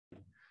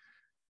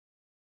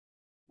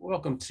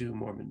Welcome to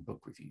Mormon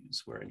Book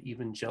Reviews, where an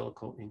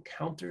evangelical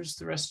encounters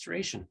the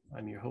restoration.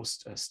 I'm your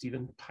host,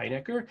 Stephen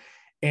Pinecker,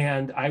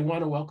 and I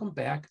want to welcome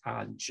back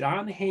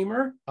John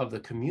Hamer of the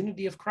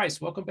Community of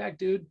Christ. Welcome back,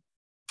 dude.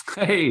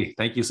 Hey,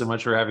 thank you so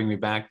much for having me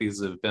back.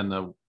 These have been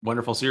a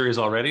wonderful series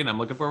already, and I'm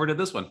looking forward to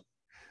this one.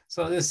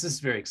 So this is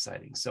very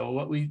exciting. So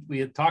what we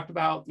had talked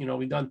about,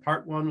 we've done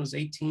part one was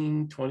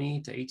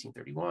 1820 to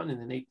 1831, and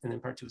then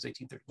part two was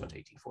 1831 to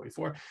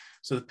 1844.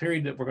 So the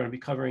period that we're going to be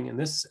covering in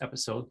this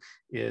episode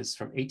is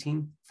from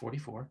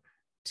 1844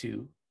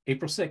 to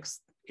April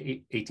 6th,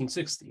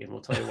 1860. And we'll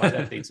tell you why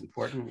that date's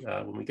important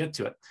when we get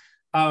to it.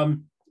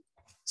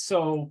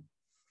 So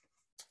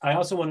I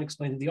also want to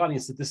explain to the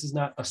audience that this is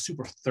not a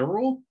super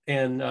thorough,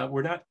 and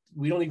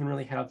we don't even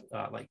really have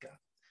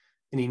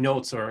any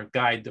notes or a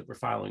guide that we're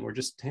following.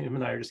 Him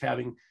and I are just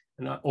having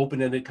an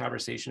open-ended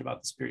conversation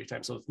about this period of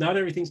time. So if not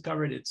everything's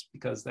covered, it's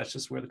because that's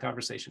just where the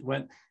conversation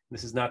went.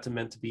 This is not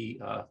meant to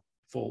be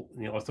full,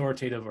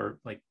 authoritative or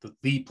like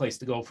the place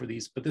to go for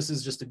these, but this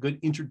is just a good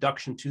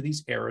introduction to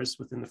these eras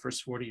within the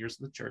first 40 years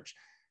of the church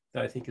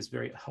that I think is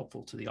very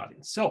helpful to the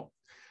audience. So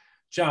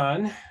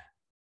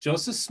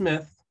Joseph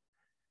Smith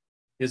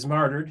is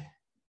martyred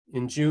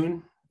in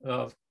June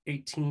of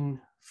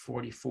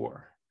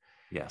 1844.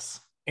 Yes.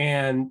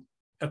 And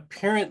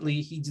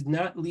apparently he did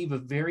not leave a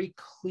very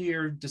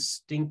clear,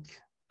 distinct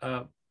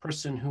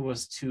person who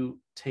was to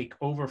take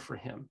over for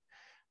him.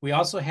 We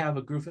also have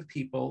a group of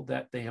people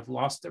that they have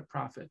lost their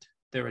prophet.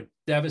 They're a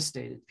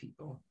devastated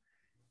people,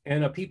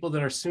 and a people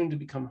that are soon to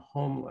become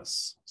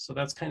homeless. So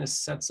that's kind of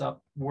sets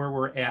up where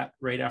we're at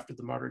right after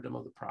the martyrdom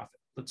of the prophet.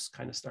 Let's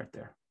kind of start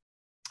there.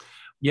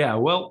 Yeah,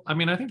 well, I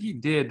think he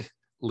did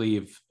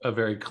leave a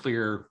very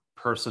clear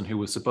person who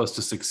was supposed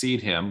to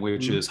succeed him,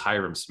 which is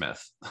Hyrum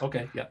Smith.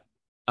 Okay, yeah.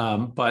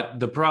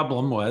 But the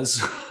problem was,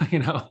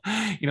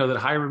 that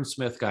Hyrum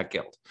Smith got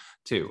killed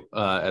too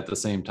at the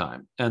same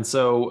time, and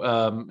so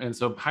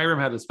Hyrum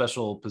had a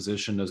special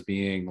position as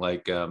being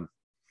like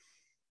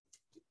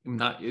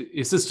not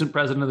assistant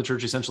president of the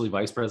church, essentially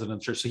vice president of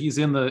the church. So he's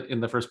in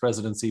the first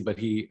presidency, but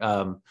he,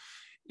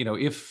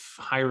 if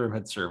Hyrum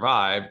had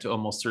survived,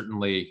 almost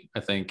certainly, I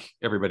think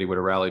everybody would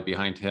have rallied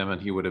behind him,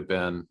 and he would have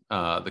been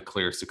the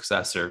clear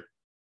successor.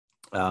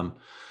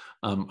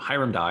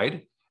 Hyrum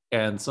died.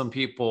 And some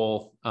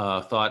people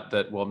thought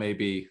that, well,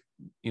 maybe,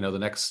 the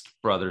next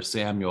brother,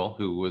 Samuel,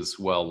 who was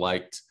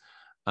well-liked,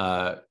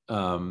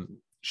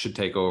 should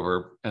take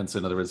over. And so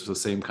in other words, the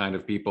same kind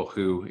of people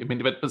who,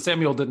 but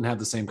Samuel didn't have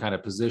the same kind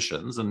of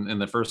positions in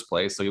the first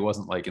place. So he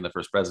wasn't like in the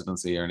first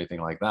presidency or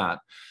anything like that.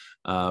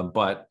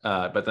 But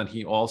then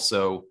he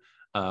also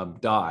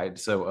died.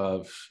 So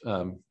of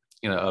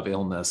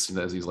illness,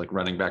 as he's like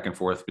running back and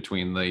forth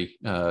between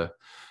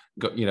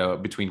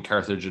between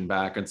Carthage and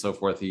back and so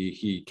forth,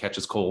 he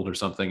catches cold or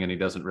something and he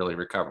doesn't really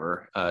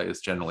recover,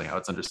 is generally how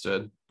it's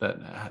understood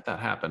that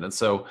happened. And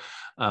so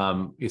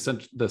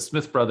the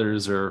Smith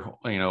brothers are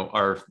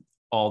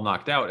all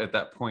knocked out at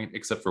that point,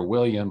 except for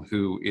William,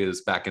 who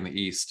is back in the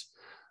East,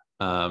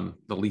 the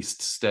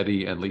least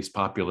steady and least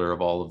popular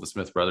of all of the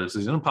Smith brothers.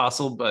 He's an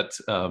apostle, but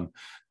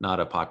not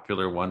a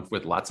popular one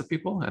with lots of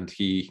people. And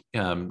he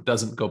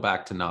doesn't go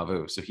back to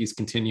Nauvoo. So he's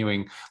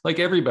continuing, like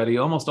everybody,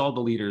 almost all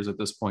the leaders at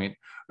this point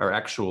are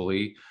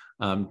actually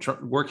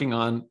working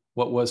on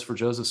what was for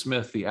Joseph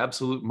Smith the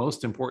absolute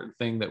most important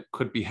thing that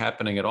could be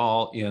happening at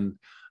all in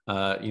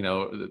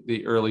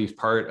the early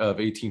part of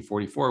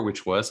 1844,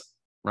 which was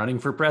running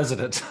for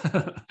president.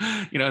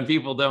 And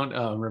people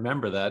don't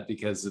remember that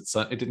because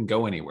it didn't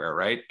go anywhere,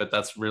 right? But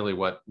that's really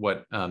what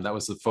that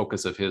was the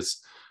focus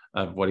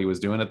of what he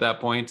was doing at that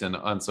point.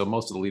 And so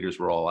most of the leaders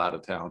were all out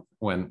of town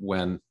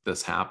when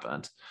this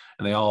happened,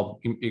 and they all,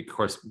 of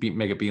course,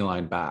 make a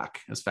beeline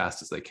back as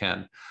fast as they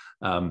can.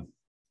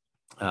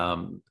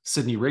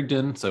 Sidney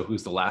Rigdon,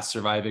 who's the last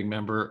surviving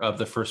member of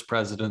the first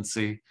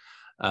presidency,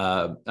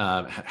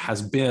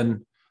 has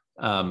been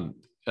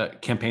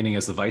campaigning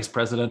as the vice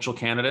presidential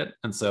candidate.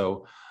 And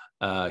so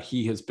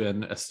he has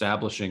been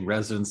establishing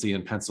residency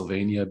in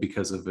Pennsylvania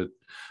because of a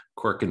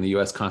quirk in the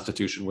US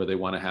Constitution where they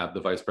want to have the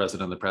vice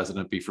president and the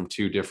president be from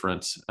two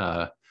different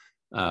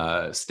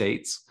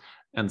states.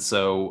 And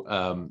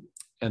so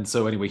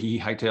anyway, he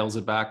hightails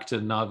it back to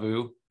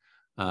Nauvoo.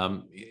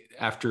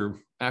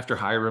 After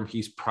Hyrum,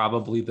 he's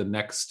probably the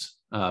next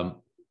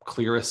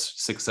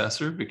clearest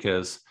successor,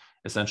 because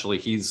essentially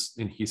he's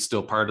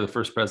still part of the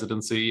first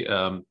presidency.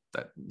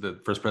 The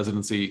first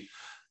presidency,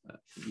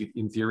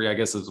 in theory, I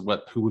guess, is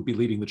who would be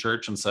leading the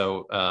church, and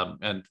so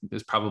and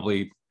he's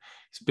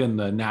been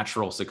the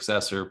natural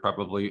successor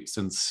probably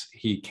since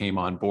he came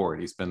on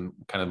board. He's been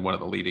kind of one of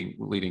the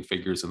leading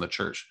figures in the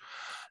church.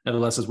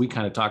 Nevertheless, as we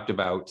kind of talked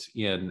about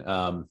in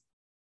the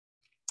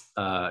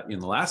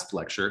last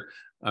lecture.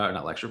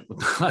 Not lecture, but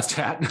the last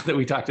chat that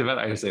we talked about,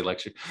 I say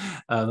lecture.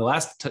 The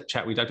last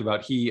chat we talked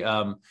about, he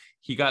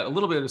got a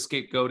little bit of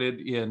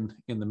scapegoated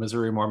in the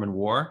Missouri Mormon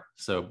War.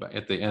 So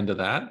at the end of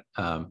that,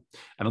 I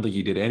don't think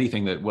he did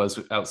anything that was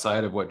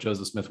outside of what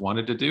Joseph Smith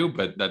wanted to do,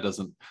 but that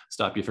doesn't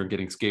stop you from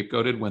getting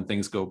scapegoated when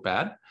things go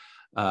bad.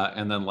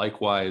 And then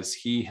likewise,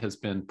 he has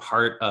been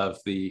part of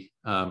the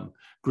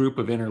group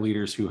of inner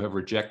leaders who have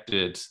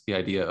rejected the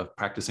idea of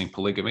practicing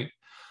polygamy.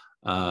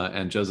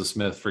 And Joseph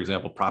Smith, for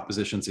example,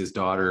 propositions his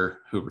daughter,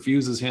 who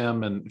refuses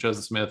him, and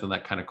Joseph Smith, and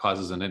that kind of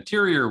causes an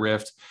interior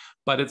rift,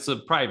 but it's a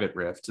private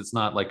rift. It's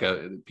not like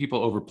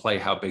people overplay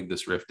how big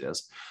this rift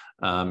is.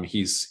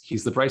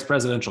 He's the vice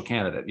presidential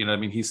candidate. You know what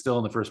I mean? He's still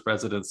in the first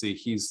presidency.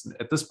 He's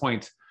at this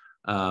point,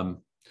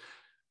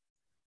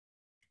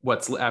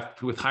 what's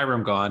left with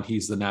Hiram gone,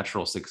 he's the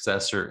natural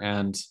successor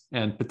and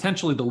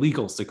potentially the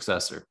legal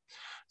successor.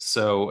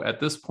 So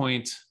at this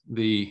point,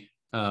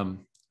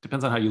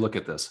 depends on how you look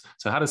at this.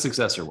 So how does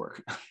successor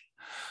work?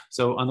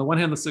 So on the one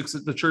hand,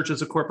 the church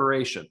is a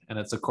corporation, and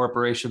it's a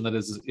corporation that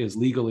is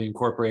legally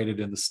incorporated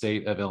in the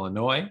state of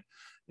Illinois,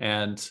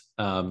 and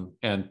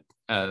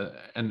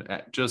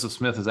Joseph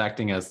Smith is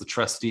acting as the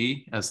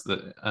trustee,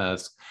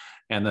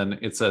 and then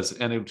it says,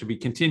 and it to be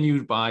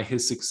continued by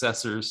his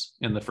successors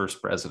in the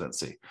first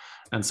presidency.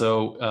 And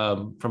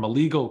so from a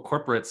legal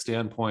corporate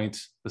standpoint,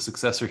 the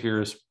successor here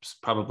is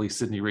probably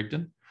Sidney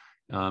Rigdon.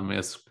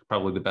 Is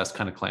probably the best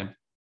kind of claim.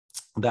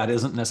 That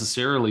isn't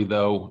necessarily,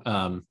 though,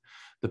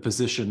 the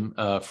position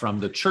from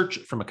the church,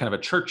 from a kind of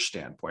a church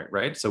standpoint,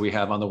 right? So we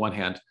have on the one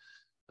hand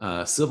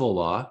civil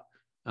law,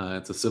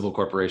 it's a civil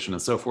corporation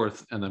and so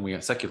forth, and then we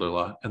have secular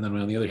law, and then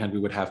on the other hand we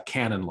would have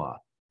canon law.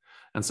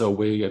 And so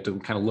we have to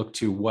kind of look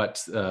to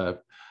what the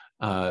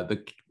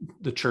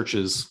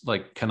church's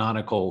like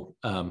canonical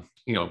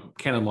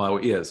canon law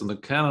is, and the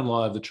canon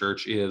law of the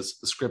church is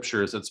the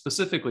scriptures, and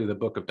specifically the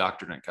Book of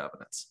Doctrine and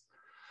Covenants.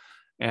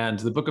 And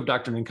the Book of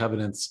Doctrine and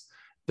Covenants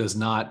does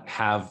not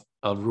have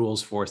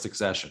rules for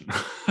succession,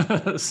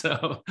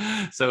 so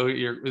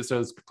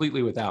it's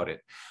completely without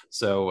it.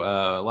 So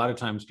a lot of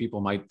times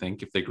people might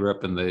think, if they grew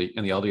up in the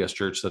LDS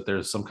Church, that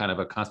there's some kind of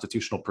a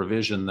constitutional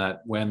provision that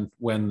when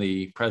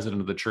the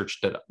president of the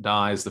church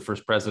dies, the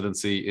first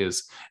presidency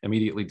is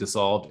immediately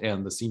dissolved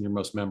and the senior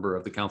most member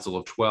of the Council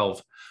of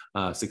 12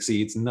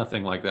 succeeds.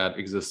 Nothing like that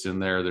exists in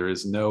there. There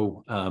is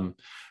no,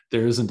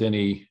 there isn't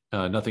any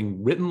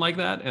nothing written like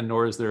that, and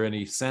nor is there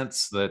any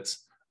sense that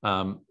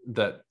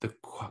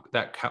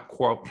that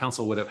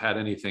council would have had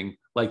anything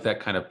like that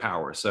kind of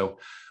power. So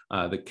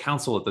the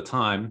council at the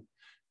time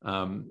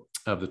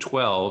of the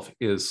 12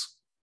 is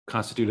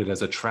constituted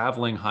as a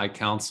traveling high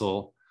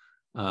council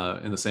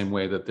in the same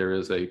way that there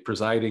is a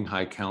presiding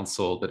high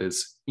council that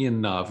is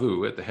in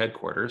Nauvoo at the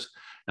headquarters.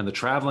 And the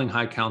traveling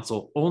high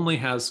council only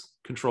has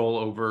control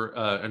over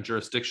and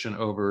jurisdiction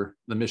over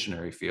the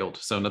missionary field.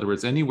 So in other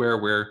words, anywhere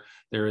where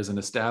there is an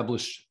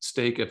established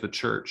stake of the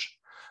church,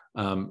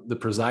 the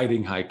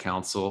presiding high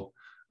council,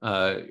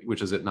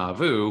 which is at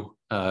Nauvoo,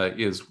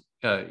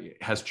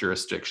 has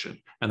jurisdiction.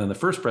 And then the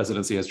first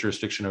presidency has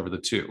jurisdiction over the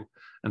two.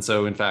 And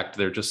so, in fact,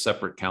 they're just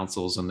separate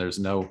councils, and there's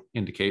no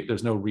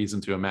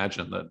reason to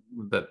imagine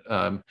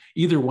that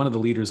either one of the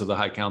leaders of the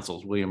high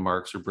councils, William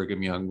Marks or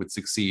Brigham Young, would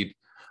succeed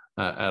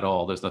at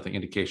all. There's nothing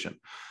indication.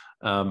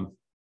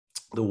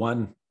 The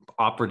one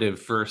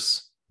operative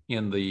verse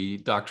in the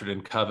Doctrine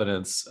and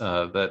Covenants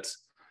that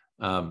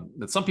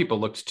some people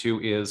looked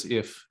to is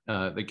if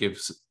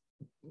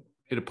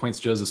it appoints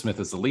Joseph Smith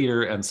as the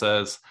leader and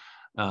says,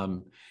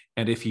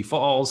 and if he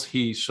falls,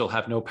 he shall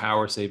have no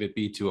power save it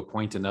be to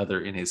appoint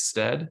another in his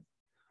stead.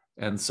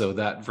 And so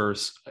that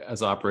verse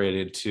has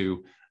operated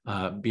to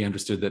be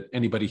understood that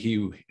anybody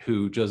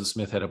who Joseph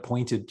Smith had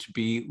appointed to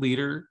be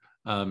leader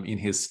in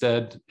his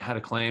stead had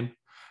a claim.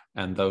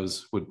 And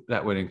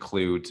that would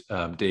include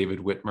David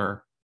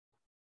Whitmer,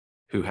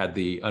 who had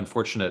the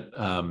unfortunate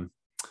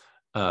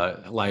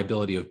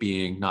liability of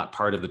being not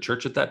part of the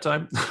church at that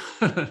time.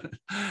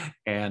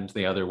 And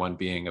the other one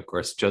being, of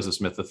course, Joseph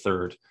Smith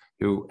III,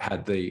 who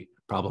had the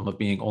problem of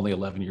being only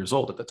 11 years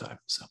old at the time.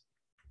 So.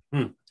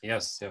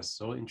 Yes,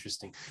 so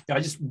interesting. Yeah, I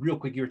just real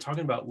quick, you were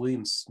talking about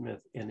William Smith,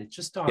 and it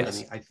just dawned on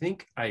me. I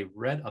think I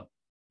read a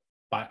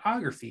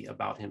biography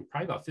about him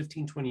probably about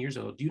 15, 20 years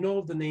ago. Do you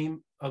know the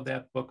name of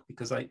that book?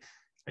 Because I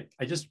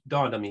just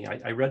dawned on me.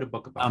 I read a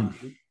book about him.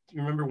 Do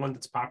you remember one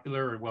that's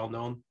popular or well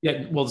known?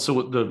 Yeah, well,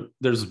 so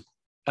there's,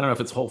 I don't know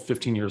if it's whole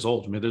 15 years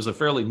old. I mean, there's a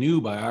fairly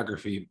new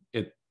biography.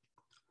 It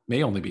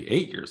may only be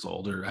 8 years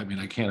old, or I mean,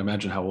 I can't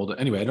imagine how old.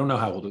 Anyway, I don't know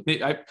how old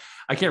it.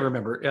 I can't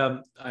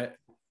remember.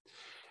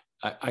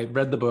 I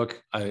read the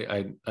book.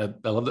 I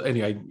love it.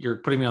 Anyway, you're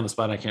putting me on the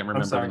spot. I can't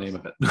remember the name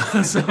of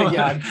it. So,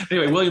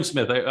 anyway, William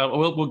Smith.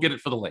 We'll get it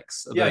for the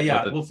links.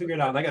 We'll figure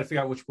it out. I got to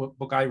figure out which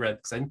book I read,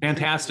 because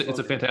fantastic. It's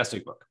a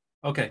fantastic book.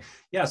 Okay.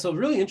 Yeah. So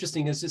really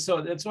interesting is just,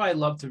 so that's why I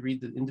love to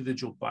read the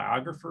individual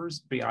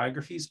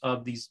biographies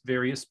of these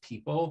various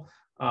people.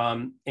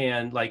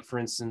 And like, for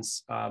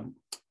instance,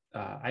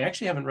 I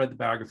actually haven't read the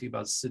biography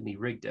about Sidney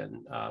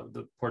Rigdon,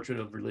 the Portrait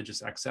of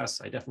Religious Excess.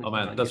 I definitely.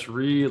 Oh man,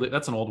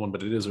 that's an old one,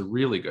 but it is a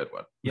really good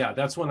one. Yeah,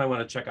 that's one I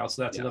want to check out.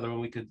 So that's another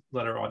one we could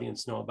let our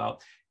audience know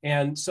about.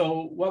 And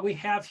so what we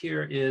have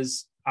here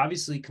is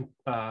obviously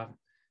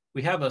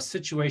we have a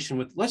situation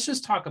with, let's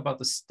just talk about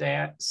the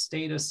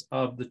status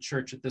of the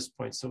church at this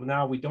point. So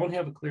now we don't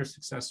have a clear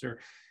successor.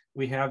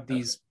 We have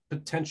these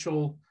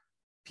potential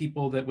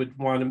people that would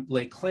want to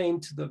lay claim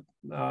to the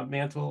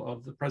mantle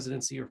of the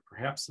presidency or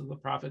perhaps of the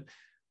prophet.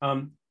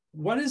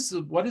 What is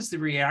the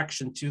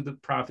reaction to the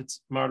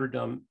prophet's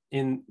martyrdom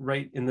in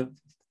the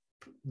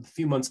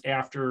few months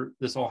after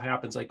this all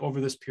happens, like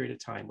over this period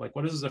of time? Like,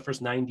 what does the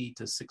first 90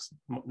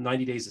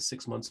 days to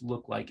 6 months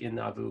look like in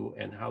Nauvoo,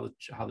 and how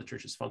the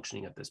church is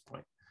functioning at this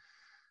point?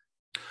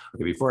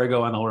 Okay, before I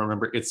go on, I'll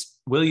remember it's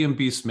William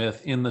B.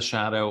 Smith in the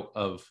shadow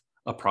of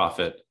a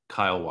prophet,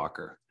 Kyle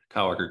Walker.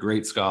 Kyle Walker,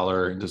 great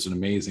scholar, and just an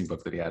amazing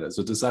book that he had.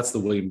 So that's the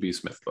William B.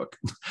 Smith book.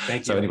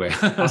 Thank you. So anyway,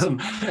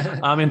 awesome.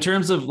 In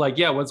terms of like,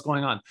 what's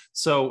going on?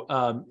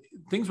 So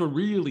things were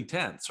really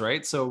tense,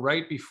 right? So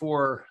right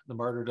before the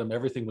martyrdom,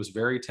 everything was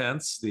very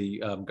tense.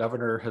 The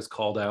governor has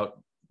called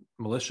out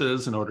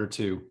militias in order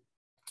to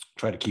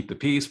try to keep the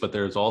peace, but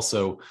there's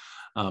also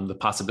the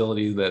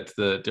possibility that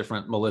the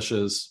different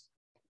militias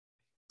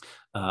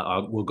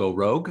will go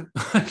rogue,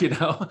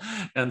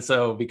 and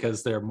so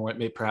because they're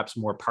perhaps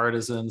more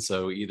partisan,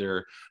 so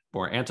either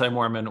more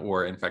anti-Mormon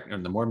or, in fact,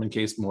 in the Mormon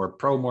case, more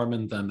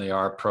pro-Mormon than they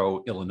are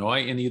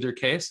pro-Illinois in either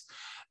case.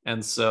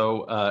 And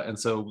so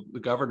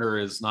the governor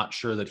is not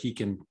sure that he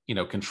can,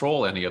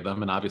 control any of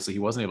them. And obviously he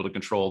wasn't able to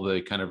control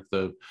the kind of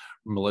the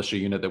militia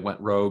unit that went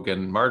rogue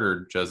and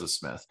martyred Joseph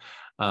Smith.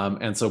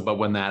 But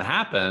when that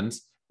happened,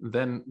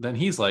 then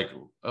he's like,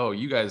 oh,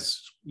 you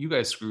guys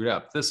screwed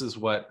up. This is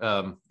what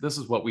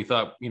we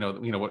thought,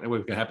 what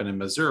would happen in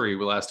Missouri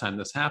the last time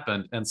this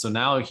happened. And so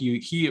now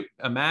he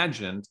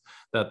imagined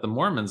that the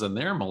Mormons and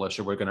their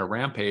militia were going to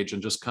rampage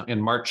and just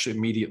march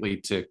immediately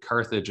to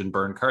Carthage and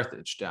burn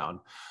Carthage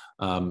down,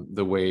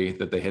 the way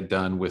that they had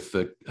done with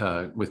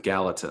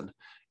Gallatin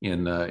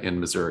in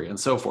Missouri and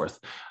so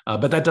forth.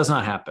 But that does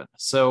not happen.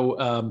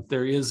 So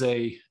there is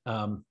a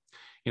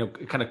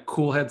kind of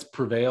cool heads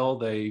prevail.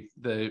 I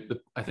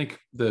think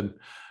the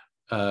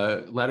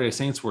Latter-day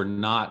Saints were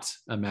not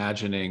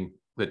imagining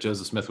that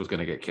Joseph Smith was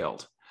going to get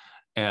killed,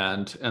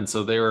 and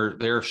so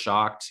they're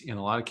shocked. In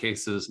a lot of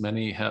cases,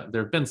 there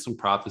have been some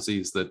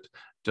prophecies that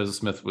Joseph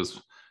Smith was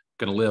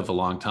going to live a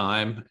long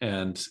time,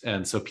 and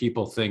so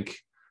people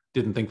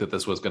didn't think that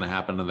this was going to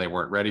happen, and they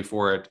weren't ready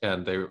for it,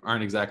 and they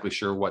aren't exactly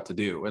sure what to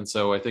do. And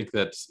so I think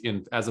that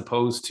as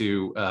opposed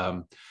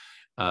to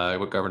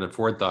what Governor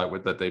Ford thought,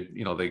 that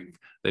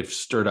they've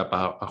stirred up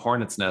a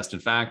hornet's nest. In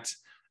fact,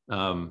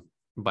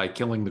 by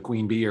killing the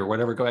queen bee or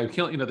whatever,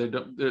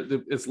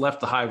 it's left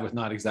the hive with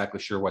not exactly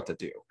sure what to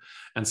do.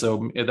 And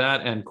so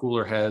that and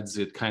cooler heads,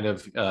 it kind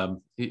of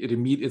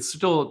it's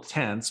still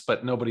tense,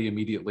 but nobody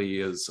immediately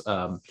is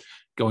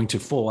going to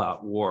full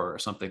out war or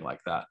something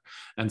like that.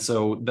 And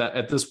so that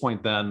at this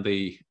point, then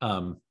the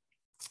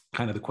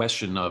kind of the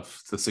question of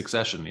the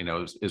succession,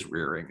 is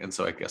rearing. And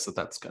so I guess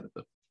that's kind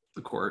of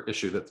the core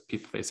issue that's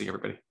facing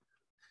everybody.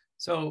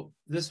 So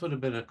this would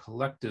have been a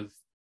collective,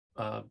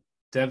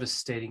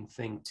 devastating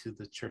thing to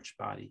the church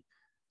body.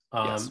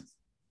 Yes.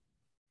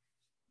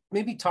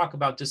 Maybe talk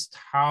about just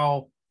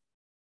how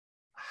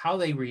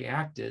they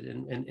reacted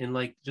and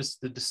like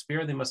just the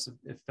despair they must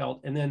have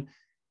felt, and then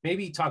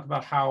maybe talk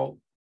about how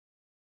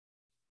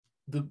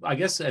I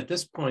guess at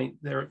this point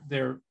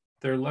they're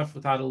left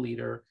without a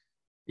leader.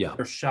 Yeah,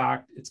 they're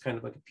shocked. It's kind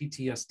of like a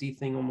PTSD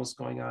thing almost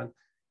going on,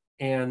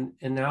 and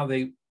now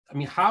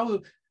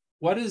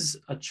what does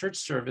a church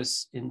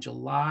service in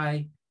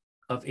July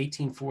of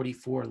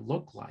 1844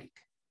 look like?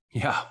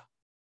 Yeah.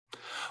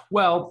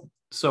 Well,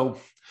 so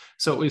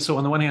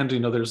on the one hand,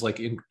 there's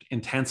like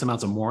intense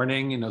amounts of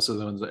mourning,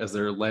 so as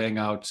they're laying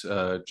out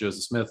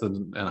Joseph Smith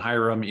and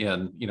Hiram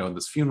in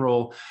this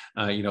funeral,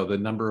 the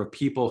number of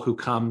people who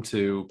come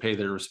to pay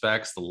their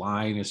respects, the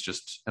line is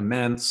just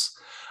immense.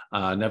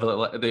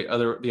 Nevertheless, the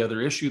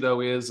other issue though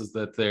is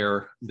that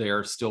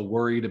they're still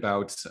worried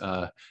about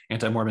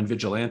anti-Mormon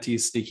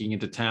vigilantes sneaking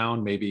into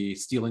town, maybe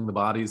stealing the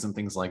bodies and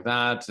things like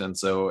that. And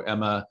so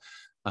Emma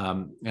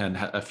and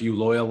a few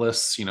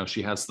loyalists,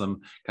 she has them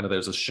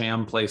there's a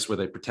sham place where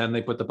they pretend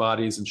they put the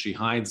bodies and she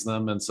hides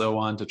them and so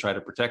on to try to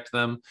protect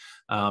them.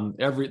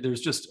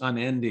 There's just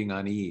unending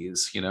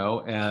unease,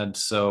 and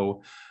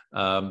so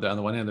on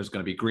the one hand there's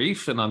going to be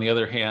grief, and on the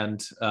other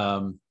hand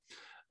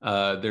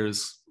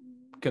there's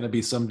going to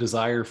be some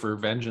desire for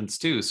vengeance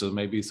too. So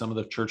maybe some of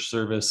the church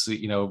service,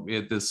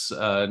 this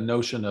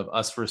notion of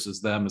us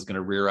versus them is going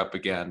to rear up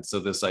again. So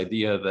this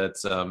idea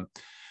that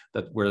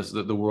whereas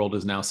the world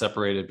is now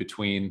separated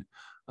between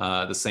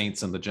the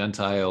saints and the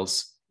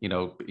Gentiles,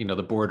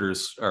 the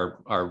borders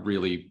are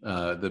really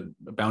the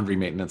boundary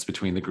maintenance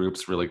between the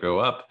groups really go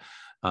up.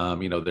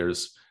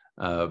 There's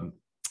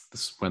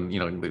this when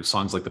the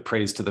songs like the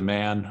Praise to the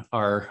Man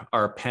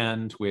are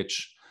penned,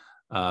 which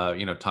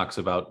talks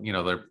about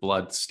their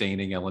blood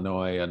staining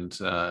Illinois and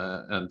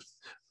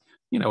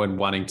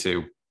wanting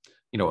to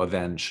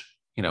avenge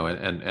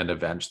and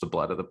avenge the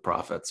blood of the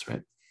prophets,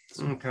 right?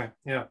 So. Okay,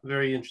 yeah,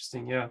 very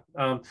interesting. Yeah,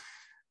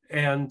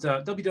 and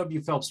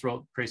W.W. Phelps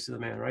wrote "Praise to the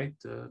Man," right?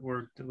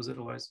 Or was it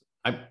Eliza?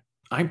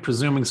 I'm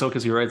presuming so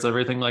because he writes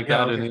everything like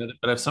that. Okay.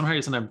 But for some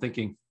reason I'm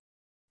thinking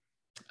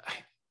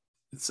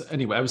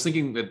anyway, I was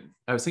thinking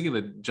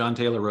that John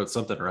Taylor wrote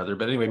something or other,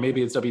 but anyway,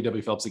 maybe it's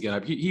W.W. Phelps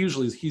again.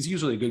 He's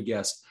usually a good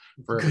guest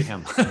for every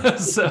hymn.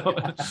 So,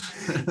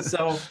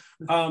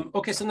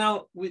 okay. So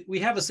now we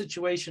have a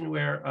situation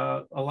where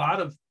a lot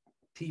of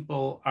key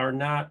people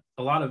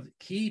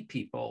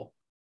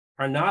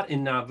are not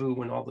in Nauvoo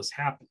when all this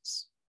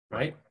happens,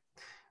 right?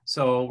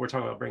 So we're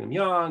talking about Brigham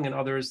Young and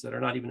others that are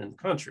not even in the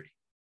country.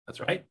 That's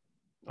right.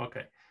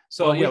 Okay.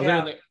 So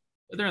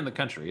they're in the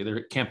country.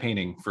 They're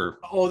campaigning for.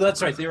 Oh,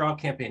 that's right. They're all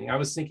campaigning. I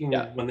was thinking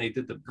when they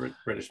did the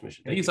British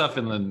mission. He's off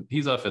in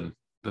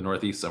the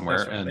Northeast somewhere,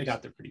 right. and they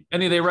got there pretty.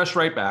 And they rushed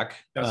right back.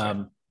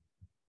 Right.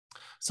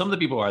 Some of the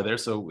people are there.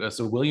 So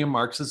William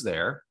Marks is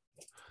there.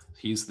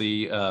 He's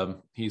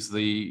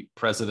the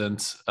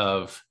president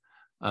of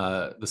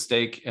the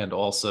stake and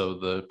also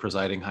the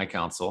presiding high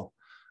council,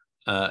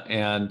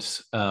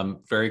 and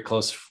very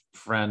close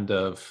friend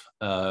of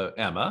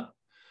Emma.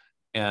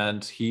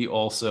 And he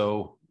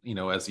also,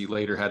 as he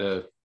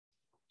later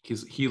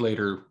he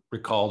later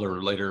recalled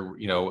or later,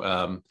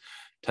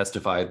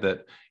 testified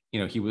that,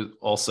 he was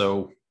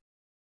also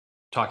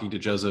talking to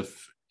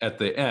Joseph at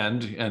the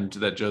end, and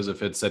that Joseph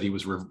had said he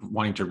was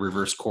wanting to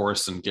reverse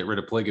course and get rid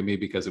of polygamy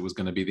because it was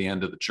going to be the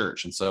end of the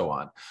church and so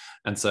on.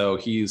 And so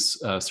he's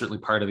certainly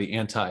part of the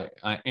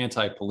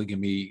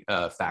anti-polygamy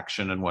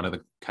faction and one of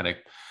the kind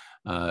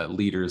of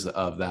leaders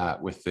of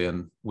that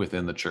within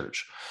the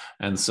church.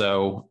 And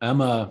so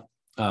Emma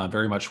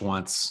very much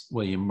wants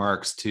William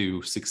Marks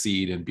to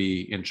succeed and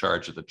be in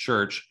charge of the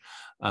church.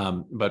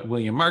 But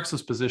William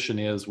Marks's position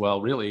is,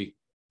 well, really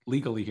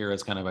legally here,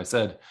 as kind of I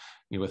said,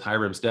 with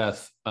Hiram's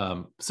death,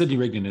 Sidney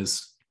Rigdon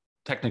is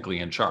technically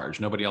in charge.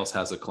 Nobody else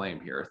has a claim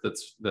here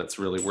that's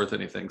really worth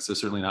anything. So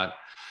certainly not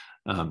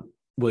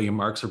William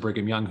Marks or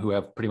Brigham Young, who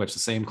have pretty much the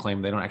same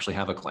claim. They don't actually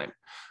have a claim.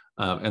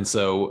 And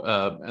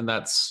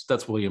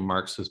that's William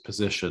Marks's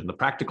position. The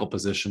practical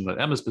position, but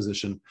Emma's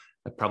position,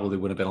 it probably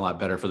would have been a lot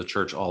better for the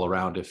church all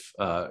around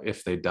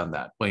if they'd done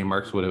that. William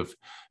Marks would have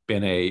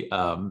been a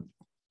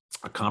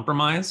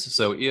compromise.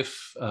 So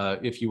if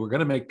you were going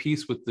to make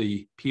peace with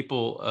the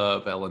people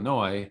of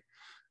Illinois,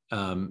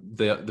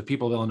 the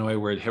people of Illinois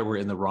were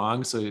in the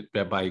wrong. So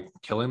by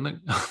killing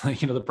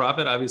the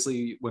prophet,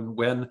 obviously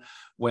when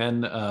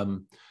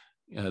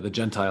the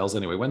Gentiles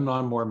anyway, when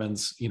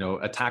non-Mormons,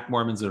 attack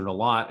Mormons in a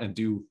lot and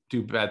do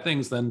bad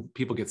things, then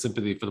people get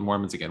sympathy for the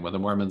Mormons again. When the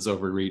Mormons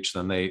overreach,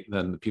 then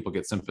the people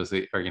get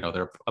sympathy, or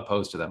they're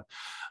opposed to them.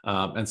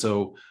 And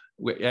so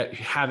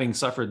having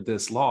suffered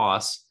this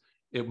loss,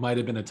 it might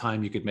have been a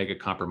time you could make a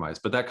compromise,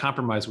 but that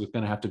compromise was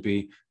going to have to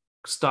be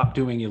stop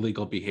doing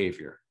illegal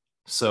behavior.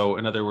 So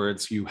in other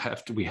words, we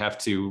have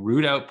to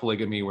root out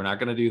polygamy. We're not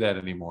going to do that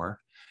anymore.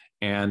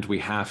 And we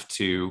have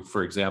to,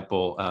 for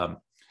example,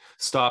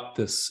 stop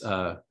this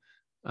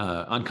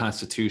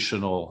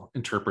unconstitutional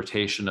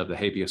interpretation of the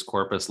habeas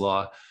corpus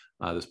law,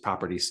 this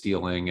property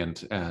stealing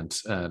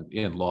and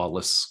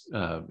lawless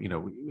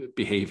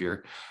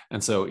behavior.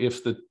 And so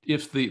if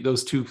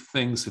those two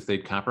things, if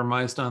they'd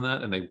compromised on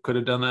that, and they could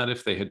have done that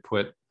if they had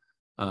put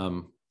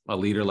a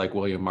leader like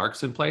William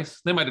Marks in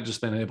place, they might have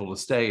just been able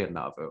to stay in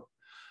Nauvoo.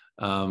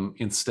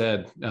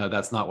 Instead,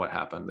 that's not what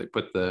happened. They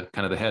put the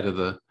head of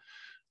the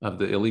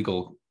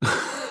illegal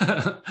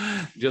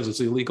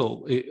Joseph's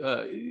illegal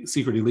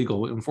secret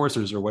illegal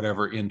enforcers or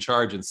whatever in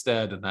charge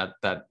instead, and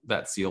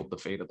that sealed the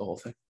fate of the whole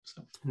thing.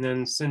 So, and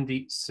then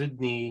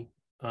Sidney,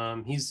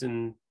 he's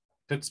in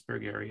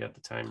Pittsburgh area at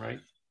the time, right?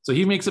 So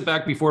he makes it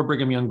back before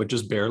Brigham Young, but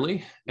just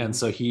barely. And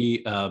so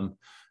he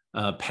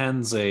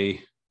pens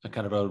a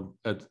kind of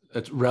a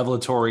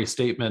revelatory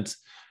statement,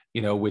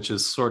 which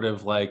is sort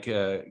of like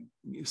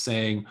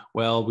saying,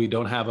 well, we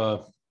don't have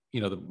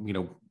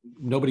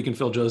nobody can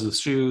fill Joseph's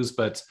shoes,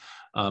 but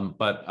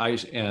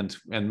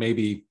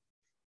maybe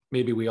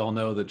we all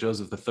know that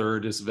Joseph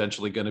III is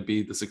eventually going to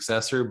be the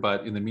successor,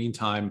 but in the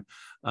meantime,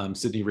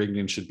 Sidney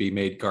Rigdon should be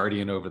made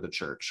guardian over the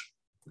church.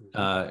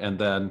 And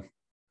then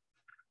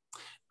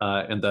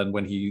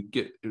when he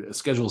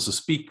schedules to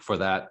speak for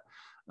that,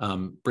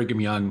 Brigham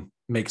Young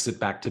makes it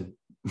back to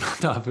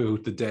Nauvoo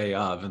the day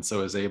of, and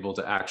so is able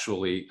to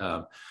actually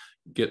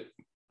get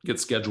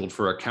scheduled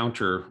for a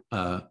counter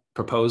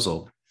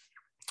proposal.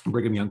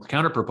 Brigham Young's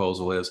counter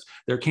proposal is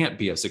there can't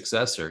be a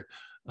successor.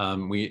 How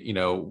we're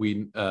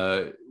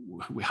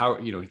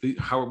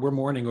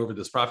mourning over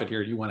this prophet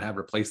here. Do you want to have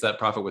replaced that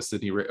prophet with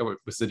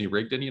Sidney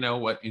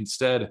Rigdon? What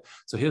instead?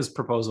 So his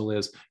proposal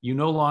is you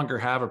no longer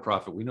have a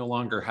prophet. We no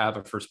longer have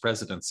a first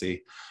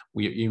presidency.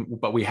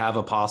 But we have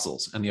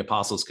apostles, and the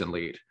apostles can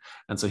lead.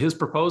 And so his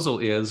proposal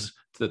is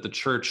that the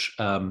church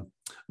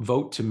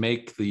vote to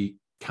make the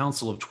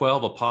Council of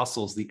 12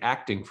 Apostles the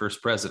acting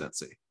first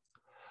presidency.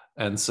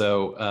 And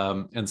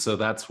so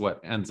that's what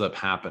ends up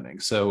happening.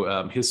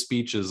 So his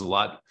speech is a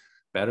lot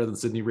better than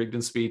Sidney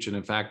Rigdon's speech. And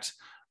in fact,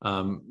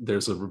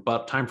 there's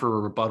time for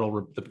a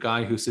rebuttal. The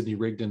guy who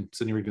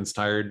Sidney's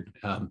tired.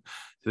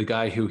 The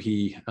guy who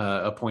he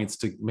appoints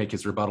to make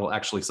his rebuttal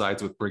actually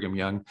sides with Brigham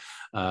Young.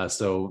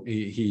 So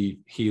he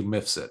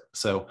miffs it.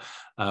 So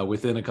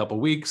within a couple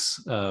of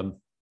weeks,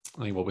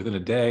 within a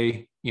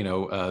day,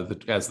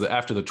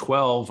 after the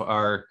 12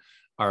 are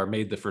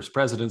made the first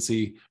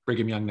presidency,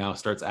 Brigham Young now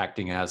starts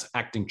acting as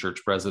acting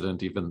church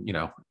president, even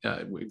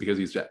because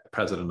he's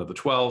president of the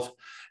 12.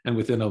 And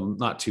within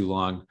not too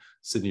long,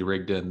 Sidney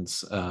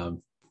Rigdon's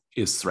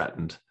is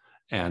threatened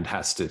and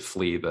has to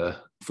flee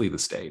the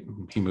state.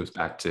 He moves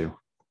back to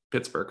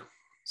Pittsburgh.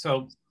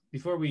 So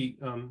before we,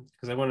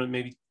 because I want to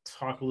maybe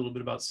talk a little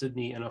bit about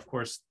Sidney and of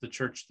course the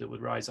church that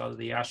would rise out of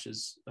the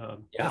ashes,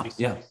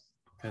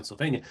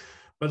 Pennsylvania.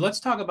 But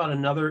let's talk about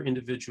another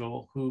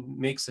individual who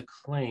makes a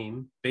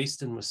claim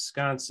based in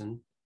Wisconsin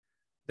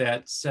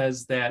that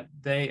says that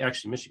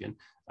Michigan,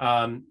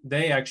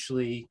 they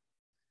actually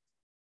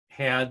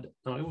had,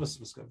 no, it was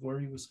Wisconsin. Where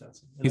are you,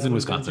 Wisconsin? He's in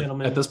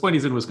Wisconsin. At this point,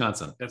 he's in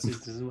Wisconsin.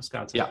 He's in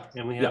Wisconsin. Yeah.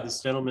 And we have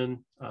this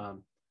gentleman,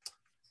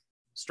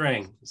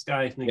 Strang, this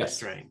guy named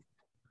Strang.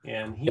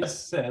 And he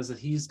says that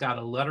he's got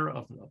a letter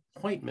of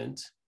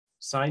appointment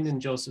signed in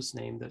Joseph's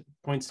name that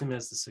appoints him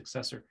as the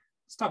successor.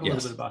 Let's talk a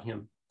little bit about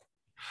him.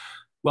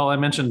 Well, I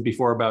mentioned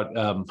before about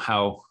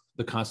how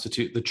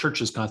the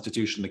church's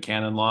constitution, the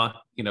canon law,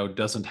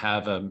 doesn't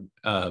have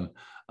a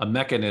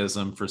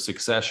mechanism for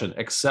succession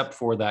except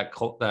for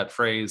that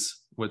phrase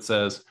which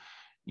says,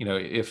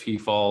 if he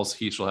falls,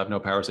 he shall have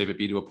no power save it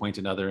be to appoint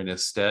another in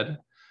his stead.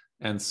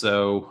 And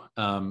so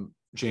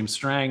James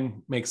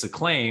Strang makes a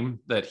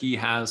claim that he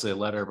has a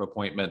letter of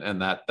appointment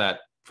and that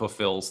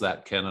fulfills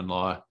that canon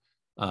law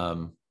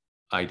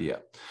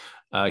idea.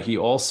 He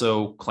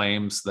also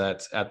claims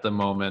that at the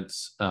moment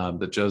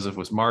that Joseph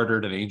was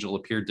martyred, an angel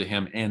appeared to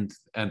him and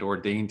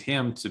ordained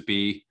him to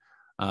be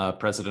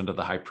president of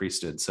the high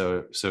priesthood.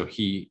 So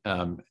he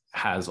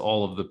has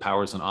all of the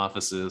powers and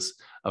offices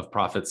of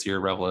prophet, seer,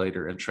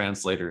 revelator, and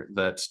translator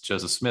that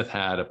Joseph Smith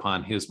had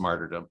upon his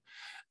martyrdom.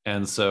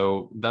 And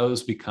so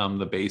those become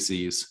the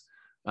bases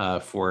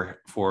for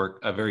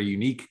a very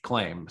unique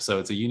claim. So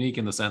it's a unique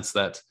in the sense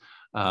that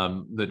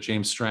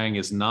James Strang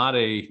is not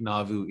a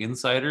Nauvoo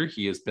insider.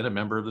 He has been a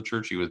member of the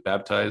church. He was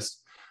baptized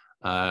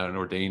and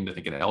ordained, I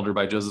think, an elder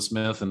by Joseph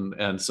Smith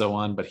and so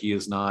on. But he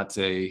is not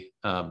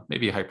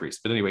maybe a high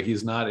priest. But anyway,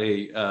 he's not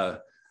a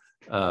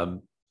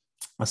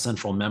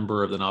central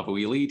member of the Nauvoo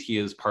elite. He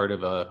is part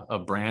of a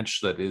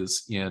branch that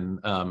is in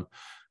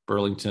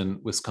Burlington,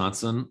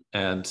 Wisconsin,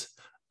 and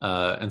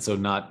so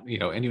not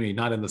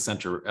not in the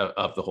center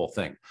of the whole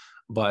thing.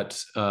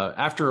 But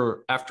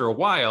after a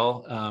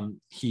while,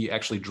 he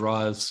actually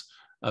draws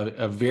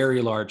a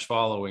very large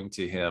following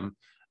to him,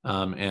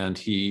 and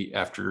he,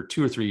 after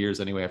 2 or 3 years,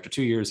 after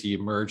 2 years, he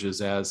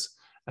emerges as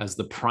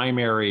the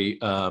primary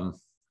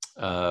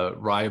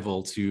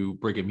rival to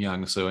Brigham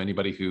Young. So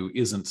anybody who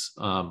isn't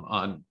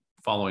on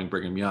following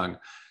Brigham Young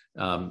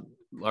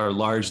are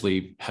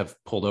largely have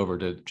pulled over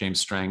to James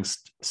Strang's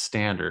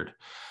standard.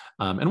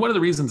 And one of the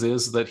reasons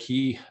is that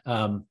he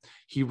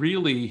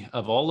really,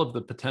 of all of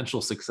the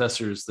potential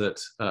successors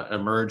that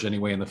emerge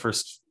anyway in the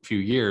first few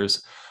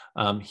years,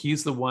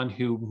 he's the one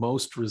who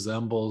most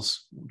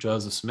resembles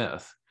Joseph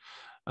Smith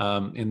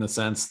in the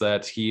sense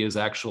that he is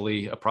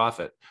actually a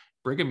prophet.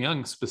 Brigham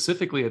Young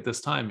specifically at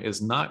this time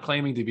is not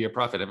claiming to be a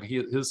prophet. I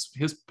mean,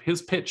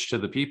 his pitch to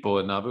the people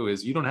in Nauvoo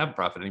is, you don't have a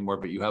prophet anymore,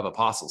 but you have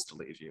apostles to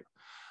lead you.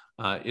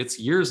 It's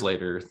years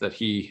later that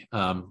he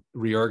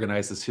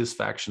reorganizes his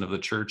faction of the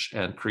church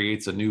and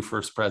creates a new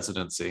first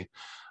presidency.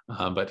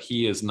 But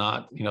he is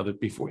not,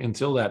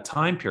 until that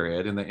time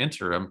period, in the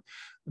interim,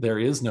 there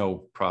is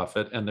no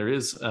prophet, and there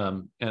is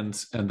and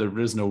there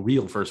is no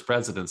real first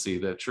presidency.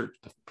 The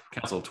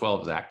Council of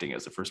 12 is acting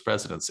as a first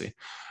presidency,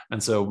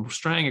 and so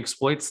Strang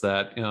exploits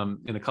that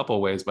in a couple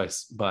of ways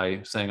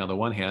by saying, on the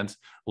one hand,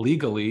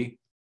 legally,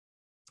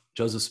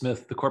 Joseph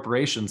Smith, the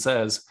corporation,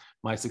 says,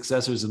 my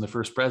successors in the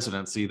first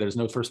presidency. There's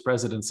no first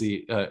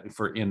presidency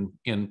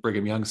in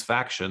Brigham Young's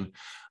faction,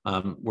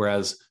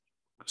 whereas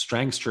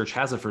Strang's church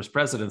has a first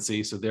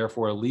presidency. So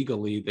therefore,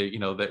 legally,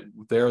 that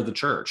they're the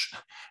church,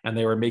 and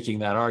they were making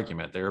that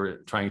argument. They were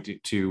trying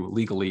to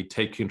legally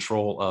take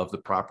control of the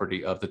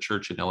property of the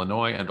church in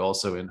Illinois and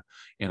also in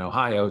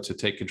Ohio, to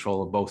take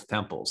control of both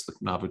temples, the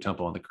Nauvoo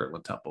Temple and the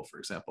Kirtland Temple, for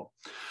example.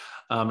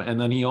 And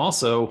then he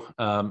also,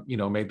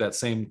 made that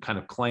same kind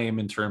of claim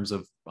in terms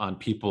of on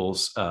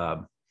people's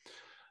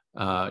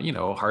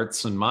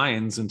hearts and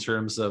minds, in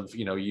terms of,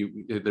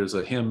 there's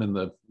a hymn in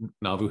the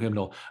Nauvoo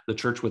hymnal, the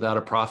church without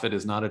a prophet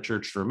is not a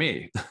church for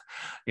me,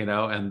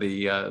 and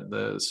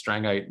the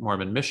Strangite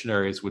Mormon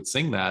missionaries would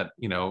sing that,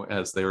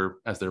 as they're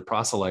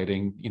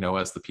proselyting,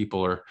 as the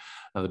people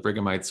the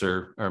Brighamites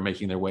are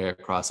making their way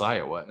across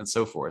Iowa and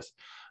so forth.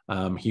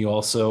 He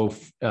also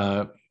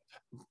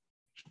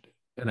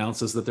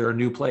announces that there are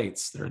new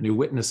plates, there are new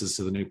witnesses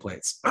to the new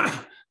plates.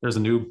 There's a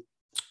new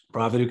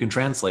prophet who can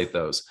translate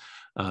those.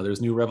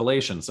 There's new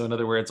revelation. So in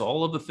other words,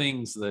 all of the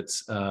things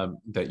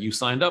that you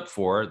signed up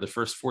for the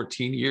first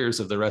 14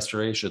 years of the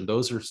Restoration,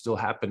 those are still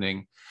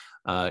happening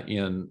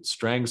in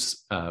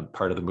Strang's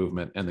part of the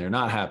movement, and they're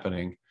not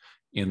happening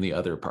in the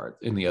other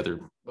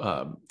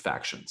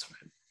factions.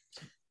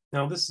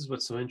 Now, this is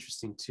what's so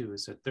interesting too,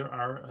 is that there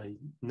are a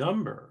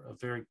number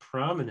of very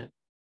prominent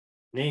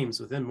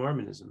names within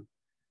Mormonism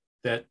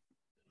that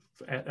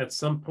at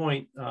some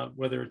point,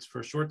 whether it's for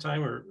a short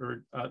time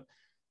or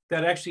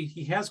that actually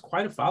he has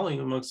quite a following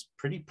amongst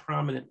pretty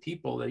prominent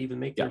people that even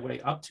make their way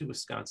up to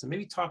Wisconsin.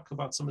 Maybe talk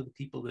about some of the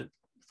people that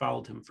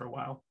followed him for a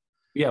while.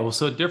 Yeah, well,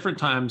 so at different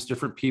times,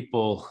 different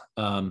people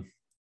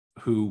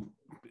who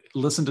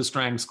listen to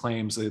Strang's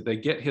claims, they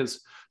get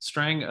his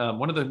Strang.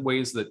 One of the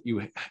ways that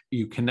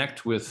you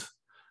connect with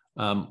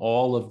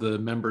all of the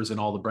members in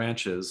all the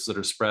branches that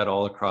are spread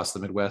all across the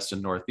Midwest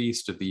and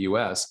Northeast of the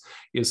U.S.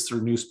 is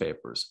through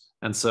newspapers.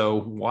 And so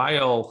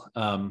while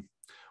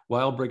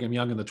Brigham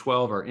Young and the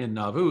 12 are in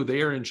Nauvoo,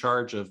 they are in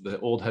charge of the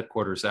old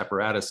headquarters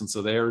apparatus. And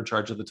so they are in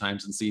charge of the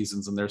Times and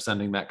Seasons, and they're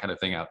sending that kind of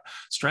thing out.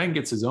 Strang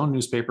gets his own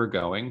newspaper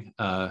going,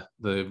 the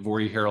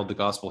Voree Herald, the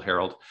Gospel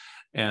Herald,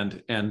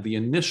 and the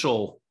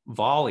initial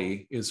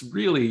volley is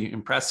really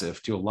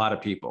impressive to a lot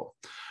of people.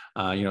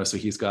 So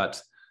he's got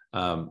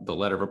the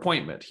letter of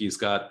appointment. He's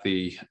got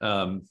the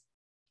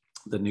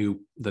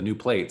new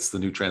plates, the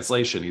new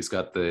translation. He's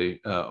got the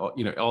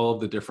all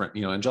of the different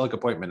angelic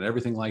appointment and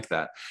everything like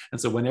that.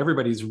 And so when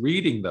everybody's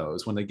reading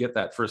those, when they get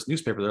that first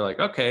newspaper, they're like,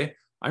 okay,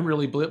 I'm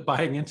really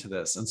buying into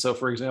this. And so,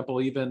 for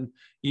example, even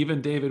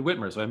David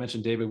Whitmer. So I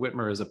mentioned David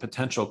Whitmer as a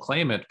potential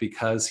claimant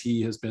because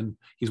he's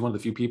one of the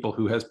few people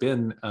who has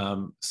been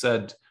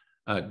said.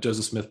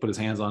 Joseph Smith put his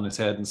hands on his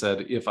head and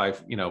said, if I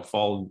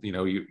fall,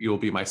 you'll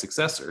be my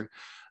successor.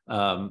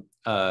 David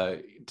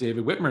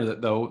Whitmer,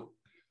 though,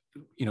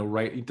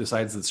 he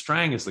decides that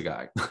Strang is the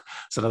guy.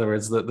 So in other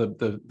words,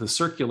 the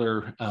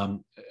circular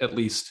at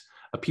least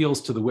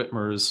appeals to the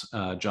Whitmers,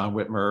 John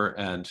Whitmer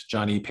and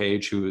John E.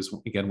 Page, who is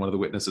again one of the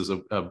witnesses,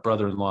 a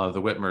brother-in-law of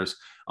the Whitmers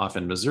off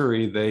in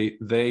Missouri.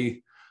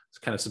 They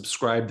kind of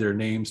subscribe their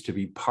names to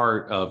be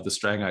part of the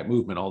Strangite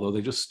movement, although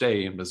they just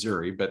stay in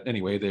Missouri. But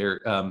anyway, they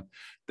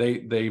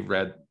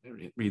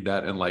read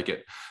that and like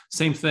it.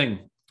 Same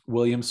thing,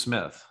 William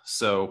Smith.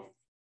 So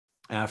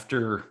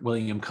after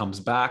William comes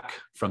back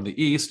from the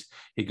East,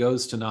 he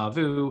goes to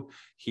Nauvoo.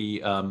 He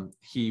doesn't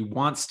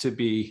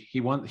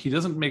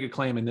make a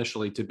claim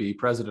initially to be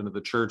president of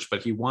the church,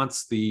 but he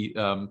wants the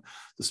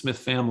Smith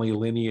family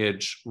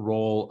lineage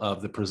role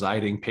of the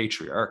presiding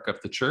patriarch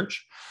of the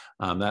church.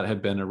 That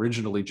had been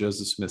originally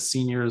Joseph Smith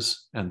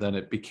Sr.'s, and then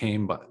it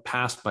became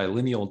passed by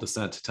lineal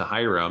descent to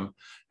Hiram.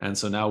 And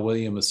so now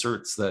William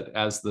asserts that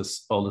as the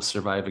oldest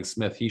surviving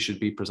Smith, he should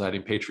be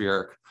presiding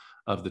patriarch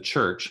of the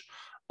church.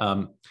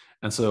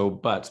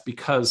 But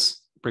because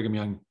Brigham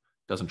Young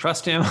doesn't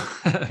trust him,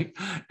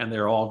 and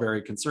they're all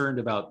very concerned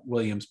about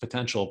William's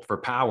potential for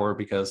power,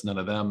 because none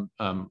of them,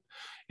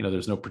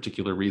 there's no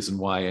particular reason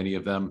why any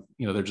of them,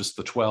 they're just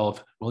the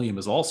 12. William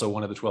is also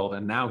one of the 12,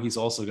 and now he's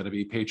also going to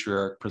be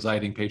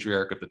presiding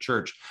patriarch of the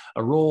church,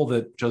 a role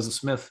that Joseph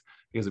Smith,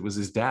 because it was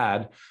his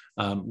dad,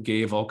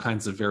 gave all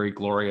kinds of very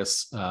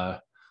glorious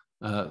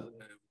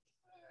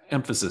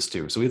emphasis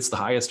to. So it's the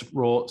highest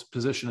role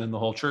position in the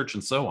whole church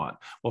and so on.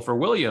 Well, for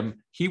William,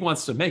 he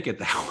wants to make it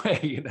that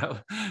way,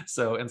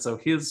 So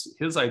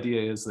his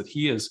idea is that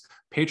he is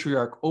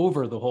patriarch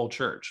over the whole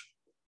church.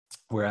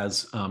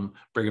 Whereas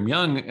Brigham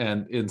Young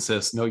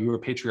insists, no, you were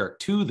patriarch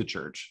to the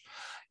church,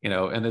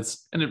 and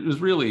it was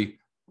really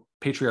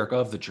patriarch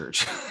of the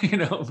church,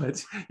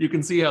 but you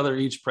can see how they're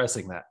each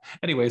pressing that.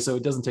 Anyway, so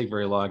it doesn't take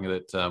very long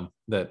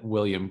that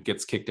William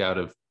gets kicked out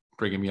of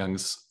Brigham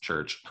Young's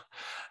church.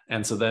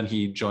 And so then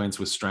he joins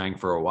with Strang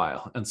for a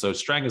while. And so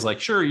Strang is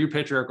like, sure, you're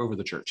patriarch over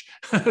the church,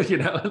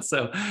 and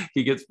so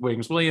he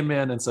brings William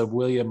in. And so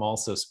William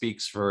also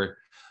speaks for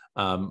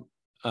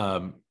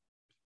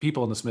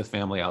people in the Smith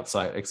family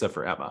outside, except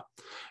for Emma.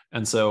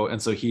 And so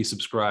he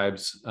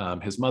subscribes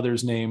his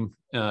mother's name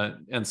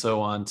and so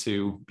on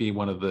to be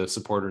one of the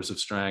supporters of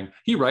Strang.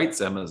 He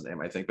writes Emma's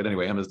name, I think, but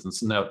anyway,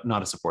 Emma's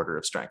not a supporter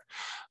of Strang.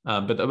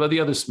 But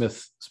the other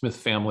Smith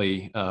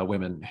family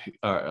women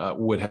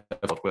would have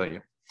helped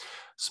William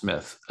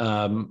Smith.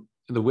 The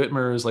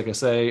Whitmers, like I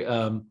say,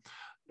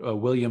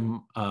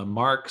 William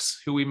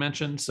Marks, who we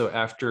mentioned. So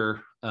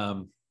after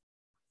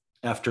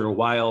a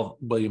while,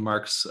 William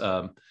Marks.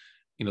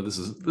 This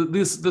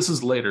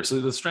is later. So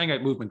the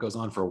Strangite movement goes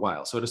on for a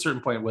while. So at a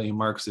certain point, William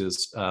Marks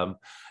is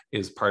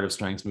part of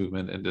Strang's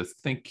movement, and to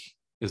think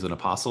is an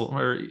apostle,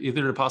 or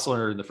either an apostle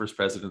or in the first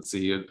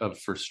presidency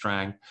for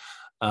Strang.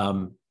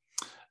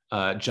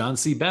 John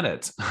C.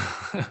 Bennett,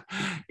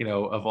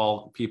 of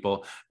all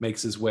people,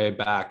 makes his way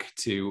back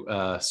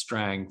to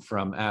Strang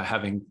from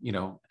having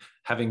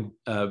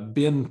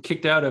been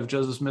kicked out of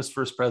Joseph Smith's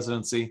first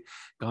presidency,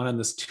 gone on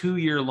this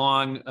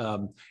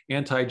 2-year-long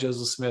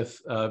anti-Joseph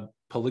Smith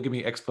polygamy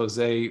expose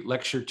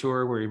lecture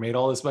tour where he made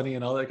all this money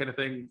and all that kind of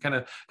thing, kind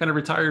of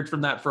retired from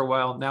that for a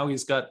while. Now he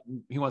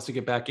wants to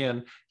get back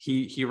in.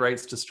 He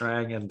writes to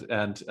Strang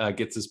and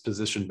gets his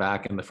position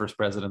back in the first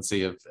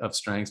presidency of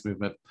Strang's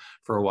movement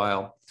for a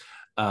while.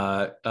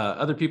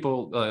 Other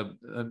people,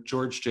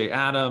 George J.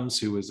 Adams,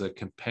 who was a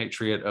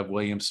compatriot of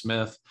William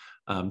Smith,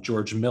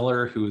 George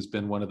Miller, who has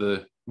been one of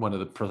the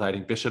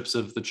presiding bishops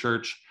of the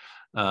church,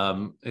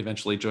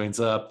 eventually joins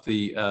up.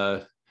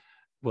 The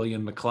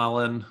William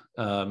McClellan,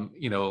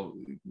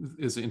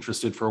 is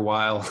interested for a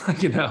while,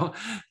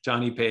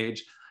 Johnny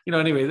Page.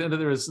 anyway,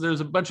 there's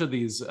a bunch of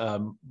these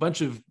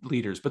bunch of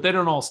leaders, but they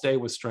don't all stay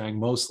with Strang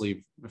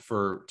mostly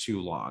for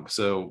too long.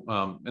 So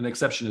an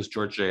exception is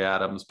George J.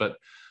 Adams,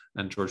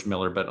 and George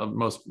Miller, but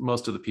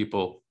most of the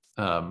people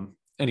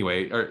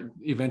anyway are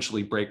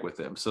eventually break with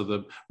him. So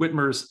the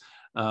Whitmers,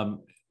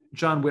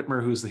 John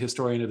Whitmer, who's the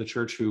historian of the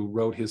church, who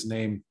wrote his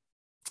name,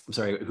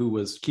 who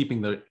was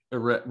keeping the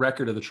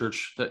record of the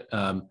church that,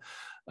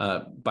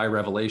 by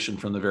revelation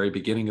from the very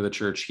beginning of the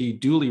church, he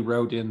duly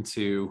wrote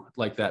into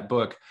like that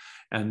book,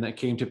 and that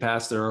came to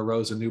pass there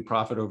arose a new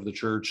prophet over the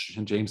church,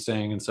 and James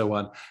Strang and so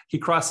on. He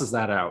crosses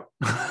that out,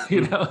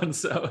 and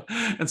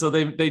so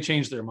they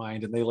changed their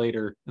mind, and they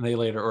later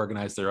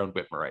organized their own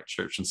Whitmerite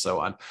church and so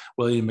on.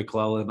 William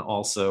McClellan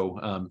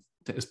also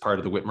is part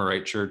of the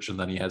Whitmerite church, and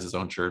then he has his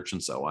own church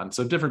and so on.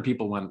 So different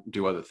people want to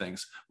do other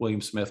things. William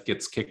Smith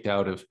gets kicked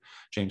out of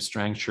James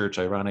Strang's church,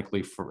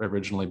 ironically,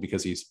 originally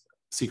because he's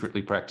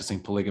secretly practicing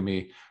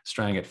polygamy.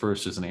 Strang at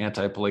first is an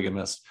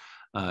anti-polygamist.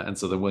 And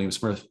so then William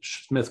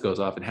Smith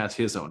goes off and has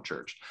his own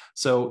church.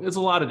 So it's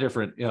a lot of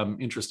different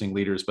interesting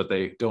leaders, but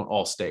they don't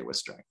all stay with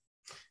Strang.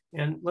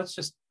 And let's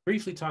just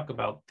briefly talk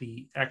about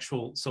the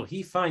actual, so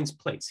he finds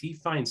plates, he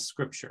finds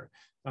scripture,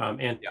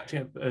 and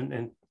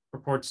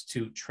purports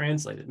to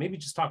translate it. Maybe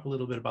just talk a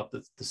little bit about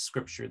the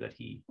scripture that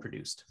he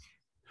produced.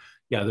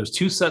 Yeah, there's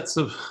two sets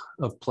of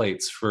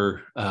plates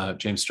for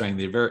James Strang.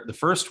 The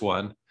first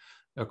one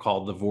are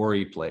called the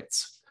Vori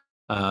plates.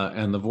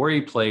 And the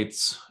Vori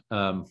plates,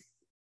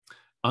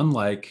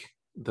 unlike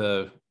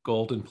the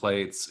golden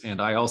plates,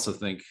 and I also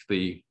think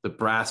the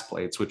brass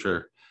plates, which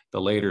are the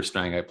later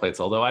Strangite plates,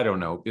 although I don't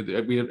know,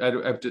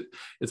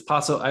 it's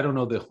possible, I don't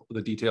know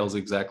the details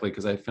exactly,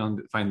 because I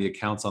find the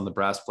accounts on the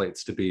brass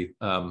plates to be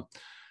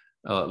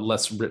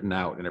less written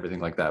out and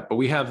everything like that. But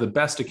we have the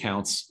best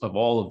accounts of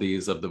all of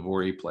these of the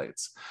Vori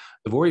plates.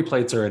 The Vori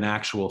plates are an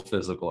actual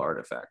physical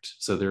artifact.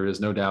 So there is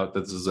no doubt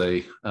that this is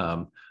a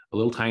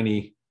little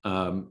tiny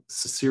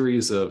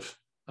series of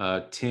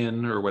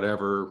tin or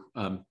whatever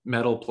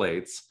metal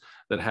plates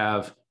that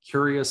have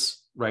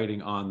curious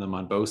writing on them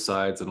on both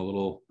sides, and a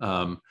little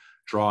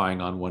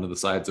drawing on one of the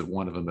sides of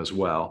one of them as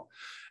well.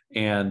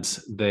 And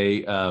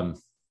they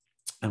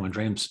and when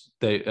James,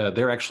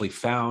 they're actually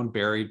found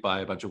buried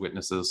by a bunch of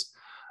witnesses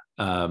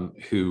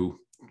who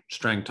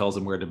Strang tells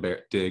them where to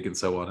dig and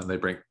so on, and they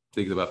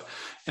dig them up.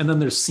 And then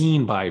they're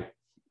seen by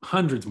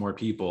hundreds more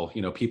people,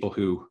 people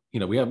who,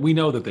 we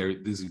know that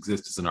these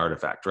exist as an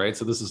artifact, right?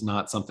 So this is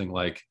not something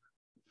like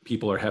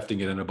people are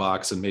hefting it in a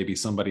box and maybe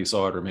somebody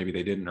saw it or maybe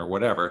they didn't or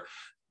whatever.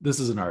 This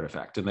is an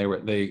artifact, and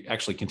they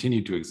actually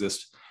continued to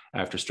exist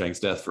after Strang's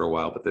death for a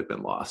while, but they've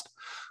been lost.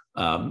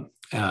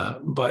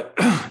 But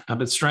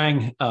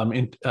Strang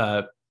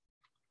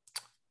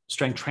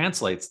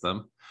translates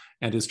them,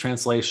 and his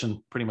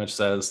translation pretty much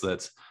says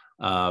that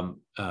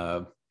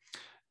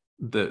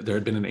there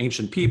had been an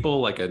ancient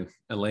people, like a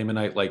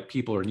Lamanite-like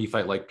people or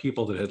Nephite-like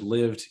people, that had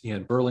lived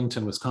in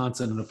Burlington,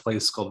 Wisconsin, in a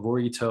place called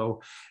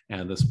Vorito,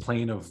 and this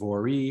plain of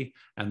Vori,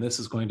 and this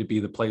is going to be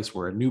the place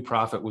where a new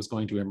prophet was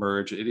going to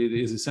emerge. It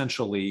is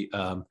essentially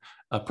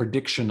a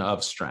prediction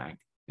of Strang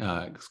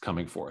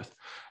coming forth.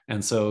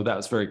 And so that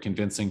was very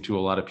convincing to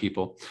a lot of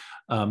people.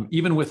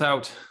 Even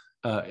without,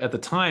 at the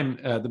time,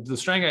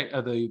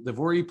 the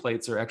Vori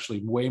plates are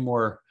actually way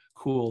more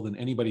cool than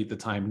anybody at the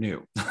time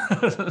knew.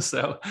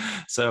 So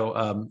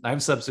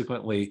I've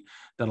subsequently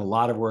done a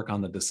lot of work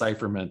on the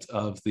decipherment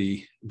of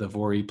the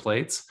Vori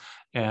plates,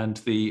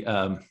 and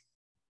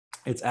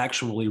it's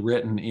actually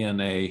written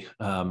in a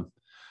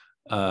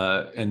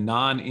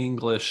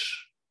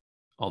non-English,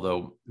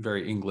 although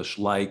very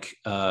English-like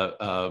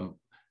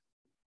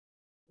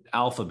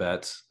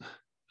alphabet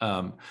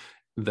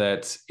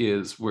that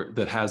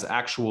has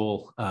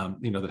actual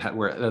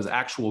where it has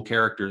actual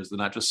characters. They're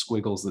not just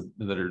squiggles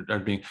that are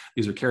being,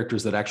 these are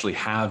characters that actually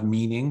have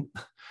meaning,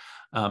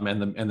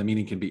 and the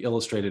meaning can be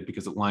illustrated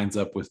because it lines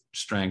up with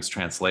Strang's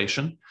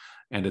translation,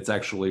 and it's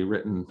actually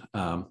written,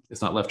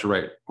 it's not left to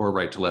right or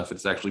right to left,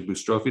 it's actually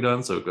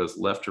boustrophodon, so it goes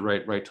left to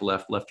right, right to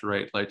left to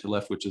right to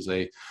left, which is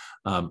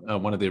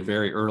one of the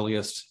very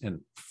earliest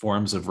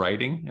forms of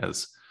writing,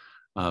 as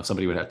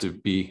somebody would have to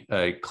be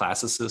a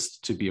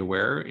classicist to be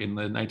aware in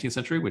the 19th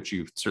century, which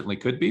you certainly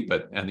could be.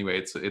 But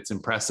anyway, it's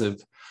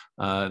impressive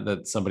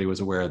that somebody was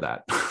aware of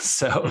that.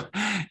 So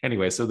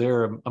anyway, so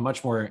they're a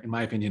much more, in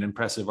my opinion,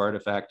 impressive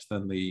artifact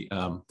than the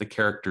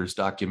characters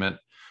document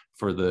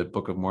for the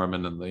Book of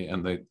Mormon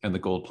and the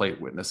gold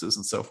plate witnesses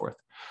and so forth.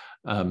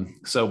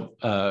 So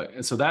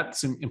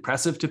that's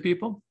impressive to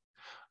people.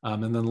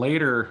 And then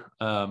later,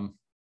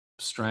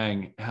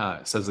 Strang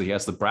says that he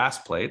has the brass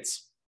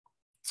plates,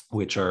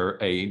 which are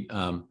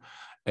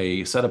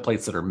a set of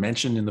plates that are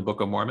mentioned in the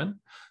Book of Mormon.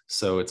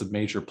 So it's a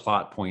major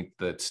plot point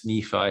that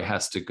Nephi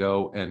has to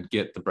go and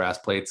get the brass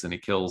plates, and he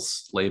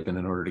kills Laban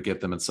in order to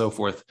get them and so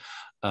forth.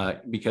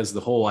 Because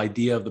the whole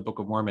idea of the Book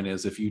of Mormon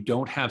is, if you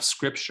don't have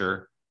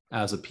scripture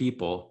as a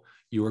people,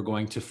 you are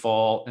going to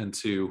fall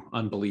into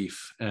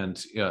unbelief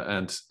and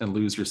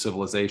lose your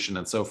civilization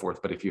and so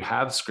forth. But if you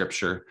have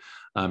Scripture,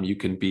 you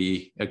can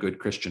be a good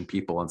Christian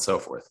people and so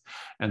forth.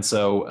 And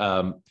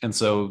so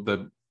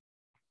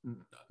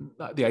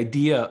the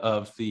idea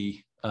of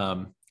the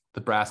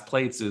brass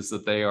plates is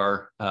that they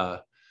are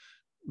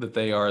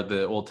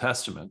the Old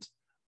Testament.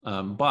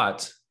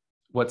 But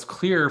what's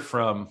clear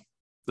from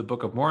the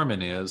Book of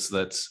Mormon is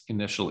that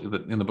initially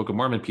in the Book of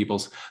Mormon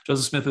peoples,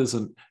 Joseph Smith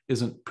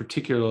isn't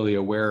particularly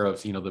aware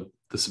of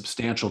the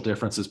substantial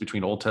differences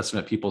between Old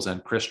Testament peoples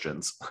and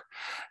Christians.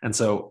 And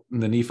so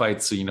the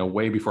Nephites,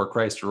 way before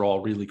Christ, are all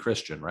really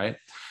Christian, right?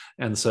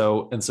 And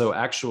so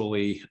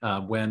actually,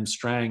 when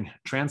Strang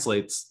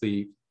translates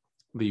the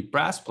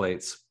brass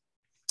plates,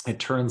 it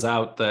turns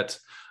out that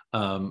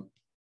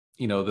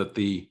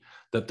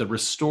that the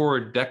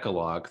restored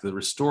Decalogue, the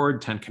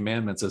restored Ten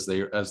Commandments as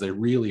they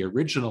really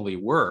originally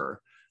were,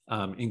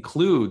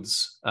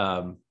 includes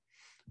the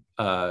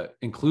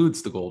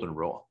Golden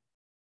Rule,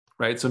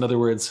 right? So in other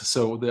words,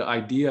 so the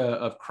idea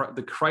of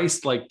the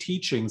Christ-like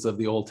teachings of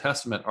the Old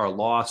Testament are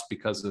lost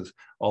because of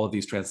all of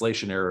these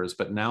translation errors.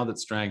 But now that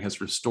Strang has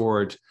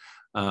restored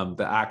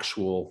the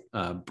actual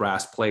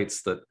brass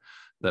plates that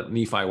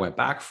Nephi went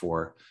back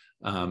for,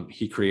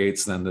 he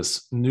creates then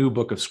this new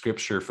book of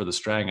Scripture for the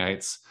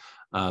Strangites,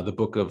 the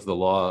book of the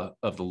law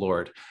of the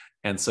Lord.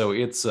 And so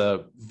it's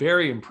a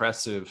very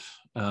impressive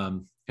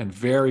and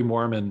very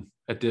Mormon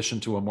addition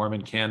to a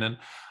Mormon canon.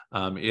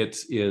 It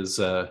is,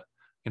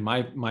 in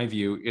my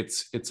view,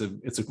 it's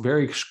a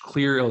very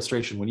clear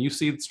illustration. When you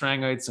see the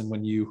Strangites and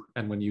when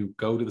you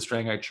go to the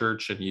Strangite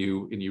church and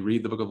you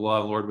read the book of the law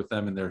of the Lord with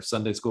them in their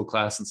Sunday school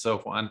class and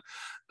so on,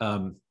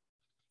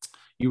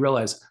 you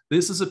realize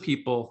this is a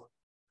people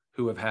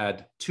who have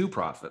had two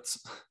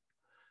prophets.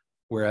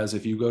 Whereas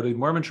if you go to the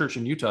Mormon church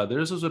in Utah,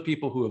 there's a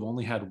people who have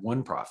only had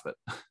one prophet,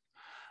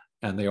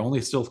 and they're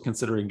only still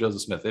considering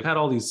Joseph Smith. They've had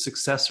all these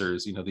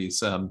successors,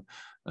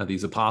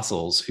 these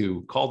apostles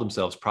who call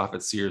themselves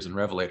prophets, seers, and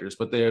revelators,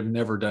 but they have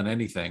never done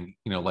anything,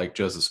 like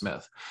Joseph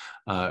Smith.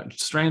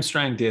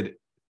 Strang did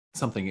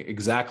something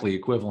exactly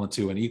equivalent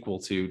to and equal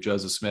to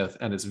Joseph Smith,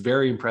 and it's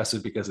very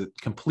impressive because it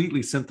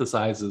completely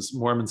synthesizes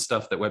Mormon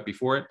stuff that went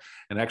before it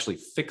and actually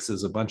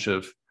fixes a bunch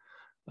of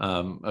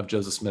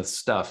Joseph Smith's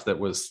stuff that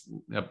was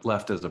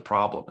left as a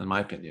problem, in my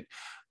opinion.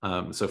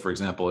 So, for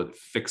example, it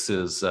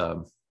fixes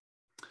the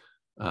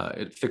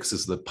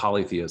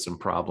polytheism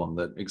problem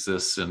that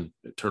exists in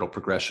eternal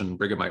progression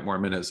Brighamite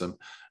Mormonism.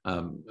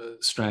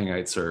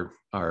 Strangites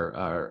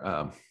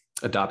are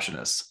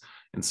adoptionists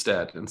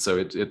instead, and so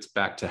it's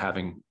back to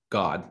having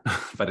God,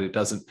 but it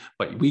doesn't.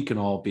 But we can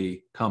all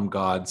become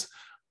gods,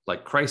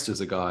 like Christ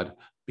is a god,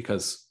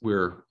 because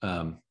we're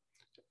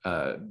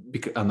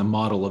on the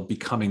model of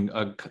becoming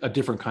a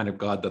different kind of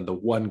God than the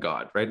one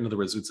God, right? In other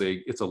words,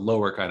 it's a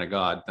lower kind of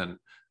God than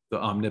the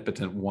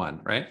omnipotent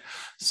one, right?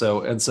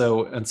 So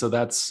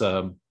that's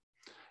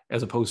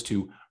as opposed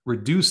to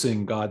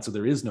reducing God so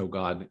there is no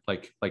God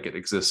like it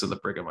exists in the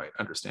Brighamite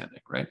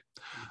understanding, right?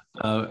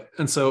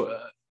 And so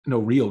no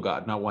real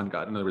God, not one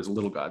God. In other words,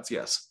 little gods,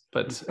 yes.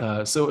 But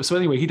so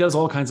anyway, he does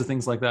all kinds of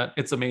things like that.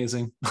 It's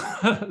amazing.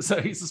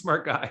 So he's a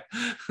smart guy.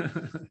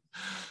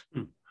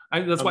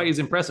 That's why he's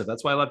impressive.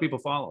 That's why a lot of people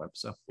follow him.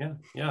 So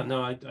yeah.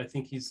 No, I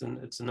think it's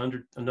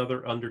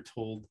another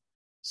undertold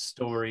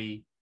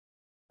story.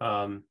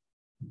 I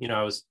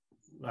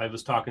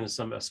was talking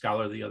to a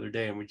scholar the other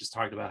day, and we just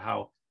talked about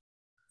how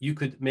you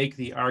could make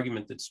the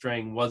argument that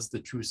Strang was the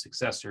true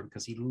successor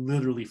because he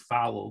literally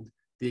followed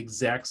the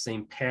exact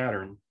same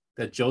pattern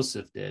that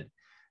Joseph did.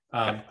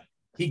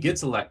 He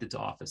gets elected to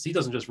office. He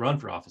doesn't just run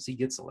for office; he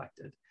gets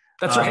elected.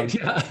 That's right.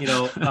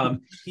 Yeah.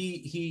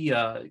 He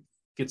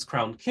gets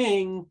crowned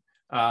king.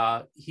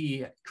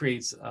 He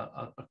creates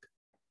a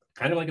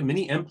kind of like a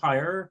mini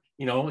empire.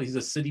 He's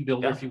a city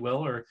builder, if you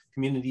will, or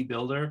community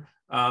builder.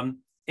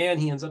 And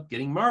he ends up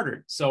getting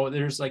martyred. So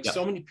there's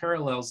so many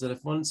parallels that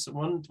if one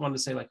wanted to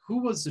say who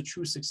was the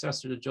true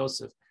successor to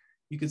Joseph,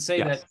 you could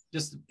say that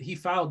just he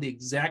followed the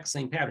exact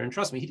same pattern. And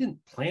trust me, he didn't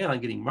plan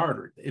on getting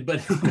martyred,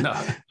 but no.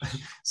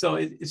 So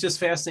it's just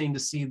fascinating to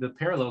see the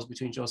parallels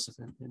between Joseph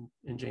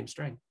and James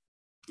Strang.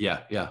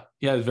 Yeah.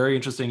 Very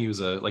interesting. He was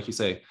like you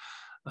say,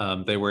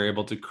 they were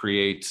able to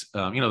create,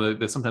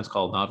 they're sometimes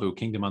called Nauvoo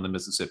Kingdom on the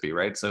Mississippi,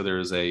 right? So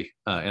there's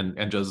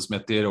and Joseph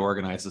Smith did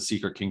organize a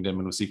secret kingdom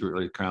and was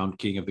secretly crowned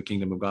king of the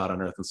kingdom of God on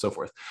earth and so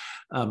forth.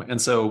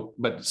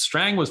 But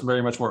Strang was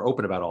very much more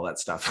open about all that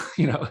stuff.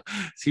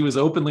 He was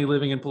openly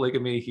living in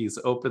polygamy. He's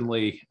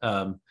openly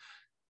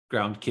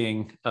crowned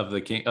king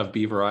of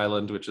Beaver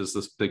Island, which is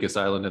the biggest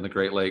island in the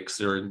Great Lakes,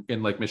 or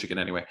in Lake Michigan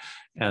anyway.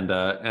 And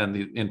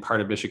in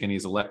part of Michigan,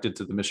 he's elected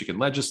to the Michigan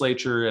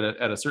legislature.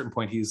 At a certain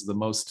point, he's the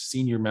most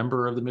senior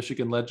member of the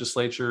Michigan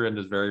legislature and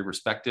is very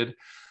respected.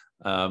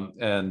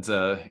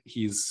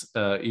 He's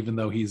even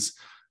though he's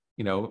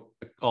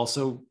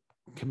also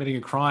committing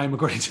a crime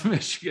according to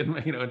Michigan,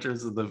 in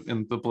terms of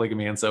the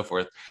polygamy and so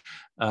forth.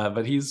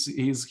 But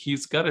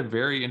he's got a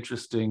very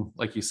interesting,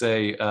 like you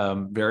say,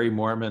 very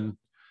Mormon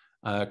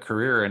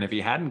career. And if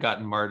he hadn't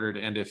gotten martyred,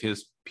 and if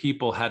his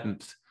people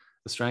hadn't,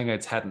 the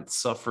Strangites hadn't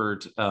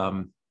suffered,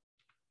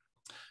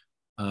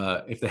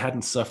 if they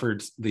hadn't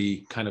suffered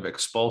the kind of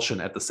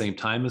expulsion at the same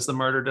time as the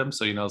martyrdom.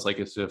 So, it's like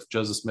if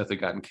Joseph Smith had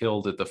gotten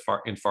killed at the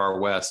far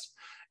west,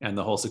 and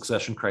the whole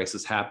succession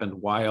crisis happened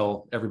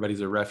while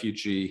everybody's a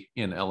refugee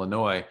in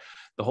Illinois,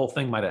 the whole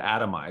thing might have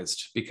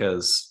atomized,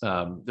 because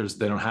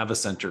they don't have a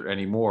center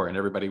anymore, and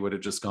everybody would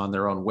have just gone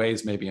their own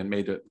ways maybe and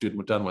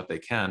done what they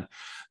can.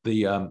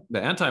 The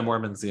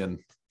anti-Mormons in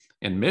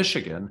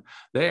Michigan,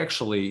 they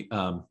actually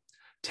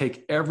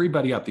take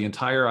everybody up the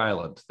entire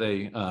island.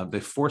 They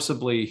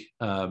forcibly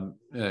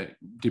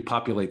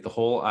depopulate the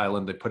whole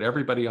island. They put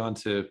everybody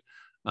onto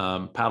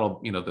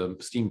the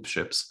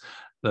steamships,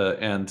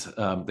 and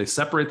they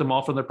separate them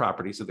all from their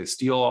property. So they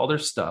steal all their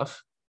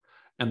stuff,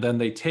 and then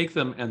they take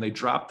them and they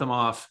drop them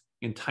off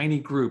in tiny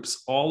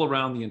groups all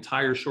around the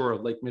entire shore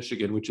of Lake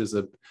Michigan, which is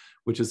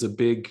a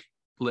big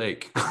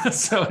lake.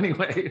 So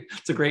anyway,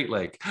 it's a great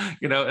lake,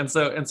 and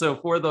so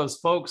for those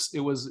folks, it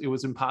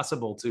was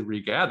impossible to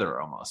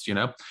regather almost,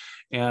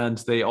 and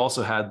they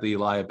also had the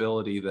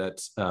liability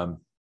that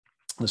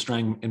the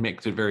Strang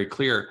makes it very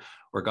clear,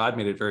 or God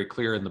made it very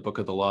clear in the book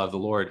of the law of the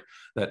Lord,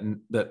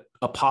 that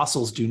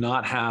apostles do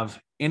not have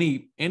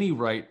any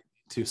right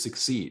to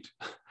succeed.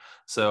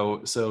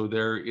 So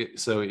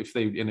if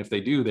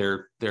they do,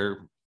 they're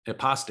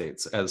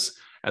apostates,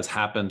 as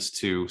happened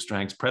to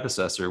Strang's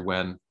predecessor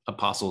when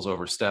apostles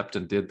overstepped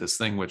and did this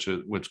thing which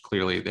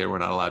clearly they were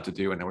not allowed to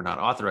do and they were not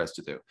authorized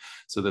to do.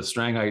 So the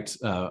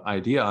Strangite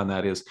idea on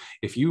that is,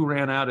 if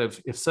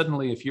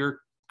your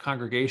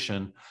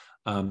congregation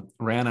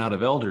ran out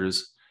of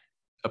elders,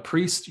 a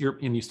priest,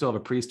 and you still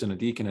have a priest and a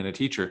deacon and a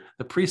teacher,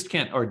 the priest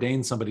can't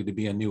ordain somebody to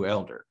be a new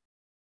elder,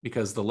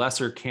 because the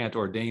lesser can't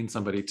ordain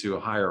somebody to a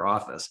higher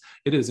office.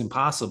 It is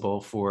impossible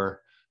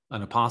for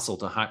an apostle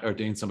to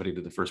ordain somebody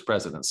to the first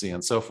presidency,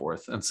 and so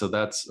forth. And so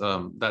that's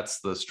the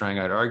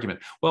Strangite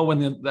argument. Well,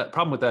 that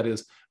problem with that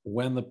is,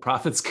 when the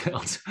prophet's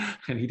killed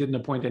and he didn't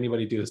appoint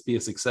anybody to be a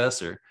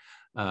successor,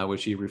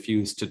 which he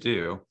refused to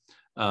do,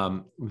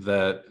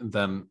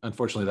 then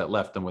unfortunately that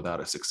left them without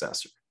a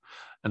successor.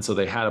 And so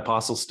they had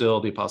apostles still.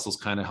 The apostles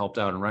kind of helped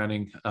out in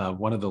running.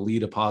 One of the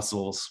lead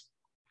apostles,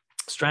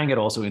 Strang, had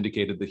also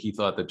indicated that he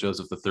thought that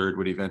Joseph III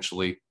would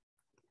eventually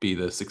be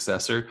the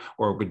successor,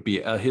 or would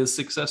be his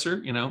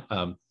successor,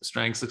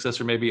 Strang's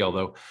successor maybe,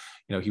 although,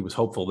 he was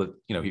hopeful that,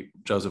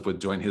 Joseph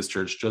would join his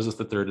church. Joseph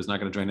III is not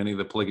going to join any of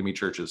the polygamy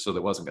churches, so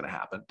that wasn't going to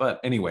happen.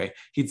 But anyway,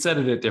 he'd said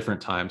it at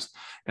different times.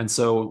 And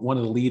so one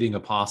of the leading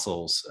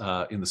apostles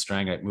in the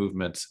Strangite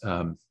movement,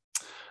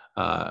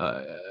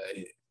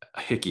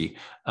 Hickey,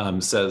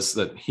 says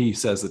that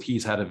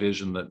he's had a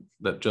vision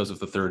that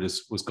Joseph III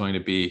was going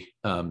to be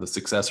the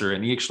successor,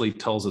 and he actually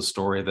tells a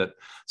story that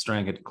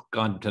Strang had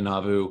gone to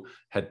Nauvoo,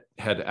 had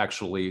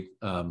actually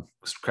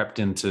crept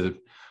into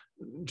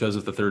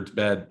Joseph III's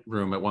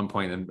bedroom at one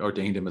point and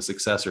ordained him a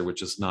successor,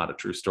 which is not a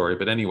true story.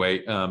 But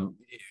anyway,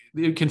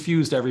 it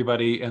confused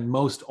everybody, and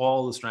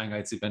all the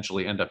Strangites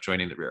eventually end up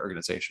joining the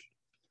reorganization.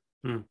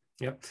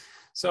 Yep.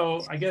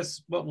 So I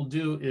guess what we'll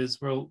do is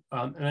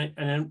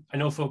and I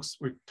know folks,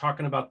 we're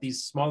talking about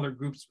these smaller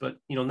groups, but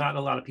not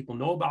a lot of people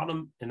know about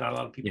them, and not a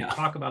lot of people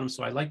talk about them.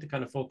 So I'd like to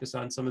kind of focus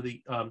on some of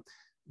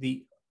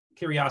the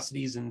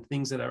curiosities and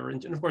things that are,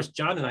 and of course,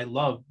 John and I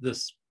love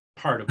this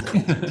part of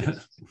it.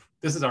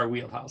 This is our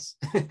wheelhouse.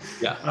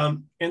 Yeah.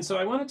 And so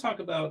I want to talk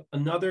about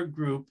another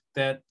group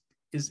that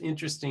is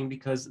interesting,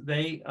 because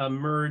they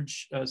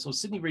merge. So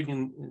Sidney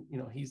Rigdon,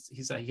 he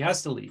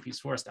has to leave. He's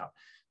forced out.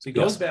 So he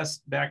goes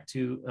back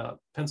to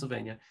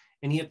Pennsylvania,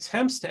 and he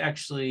attempts to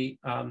actually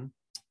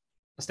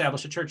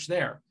establish a church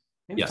there.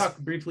 Maybe talk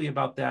briefly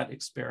about that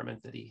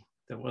experiment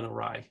that went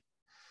awry.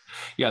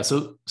 Yeah.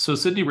 So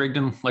Sidney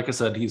Rigdon, like I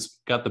said, he's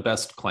got the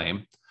best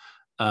claim.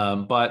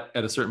 But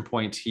at a certain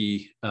point,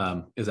 he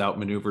is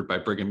outmaneuvered by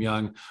Brigham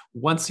Young.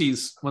 Once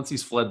he's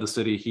fled the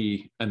city,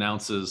 he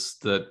announces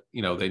that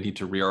they need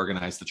to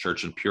reorganize the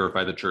church and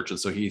purify the church. And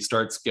so he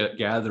starts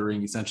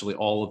gathering essentially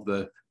all of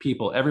the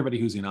people, everybody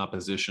who's in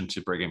opposition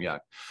to Brigham Young.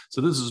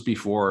 So this is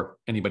before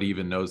anybody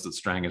even knows that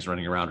Strang is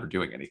running around or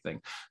doing anything.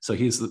 So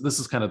this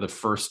is kind of the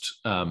first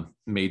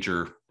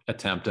major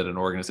attempt at an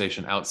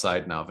organization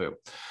outside Nauvoo.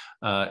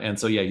 And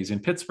so he's in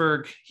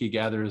Pittsburgh. He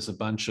gathers a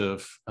bunch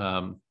of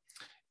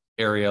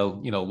area,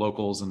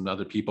 locals and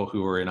other people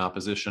who are in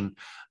opposition.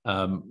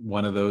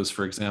 One of those,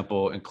 for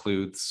example,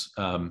 includes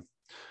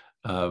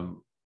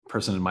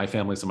person in my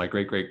family, so my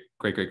great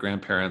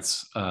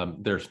grandparents.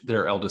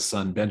 Their eldest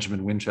son,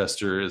 Benjamin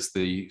Winchester, is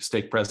the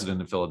stake president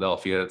in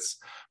Philadelphia. It's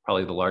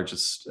probably the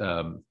largest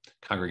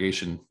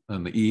congregation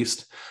in the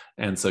East,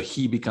 and so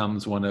he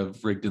becomes one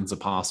of Rigdon's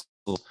apostles.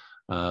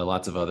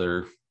 Lots of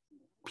other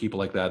people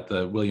like that.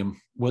 The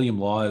William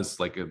Law is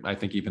I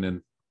think even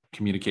in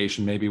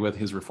communication maybe with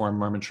his Reformed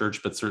Mormon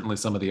church, but certainly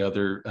some of the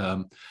other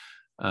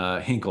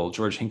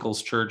George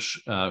Hinkle's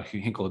church.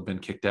 Hinkle had been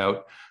kicked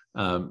out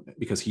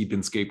because he'd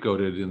been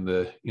scapegoated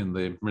in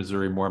the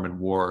Missouri Mormon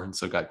War, and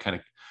so got kind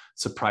of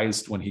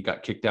surprised when he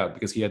got kicked out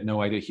because he had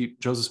no idea.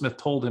 Joseph Smith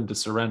told him to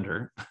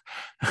surrender.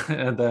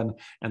 and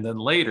then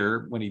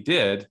later when he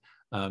did,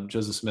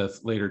 Joseph Smith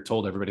later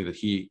told everybody that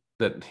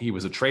he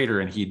was a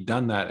traitor and he'd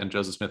done that, and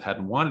Joseph Smith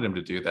hadn't wanted him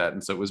to do that.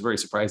 And so it was very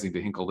surprising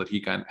to Hinkle that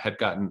he had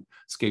gotten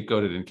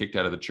scapegoated and kicked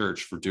out of the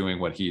church for doing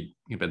what he'd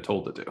been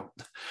told to do.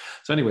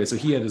 So anyway, so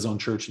he had his own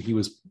church, and he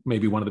was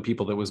maybe one of the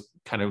people that was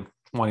kind of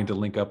wanting to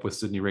link up with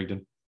Sidney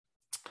Rigdon.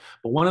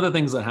 But one of the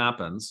things that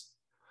happens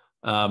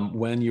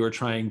when you're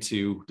trying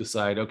to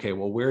decide, okay,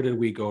 well, where did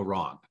we go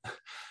wrong?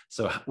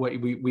 So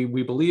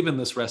we believe in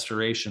this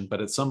restoration, but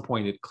at some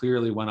point it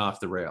clearly went off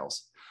the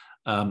rails.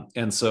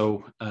 And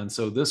so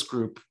this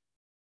group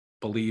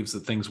believes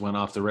that things went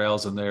off the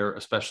rails, and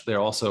they're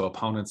also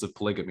opponents of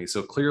polygamy.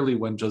 So clearly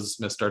when Joseph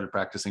Smith started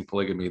practicing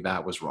polygamy,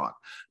 that was wrong.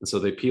 And so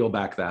they peel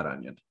back that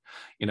onion,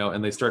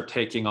 and they start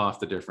taking off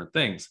the different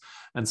things.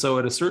 And so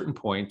at a certain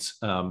point,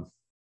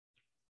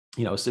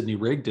 Sidney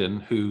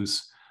Rigdon,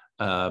 whose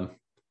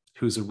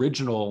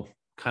original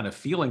kind of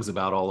feelings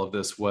about all of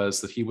this was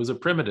that he was a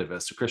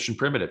primitivist, a Christian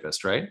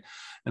primitivist, right?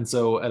 And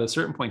so at a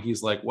certain point,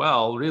 he's like,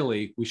 well,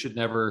 really, we should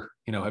never,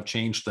 have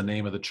changed the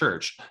name of the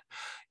church.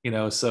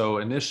 So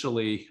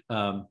initially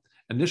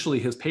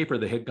his paper,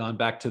 they had gone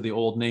back to the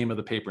old name of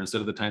the paper.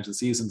 Instead of the Times and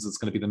Seasons, it's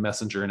going to be the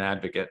Messenger and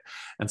Advocate.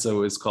 And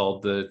so it's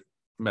called the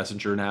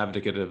Messenger and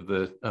Advocate of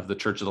the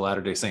Church of the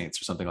Latter-day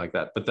Saints or something like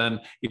that. But then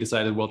he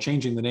decided, well,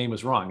 changing the name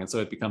is wrong. And so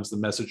it becomes the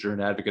Messenger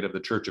and Advocate of the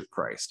Church of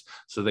Christ.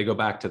 So they go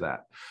back to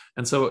that.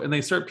 And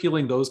they start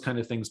peeling those kind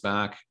of things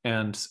back.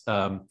 And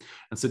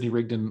Sidney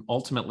Rigdon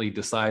ultimately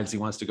decides he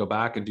wants to go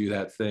back and do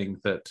that thing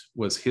that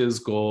was his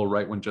goal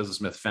right when Joseph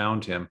Smith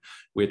found him,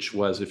 which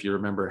was, if you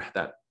remember,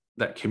 that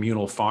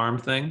communal farm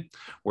thing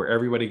where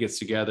everybody gets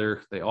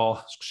together, they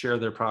all share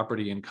their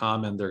property in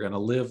common. They're going to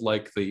live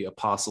like the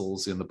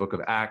apostles in the book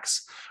of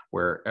Acts,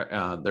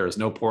 where there is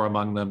no poor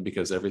among them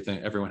because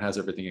everyone has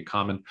everything in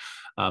common.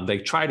 They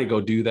try to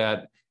go do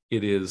that.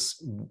 It is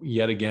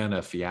yet again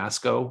a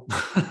fiasco.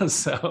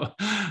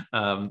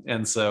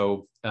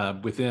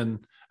 Within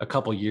a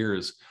couple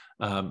years,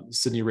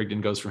 Sidney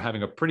Rigdon goes from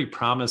having a pretty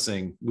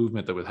promising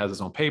movement that has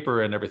his own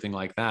paper and everything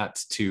like that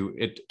to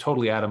it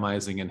totally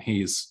atomizing, and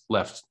he's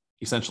left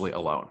essentially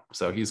alone.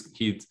 So he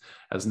pisses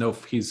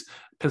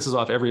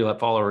off every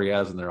follower he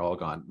has, and they're all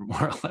gone,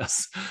 more or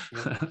less.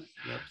 Yep.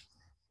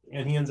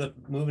 And he ends up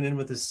moving in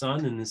with his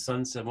son, and his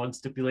son said, one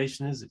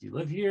stipulation is if you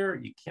live here,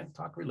 you can't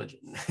talk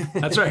religion.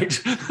 That's right.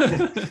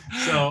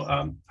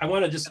 So I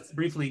want to just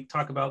briefly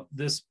talk about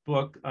this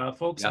book.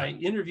 Folks, Yeah. I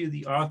interviewed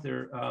the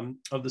author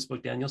of this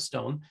book, Daniel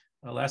Stone,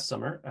 last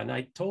summer. And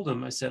I told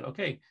him, I said,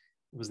 okay,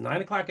 it was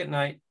 9:00 at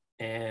night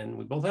and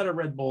we both had our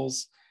Red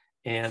Bulls.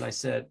 And I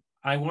said,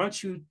 I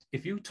want you,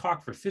 if you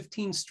talk for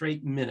 15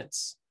 straight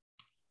minutes,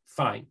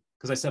 fine.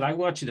 Because I said, I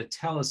want you to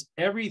tell us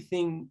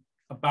everything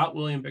about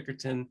William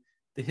Bickerton,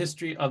 the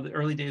history of the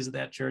early days of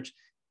that church.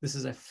 This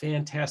is a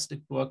fantastic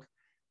book.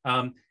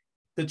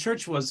 The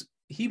church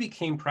he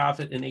became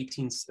prophet in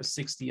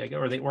 1860,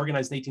 or they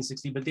organized in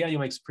 1860, but Daniel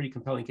makes a pretty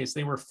compelling case.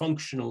 They were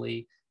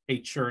functionally a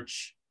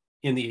church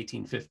in the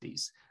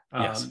 1850s.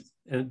 Yes.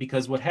 And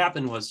because what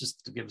happened was,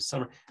 just to give a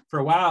summary, for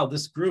a while,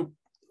 this group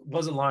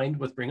was aligned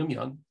with Brigham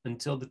Young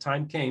until the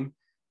time came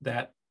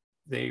that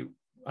they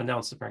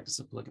announced the practice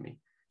of polygamy.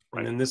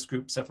 Right. And then this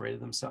group separated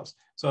themselves.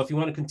 So if you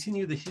want to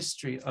continue the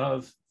history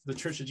of the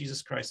Church of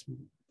Jesus Christ,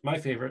 my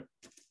favorite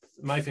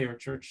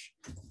church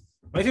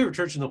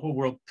in the whole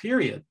world,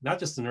 period, not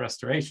just in the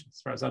Restoration,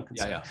 as far as I'm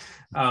concerned.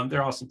 Yeah.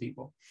 They're awesome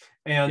people.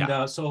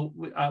 And so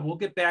we'll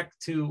get back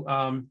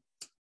to,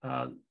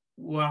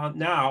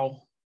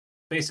 now,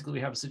 basically we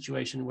have a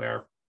situation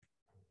where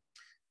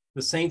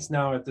the saints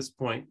now at this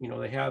point,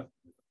 they have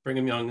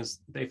Brigham Young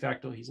as de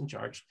facto, he's in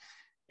charge.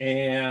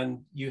 And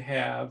you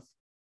have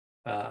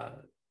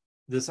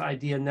this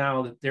idea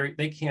now that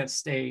they can't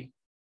stay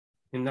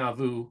in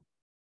Nauvoo,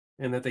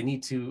 and that they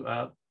need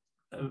to,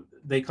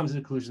 they come to the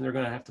conclusion they're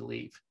going to have to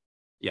leave.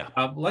 Yeah.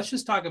 Let's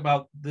just talk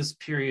about this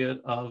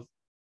period of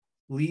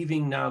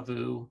leaving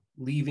Nauvoo,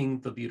 leaving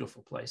the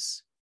beautiful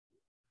place.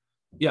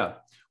 Yeah.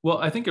 Well,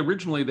 I think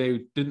originally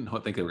they didn't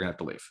think they were going to have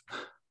to leave.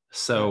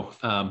 So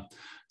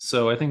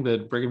I think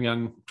that Brigham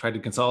Young tried to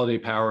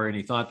consolidate power, and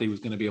he thought that he was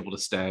going to be able to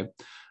stay.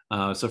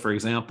 So for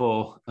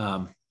example,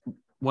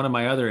 one of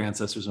my other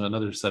ancestors,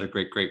 another set of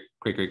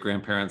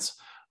great-great-grandparents,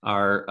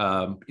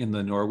 are in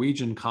the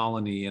Norwegian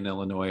colony in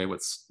Illinois.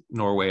 What's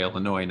Norway,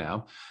 Illinois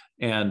now.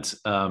 And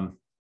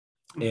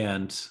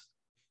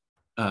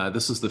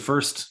this is the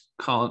first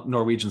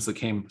Norwegians that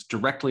came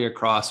directly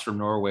across from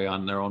Norway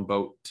on their own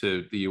boat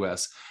to the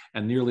US.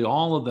 And nearly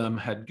all of them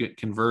had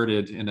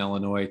converted in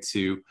Illinois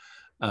to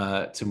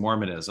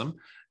Mormonism.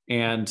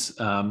 And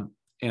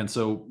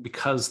so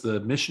because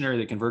the missionary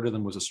that converted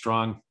them was a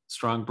strong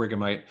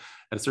Brighamite,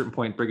 at a certain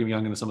point, Brigham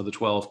Young and some of the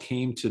 12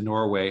 came to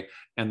Norway,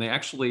 and they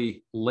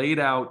actually laid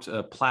out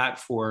a plat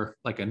for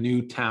like a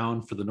new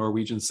town for the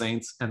Norwegian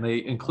saints, and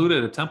they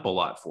included a temple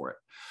lot for it.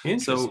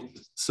 Interesting.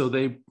 So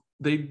they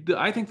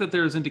I think that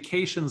there's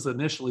indications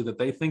initially that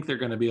they think they're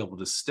going to be able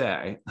to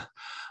stay,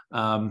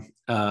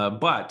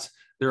 but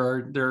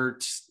there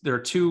are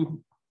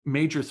two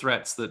major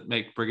threats that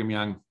make Brigham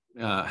Young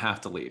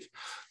have to leave.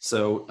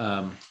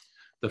 So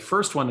the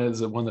first one is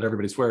the one that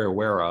everybody's very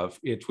aware of,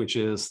 which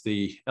is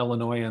the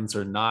Illinoisans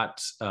are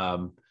not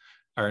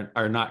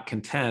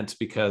content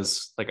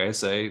because, like I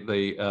say,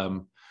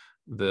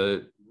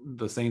 the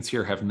Saints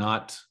here have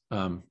not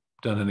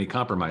done any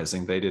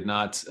compromising. They did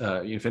not.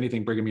 If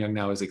anything, Brigham Young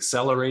now is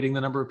accelerating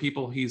the number of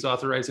people he's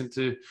authorizing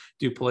to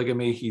do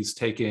polygamy. He's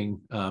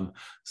taking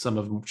some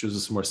of which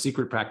is more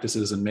secret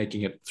practices and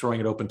throwing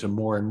it open to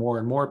more and more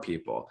and more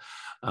people.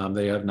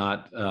 They have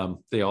not.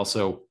 They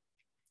also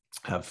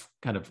have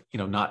kind of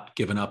not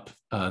given up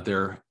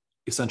their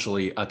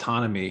essentially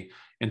autonomy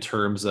in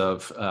terms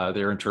of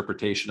their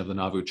interpretation of the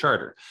Nauvoo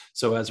Charter.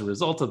 So as a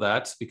result of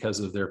that, because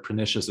of their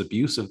pernicious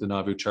abuse of the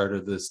Nauvoo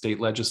Charter, the state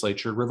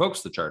legislature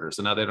revokes the charter.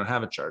 So now they don't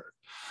have a charter.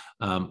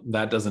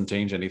 That doesn't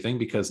change anything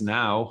because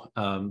now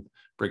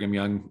Brigham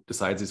Young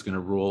decides he's going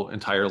to rule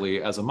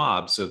entirely as a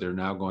mob. So they're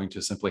now going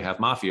to simply have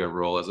mafia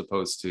rule as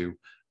opposed to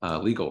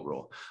legal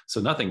rule.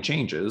 So nothing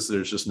changes.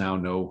 There's now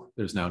no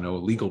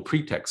legal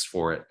pretext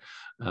for it.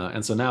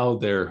 And so now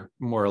they're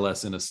more or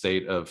less in a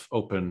state of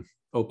open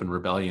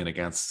rebellion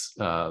against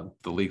the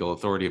legal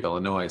authority of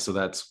Illinois. So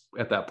that's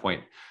at that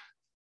point,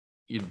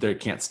 they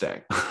can't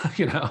stay,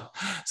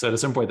 So at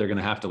some point they're going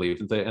to have to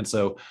leave. And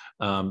so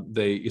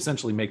they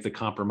essentially make the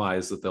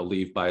compromise that they'll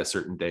leave by a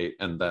certain date,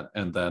 and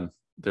then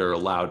they're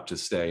allowed to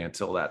stay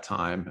until that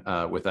time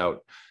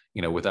while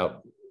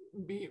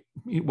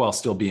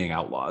still being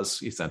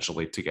outlaws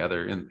essentially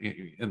together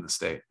in the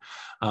state.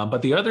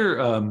 But the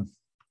other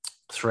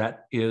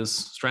threat is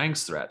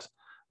Strang's threat.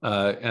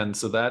 And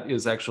so that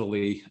is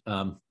actually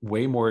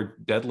way more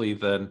deadly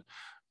than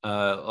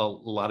a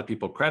lot of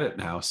people credit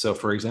now. So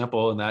for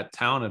example, in that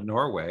town of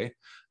Norway,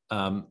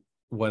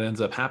 what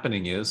ends up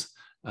happening is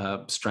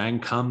Strang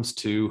comes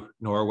to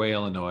Norway,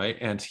 Illinois,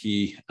 and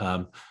he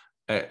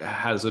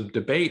has a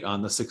debate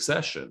on the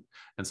succession.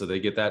 And so they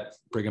get that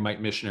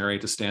Brighamite missionary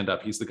to stand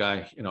up. He's the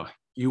guy,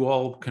 you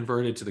all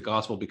converted to the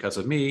gospel because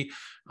of me,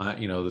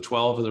 the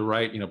 12 of the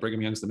right,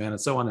 Brigham Young's the man,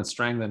 and so on. And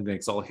Strang then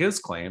makes all his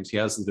claims. He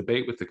has the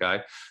debate with the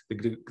guy.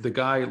 The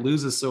guy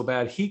loses so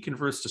bad, he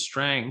converts to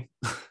Strang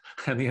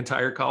and the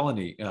entire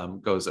colony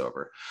goes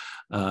over.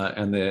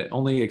 And the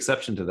only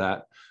exception to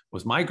that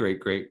was my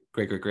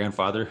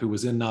great-great-great-great-grandfather, who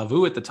was in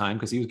Nauvoo at the time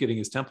because he was getting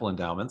his temple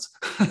endowments.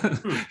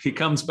 He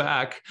comes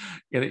back,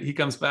 and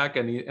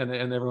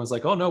everyone's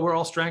like, "Oh no, we're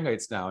all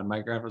Strangites now." And my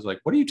grandfather's like,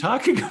 "What are you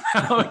talking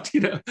about?"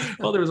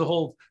 Well, there was a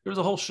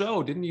whole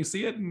show. Didn't you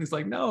see it? And he's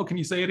like, "No, can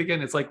you say it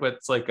again?" It's like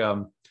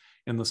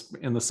in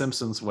the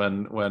Simpsons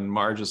when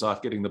Marge is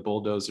off getting the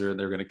bulldozer and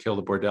they're going to kill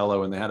the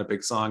bordello, and they had a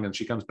big song, and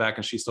she comes back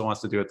and she still wants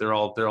to do it. They're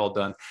all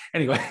done.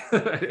 Anyway.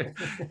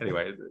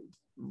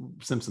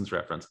 Simpsons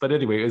reference, but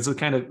anyway, it's a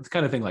kind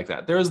of thing like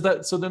that. There's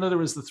that. So then there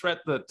was the threat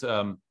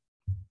that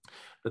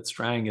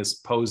Strang is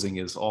posing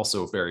is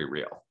also very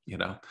real,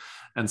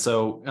 And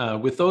so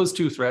with those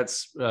two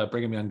threats,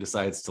 Brigham Young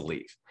decides to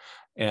leave,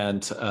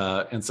 and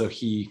so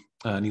he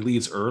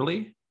leaves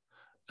early,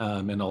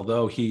 and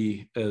although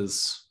he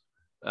is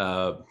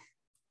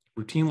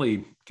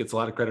routinely gets a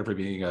lot of credit for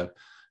being a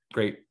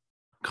great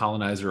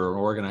colonizer or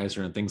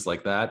organizer and things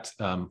like that,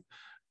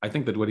 I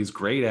think that what he's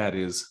great at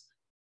is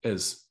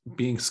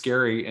being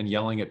scary and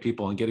yelling at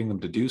people and getting them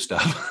to do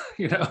stuff,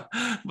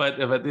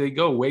 but they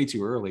go way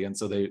too early. And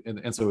so the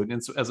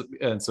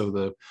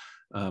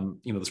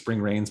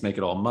spring rains make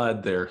it all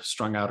mud. They're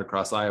strung out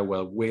across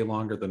Iowa way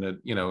longer than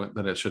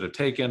it should have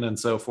taken, and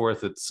so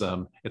forth. It's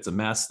a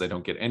mess. They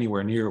don't get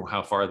anywhere near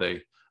how far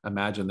they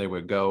imagine they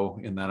would go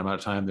in that amount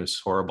of time. There's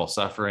horrible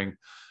suffering.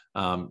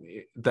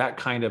 That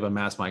kind of a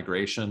mass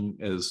migration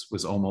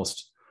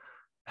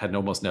had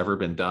almost never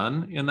been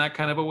done in that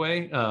kind of a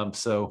way.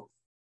 So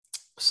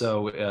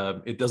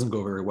it doesn't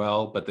go very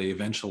well, but they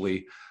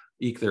eventually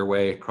eke their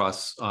way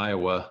across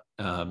Iowa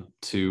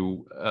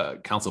to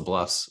Council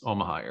Bluffs,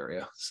 Omaha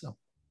area. So,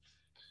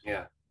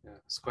 yeah,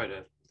 it's quite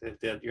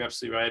you're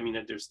absolutely right. I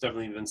mean, there's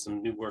definitely been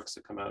some new works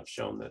that come out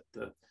shown that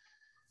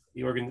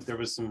there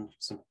was some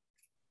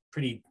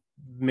pretty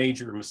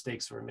major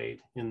mistakes were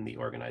made in the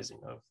organizing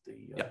of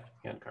the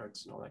hand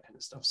cards and all that kind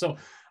of stuff. So,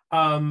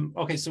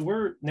 okay, so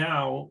we're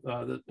now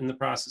in the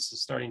process of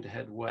starting to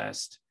head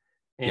west.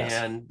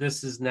 And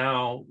this is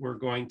now, we're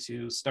going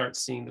to start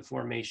seeing the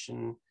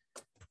formation.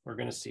 We're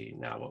going to see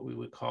now what we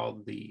would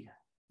call the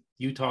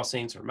Utah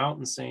Saints or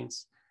Mountain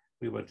Saints.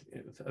 We would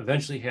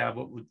eventually have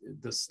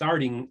the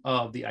starting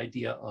of the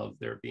idea of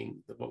there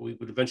being what we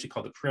would eventually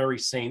call the Prairie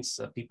Saints,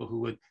 people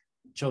who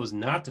chose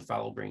not to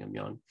follow Brigham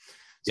Young.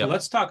 So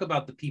let's talk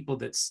about the people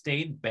that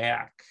stayed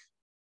back,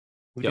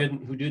 who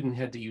didn't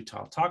head to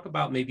Utah. Talk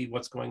about maybe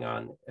what's going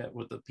on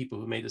with the people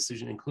who made the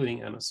decision,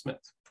 including Emma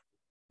Smith.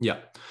 Yeah.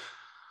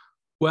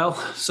 Well,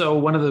 so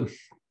one of the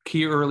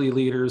key early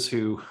leaders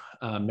who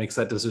makes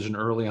that decision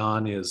early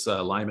on is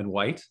Lyman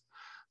White.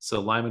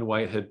 So Lyman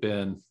White had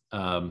been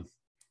a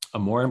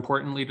more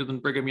important leader than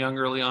Brigham Young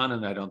early on,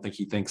 and I don't think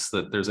he thinks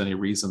that there's any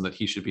reason that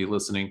he should be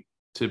listening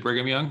to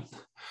Brigham Young.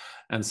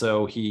 And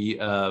so he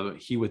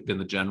had been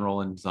the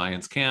general in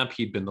Zion's camp.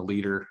 He'd been the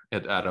leader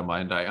at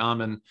Adonai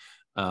Ammon,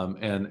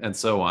 and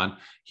so on.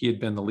 He had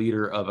been the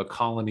leader of a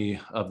colony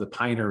of the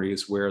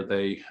Pineries where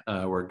they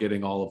were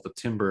getting all of the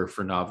timber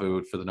for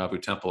Nauvoo, for the Nauvoo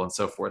temple and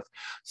so forth.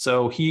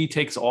 So he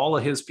takes all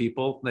of his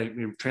people,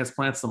 he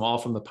transplants them all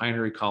from the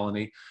Pinery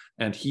colony,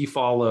 and he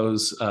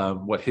follows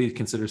what he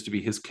considers to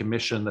be his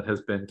commission that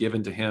has been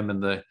given to him in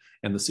the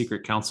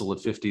secret council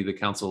of 50, the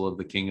council of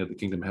the king of the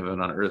kingdom of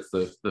heaven on earth,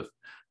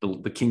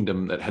 the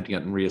kingdom that had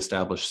gotten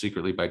reestablished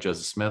secretly by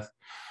Joseph Smith.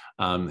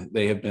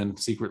 They have been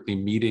secretly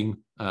meeting,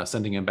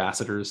 sending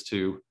ambassadors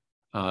to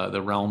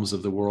the realms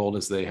of the world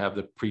as they have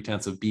the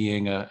pretense of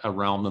being a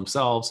realm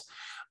themselves.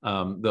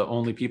 The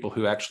only people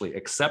who actually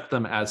accept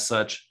them as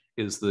such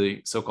is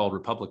the so-called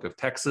Republic of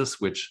Texas,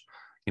 which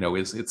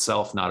is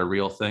itself not a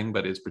real thing,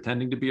 but is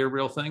pretending to be a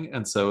real thing.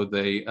 And so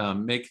they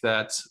make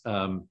that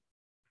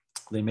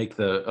they make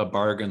the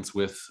bargains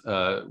with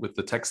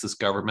the Texas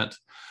government,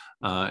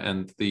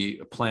 and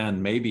the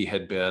plan maybe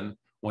had been,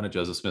 one of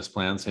Joseph Smith's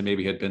plans,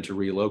 maybe had been to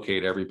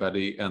relocate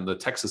everybody, and the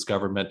Texas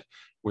government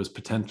was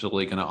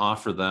potentially going to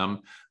offer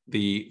them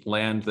the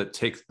land that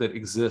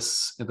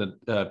exists in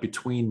the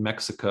between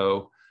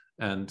Mexico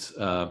and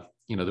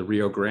the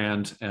Rio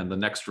Grande and the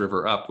next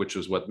river up, which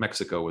was what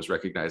Mexico was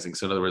recognizing.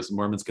 So in other words,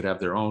 Mormons could have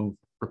their own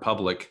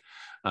republic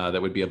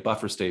that would be a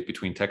buffer state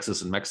between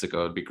Texas and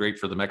Mexico. It'd be great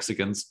for the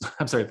Mexicans,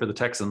 I'm sorry, for the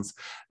Texans,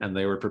 and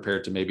they were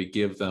prepared to maybe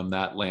give them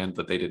that land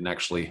that they didn't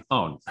actually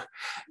own,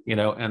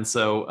 and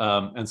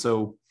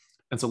so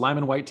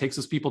Lyman Wight takes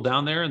his people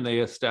down there, and they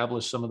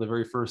establish some of the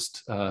very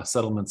first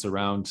settlements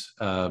around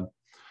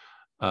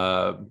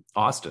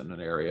Austin, an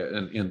area,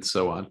 and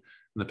so on, in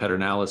the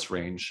Pedernales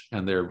range,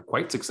 and they're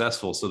quite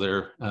successful. So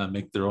they're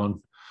make their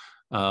own,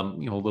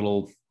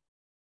 little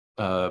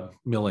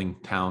milling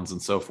towns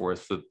and so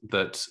forth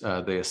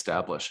that they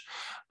establish.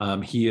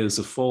 He is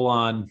a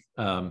full-on,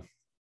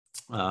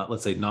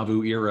 let's say,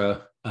 Nauvoo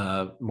era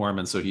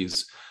Mormon. So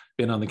he's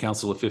been on the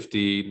Council of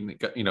 50,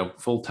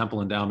 full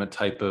temple endowment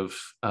type of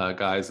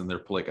guys, and they're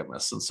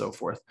polygamists and so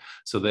forth.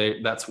 So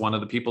that's one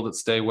of the people that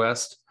stay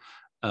west.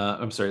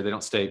 I'm sorry, they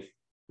don't stay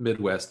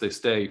Midwest. They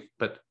stay,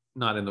 but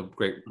not in the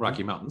Great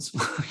Rocky Mountains.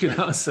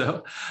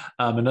 So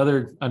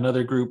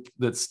another group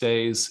that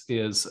stays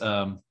is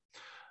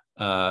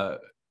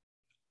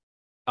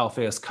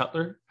Alphaeus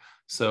Cutler.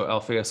 So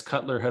Alphaeus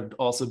Cutler had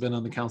also been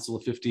on the Council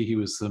of 50. He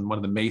was one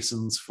of the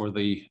masons for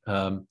the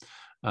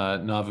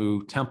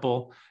Nauvoo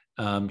temple.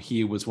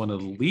 He was one of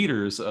the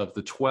leaders of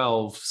the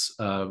 12's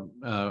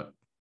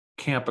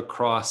camp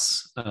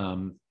across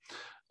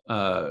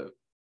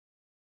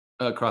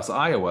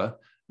Iowa,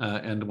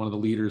 and one of the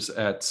leaders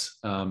at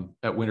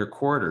winter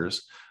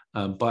quarters.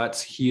 But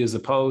he is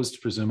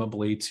opposed,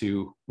 presumably,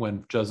 to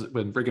when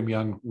Brigham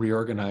Young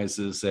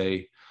reorganizes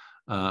a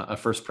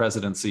first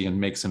presidency and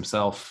makes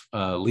himself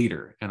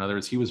leader. In other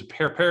words, he was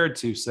prepared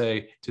to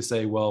say,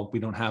 well, we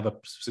don't have a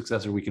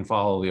successor, we can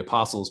follow the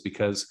apostles,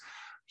 because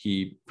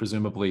he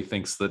presumably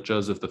thinks that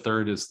Joseph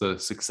III is the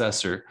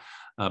successor.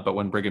 But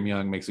when Brigham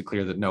Young makes it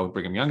clear that no,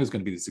 Brigham Young is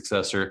going to be the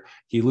successor,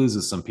 he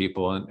loses some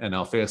people. And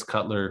Alphaeus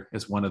Cutler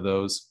is one of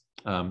those.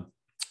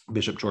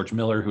 Bishop George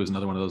Miller, who is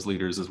another one of those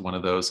leaders, is one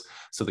of those.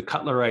 So the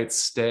Cutlerites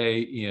stay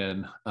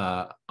in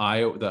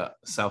Iowa, the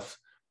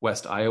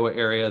southwest Iowa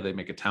area. They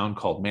make a town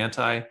called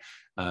Manti.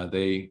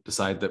 They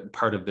decide that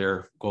part of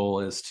their goal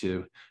is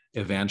to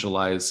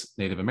evangelize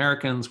Native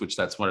Americans, which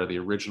that's one of the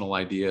original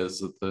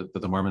ideas that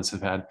the Mormons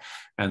have had.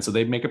 And so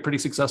they make a pretty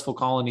successful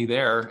colony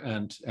there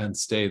and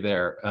stay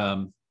there.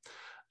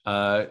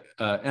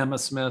 Emma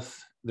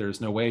Smith,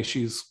 there's no way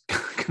she's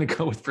going to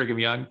go with Brigham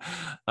Young.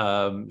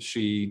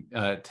 She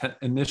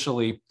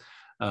initially,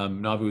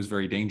 Nauvoo is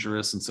very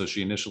dangerous, and so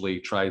she initially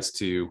tries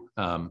to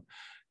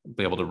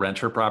be able to rent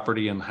her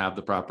property and have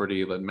the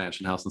property, the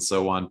mansion house and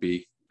so on,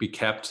 be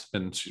kept,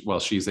 and while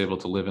she's able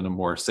to live in a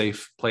more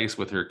safe place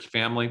with her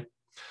family.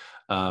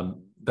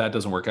 That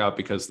doesn't work out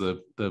because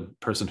the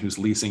person who's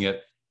leasing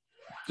it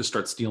just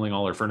starts stealing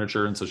all her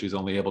furniture, and so she's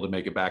only able to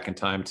make it back in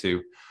time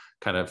to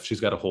she's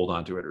got to hold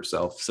on to it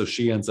herself. So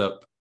she ends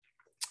up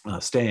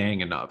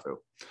staying in Nauvoo.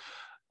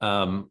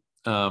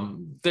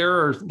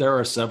 There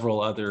are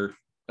several other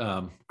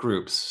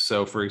groups.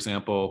 So, for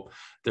example,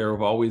 there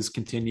have always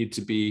continued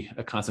to be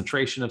a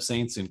concentration of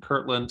saints in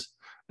Kirtland.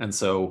 And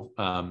so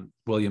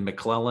William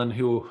McClellan,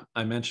 who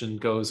I mentioned,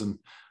 goes and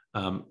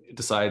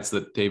decides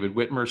that David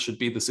Whitmer should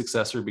be the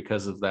successor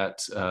because of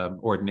that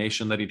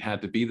ordination that he'd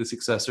had to be the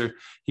successor.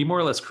 He more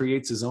or less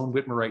creates his own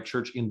Whitmerite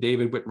church in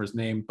David Whitmer's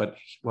name, but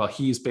while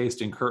he's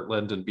based in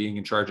Kirtland and being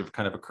in charge of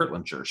kind of a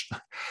Kirtland church.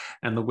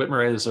 And the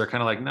Whitmerites are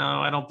kind of like,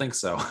 no, I don't think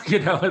so.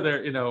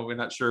 We're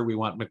not sure we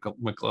want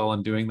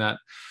McClellan doing that.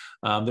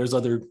 There's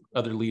other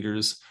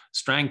leaders.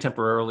 Strang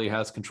temporarily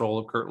has control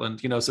of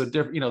Kirtland. So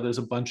there's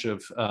a bunch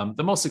of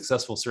the most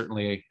successful,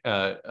 certainly,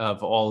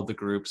 of all of the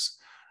groups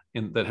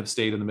that have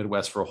stayed in the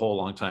Midwest for a whole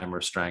long time are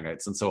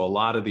Strangites. And so a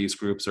lot of these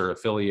groups are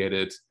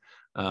affiliated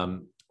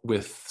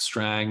with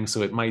Strang.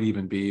 So it might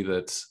even be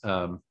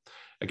that,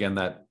 again,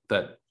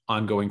 that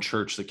ongoing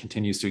church that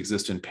continues to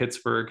exist in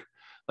Pittsburgh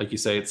like you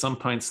say, at some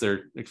points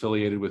they're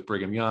affiliated with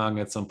Brigham Young.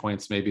 At some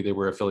points, maybe they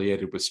were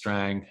affiliated with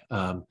Strang.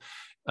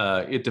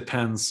 It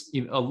depends.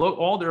 There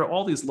are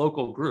all these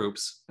local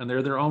groups, and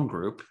they're their own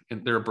group,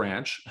 and they're a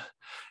branch.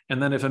 And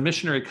then if a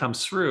missionary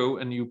comes through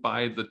and you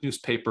buy the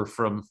newspaper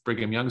from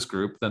Brigham Young's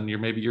group, then you're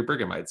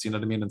Brighamites, you know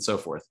what I mean, and so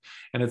forth.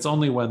 And it's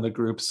only when the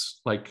groups,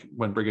 like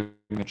when Brigham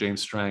and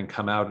James Strang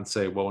come out and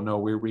say, well, no,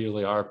 we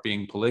really are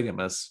being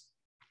polygamous,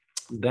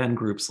 then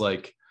groups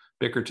like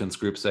Bickerton's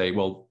group say,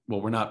 well,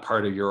 we're not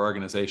part of your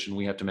organization.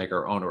 We have to make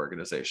our own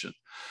organization.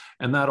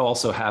 And that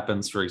also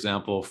happens, for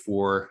example,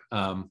 for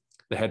the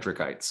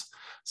Hedrickites.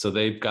 So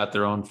they've got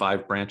their own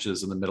 5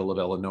 branches in the middle of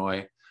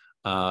Illinois.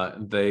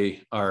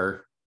 They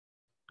are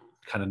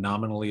kind of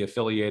nominally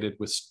affiliated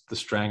with the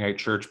Strangite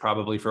Church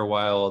probably for a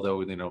while,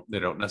 although they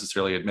don't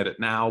necessarily admit it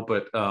now.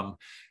 But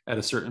at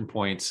a certain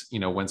point,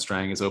 when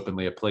Strang is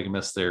openly a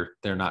polygamist,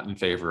 they're not in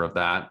favor of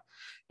that.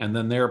 And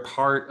then they're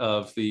part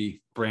of the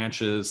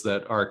branches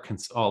that are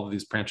all of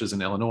these branches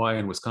in Illinois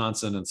and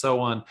Wisconsin and so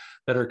on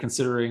that are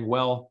considering,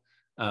 well,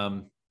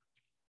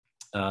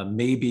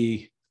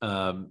 maybe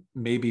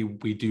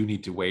we do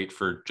need to wait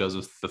for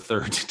Joseph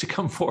III to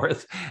come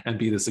forth and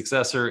be the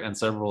successor. And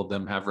several of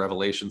them have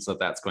revelations that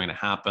that's going to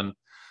happen.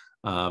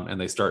 And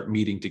they start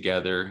meeting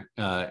together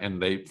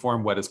and they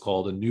form what is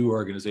called a new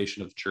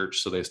organization of the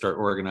church. So they start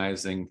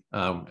organizing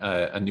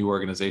a new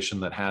organization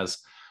that has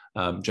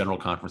general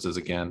conferences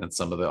again, and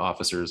some of the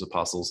officers,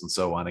 apostles, and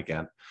so on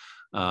again.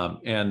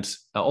 And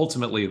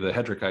ultimately, the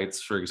Hedrickites,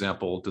 for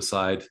example,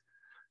 decide,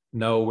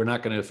 no, we're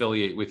not going to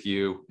affiliate with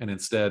you. And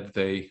instead,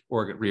 they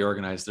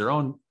reorganize their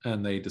own,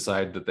 and they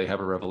decide that they have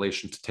a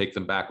revelation to take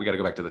them back. We got to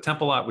go back to the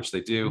temple lot, which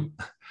they do.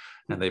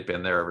 And they've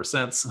been there ever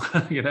since,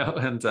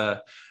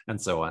 and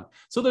so on.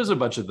 So there's a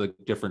bunch of the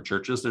different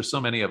churches. There's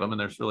so many of them,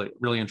 and there's really,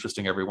 really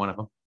interesting, every one of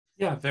them.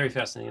 Yeah, very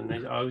fascinating.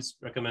 And I always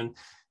recommend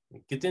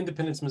get to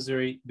Independence,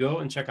 Missouri, go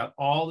and check out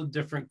all the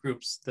different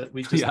groups that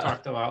we just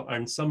talked about.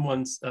 And some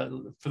ones,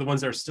 for the ones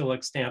that are still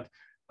extant,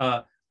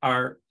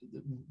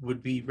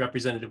 would be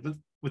representative,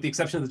 with the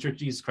exception of the Church of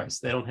Jesus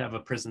Christ. They don't have a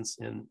presence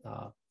in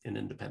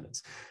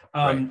Independence.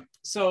 Right.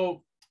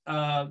 So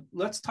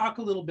let's talk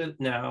a little bit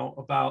now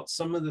about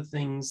some of the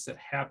things that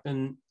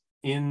happen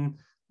in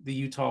the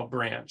Utah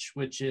branch,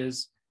 which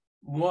is,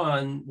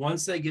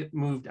 once they get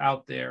moved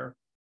out there,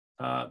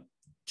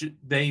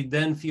 they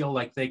then feel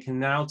like they can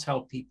now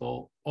tell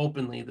people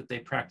openly that they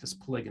practice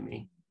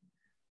polygamy.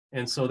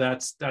 And so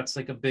that's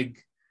like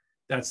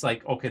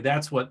okay,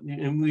 that's what,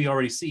 and we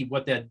already see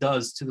what that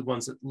does to the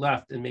ones that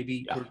left, and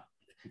maybe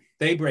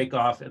they break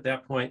off at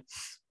that point.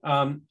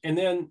 And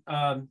then,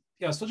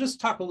 so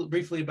just talk a little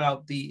briefly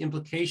about the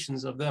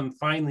implications of them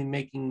finally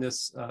making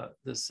this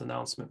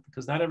announcement,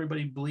 because not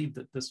everybody believed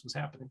that this was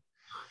happening.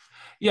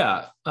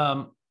 Yeah.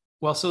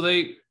 Well, so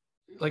they,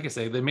 like I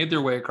say, they made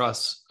their way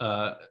across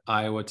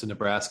Iowa to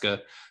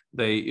Nebraska.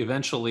 They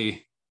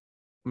eventually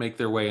make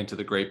their way into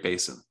the Great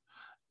Basin.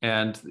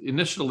 And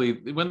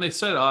initially, when they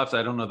set off,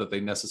 I don't know that they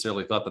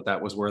necessarily thought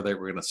that was where they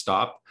were going to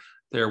stop.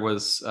 There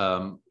was,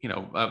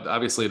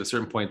 obviously at a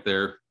certain point,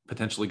 they're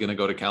potentially going to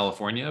go to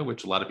California,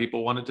 which a lot of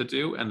people wanted to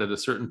do. And at a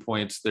certain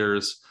point,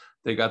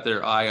 they got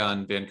their eye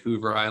on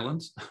Vancouver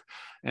Island.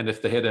 And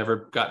if they had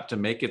ever got to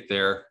make it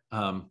there,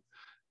 that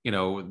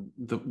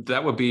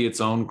would be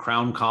its own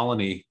crown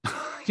colony,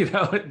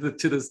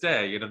 to this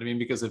day, you know what I mean?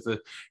 Because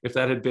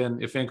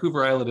if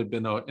Vancouver Island had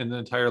been an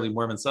entirely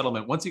Mormon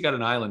settlement, once you got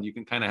an island, you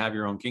can kind of have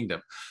your own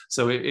kingdom.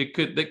 So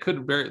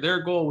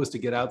their goal was to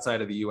get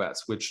outside of the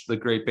U.S., which the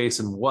Great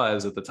Basin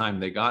was at the time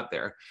they got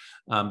there.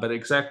 But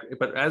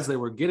as they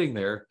were getting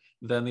there,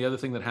 then the other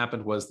thing that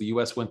happened was the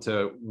U.S. went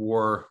to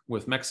war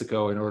with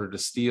Mexico in order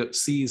to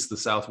seize the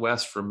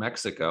Southwest from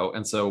Mexico.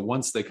 And so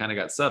once they kind of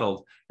got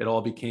settled, it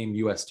all became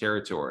U.S.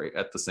 territory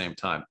at the same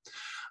time.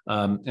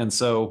 And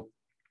so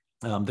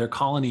their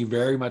colony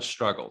very much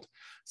struggled.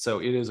 So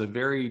it was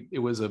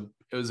a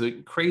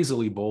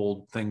crazily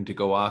bold thing to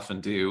go off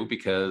and do,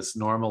 because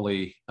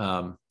normally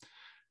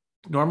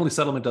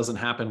settlement doesn't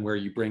happen where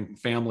you bring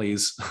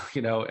families,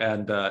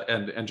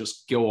 and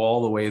just go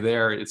all the way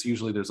there. It's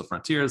usually there's a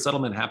frontier.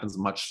 Settlement happens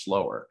much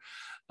slower.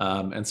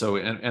 And so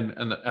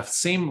the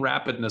same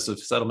rapidness of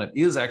settlement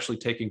is actually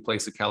taking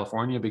place in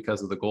California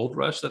because of the gold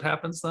rush that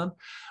happens then.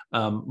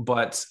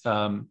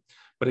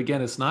 But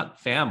again, it's not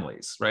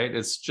families, right?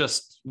 It's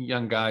just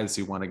young guys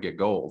who want to get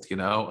gold,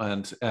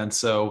 and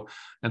so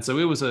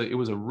it was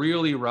a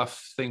really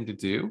rough thing to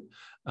do.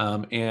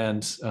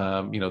 There's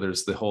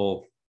the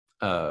whole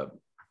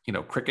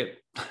cricket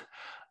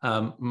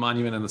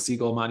monument and the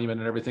seagull monument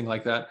and everything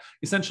like that.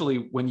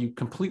 Essentially, when you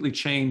completely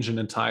change an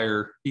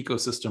entire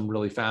ecosystem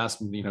really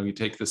fast, and you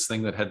take this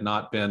thing that had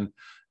not been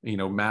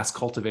mass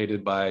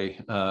cultivated by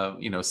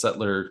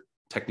settler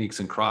techniques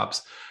and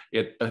crops,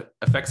 it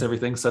affects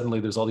everything. Suddenly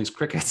there's all these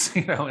crickets,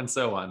 and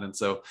so on. And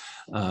so,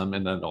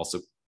 and then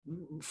also,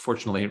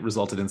 fortunately, it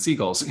resulted in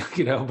seagulls,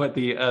 but but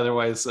there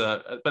was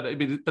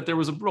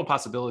a real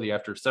possibility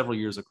after several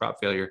years of crop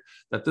failure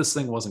that this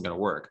thing wasn't going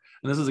to work.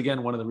 And this is,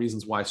 again, one of the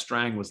reasons why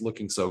Strang was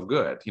looking so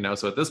good,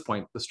 so at this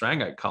point, the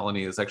Strangite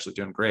colony is actually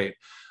doing great.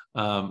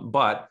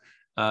 But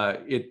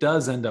it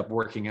does end up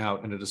working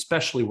out, and it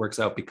especially works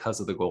out because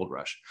of the gold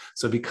rush.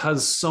 So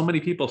because so many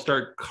people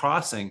start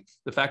crossing,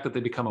 the fact that they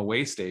become a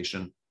way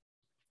station,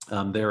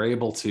 they're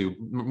able to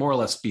more or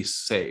less be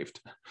saved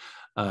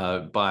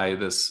by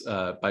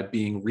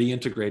being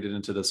reintegrated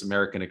into this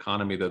American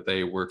economy that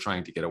they were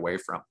trying to get away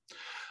from.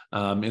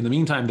 In the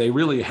meantime, they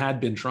really had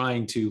been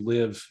trying to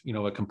live,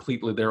 a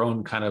completely their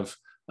own kind of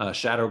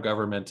shadow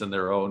government and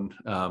their own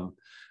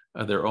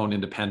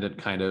independent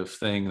kind of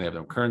thing. They have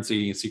their own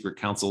currency, secret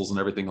councils, and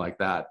everything like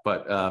that.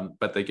 But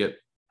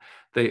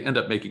they end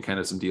up making kind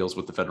of some deals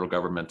with the federal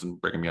government, and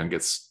Brigham Young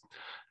gets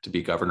to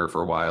be governor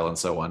for a while, and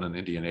so on, an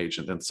Indian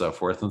agent, and so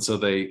forth. And so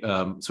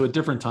so at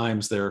different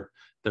times they're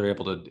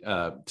able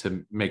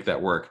to make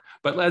that work.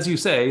 But as you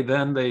say,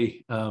 then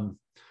they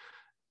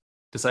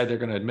decide they're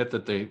going to admit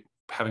that they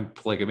having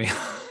polygamy,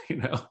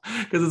 because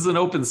it's an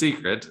open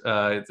secret.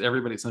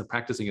 Everybody's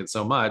practicing it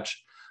so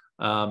much.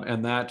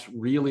 And that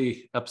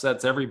really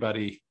upsets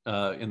everybody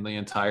in the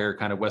entire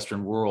kind of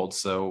Western world.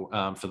 So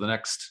for the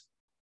next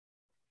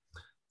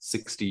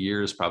 60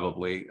 years,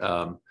 probably,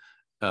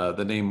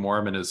 the name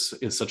Mormon is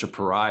such a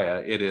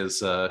pariah. It is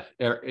the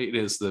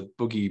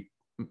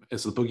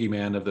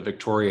boogeyman of the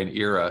Victorian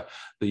era.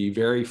 The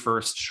very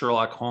first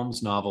Sherlock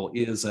Holmes novel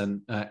is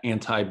an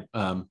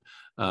anti-Mormon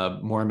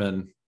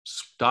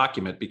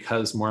document,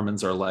 because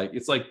Mormons are like,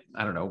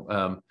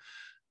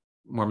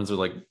 Mormons are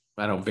like,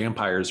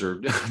 vampires or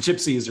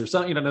gypsies or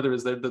something. In other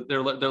words,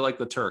 they're like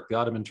the Turk, the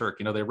Ottoman Turk.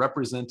 They're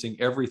representing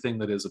everything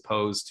that is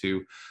opposed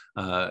to,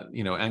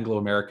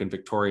 Anglo-American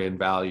Victorian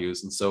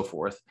values and so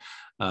forth.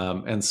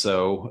 And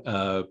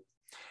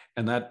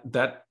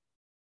that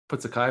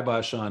puts a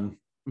kibosh on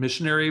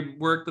missionary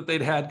work that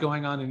they'd had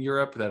going on in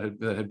Europe that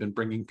had been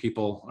bringing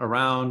people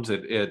around.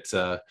 It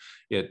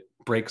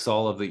breaks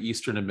all of the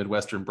Eastern and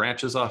Midwestern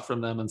branches off from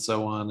them, and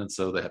so on. And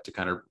so they have to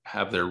kind of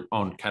have their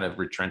own kind of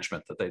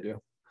retrenchment that they do.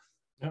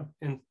 Yeah.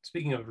 And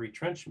speaking of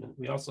retrenchment,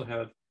 we also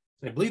have,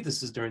 I believe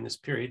this is during this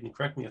period, and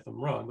correct me if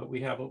I'm wrong, but we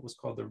have what was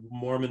called the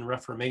Mormon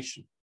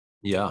Reformation.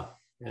 Yeah.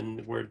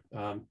 And we're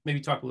maybe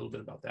talk a little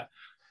bit about that.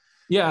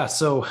 Yeah.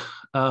 So,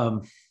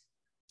 what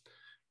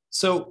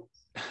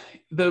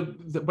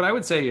I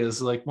would say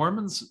is, like,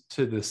 Mormons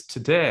to this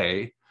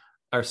today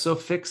are so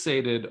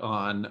fixated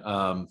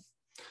on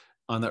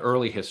the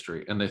early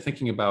history, and they're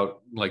thinking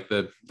about, like,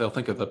 they'll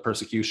think of the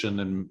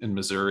persecution in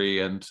Missouri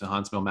and the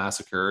Huntsville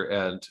massacre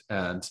and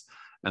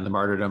the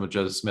martyrdom of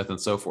Joseph Smith and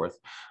so forth.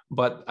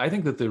 But I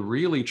think that the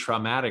really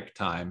traumatic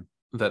time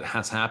that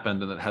has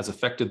happened and that has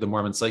affected the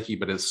Mormon psyche,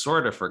 but is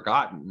sort of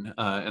forgotten,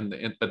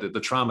 but the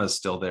trauma is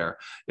still there,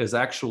 is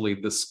actually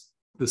this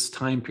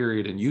time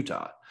period in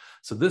Utah.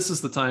 So this is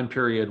the time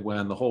period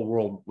when the whole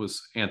world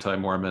was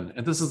anti-Mormon.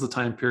 And this is the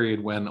time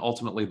period when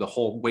ultimately the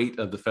whole weight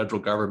of the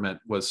federal government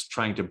was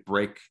trying to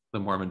break the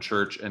Mormon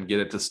church and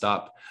get it to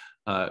stop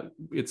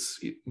its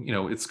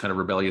kind of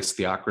rebellious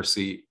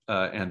theocracy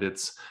and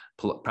its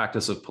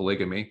practice of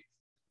polygamy.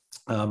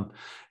 And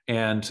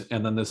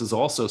then this is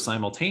also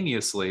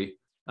simultaneously,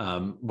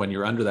 when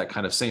you're under that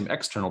kind of same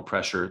external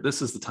pressure,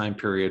 this is the time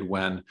period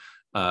when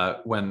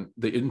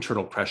the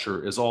internal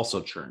pressure is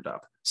also churned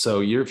up.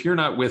 So if you're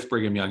not with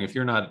Brigham Young, if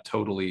you're not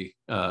totally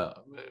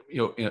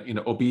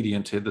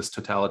obedient to this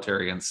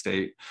totalitarian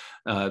state,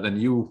 then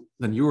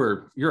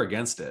you're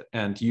against it,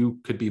 and you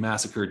could be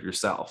massacred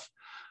yourself.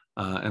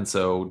 And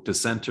so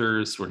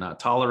dissenters were not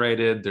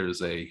tolerated.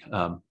 There's a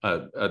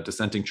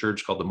dissenting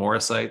church called the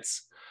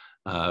Morrisites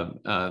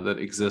that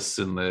exists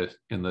in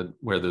the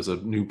where there's a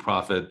new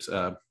prophet,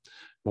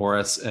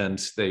 Morris,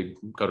 and they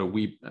go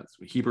to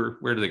Heber.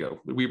 Where do they go?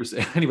 Weber.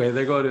 Anyway,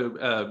 they go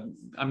to.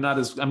 I'm not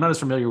as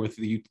familiar with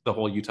the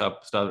whole Utah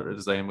stuff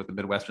as I am with the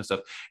Midwestern stuff.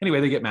 Anyway,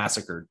 they get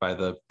massacred by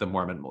the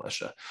Mormon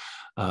militia,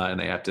 and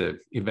they have to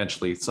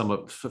eventually.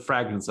 Some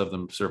fragments of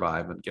them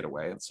survive and get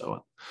away, and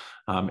so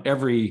on.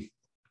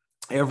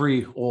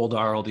 Every old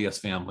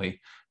RLDS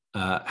family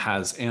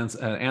has an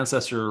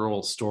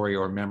ancestral story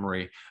or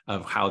memory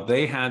of how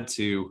they had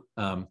to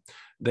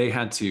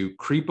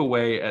creep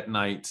away at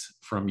night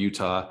from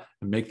Utah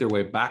and make their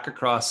way back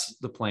across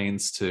the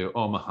plains to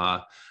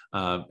Omaha,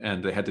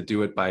 and they had to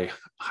do it by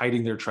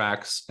hiding their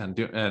tracks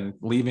and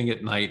leaving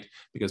at night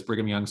because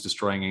Brigham Young's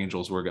destroying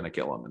angels were going to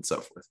kill them and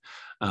so forth.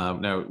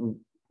 Now,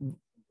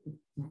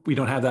 we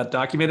don't have that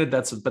documented.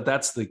 That's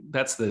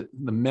the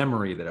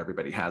memory that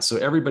everybody has. So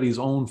everybody's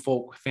own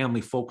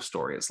family folk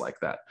story is like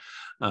that.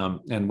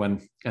 And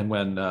when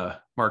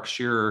Mark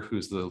Shearer,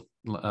 who's the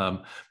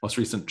most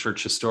recent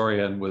church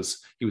historian,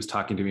 he was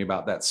talking to me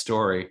about that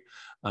story,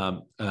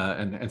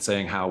 and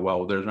saying how,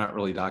 well, they're not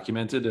really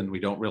documented, and we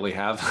don't really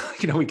have,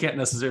 we can't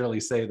necessarily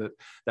say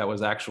that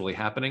was actually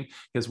happening.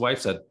 His wife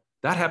said,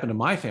 that happened to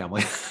my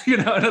family,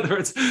 in other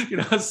words,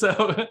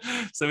 so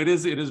it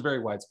is very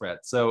widespread.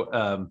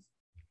 So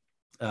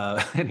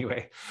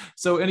anyway,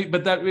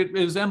 but that it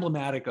is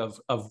emblematic of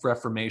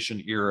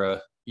Reformation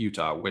era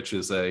Utah, which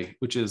it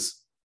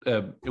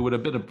would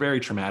have been a very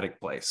traumatic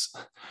place.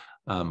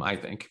 I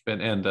think,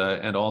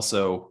 and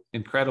also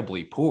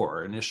incredibly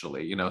poor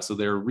initially, so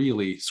they're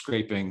really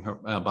scraping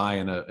by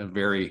in a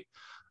very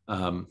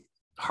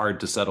hard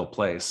to settle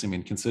place. I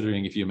mean,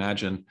 considering if you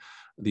imagine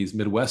these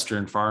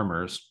Midwestern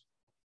farmers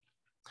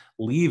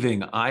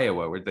leaving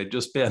Iowa, where they'd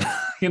just been,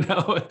 in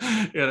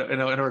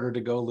order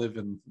to go live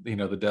in,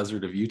 the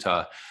desert of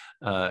Utah,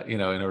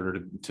 in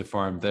order to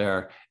farm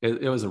there.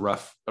 It was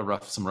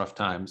some rough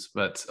times,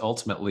 but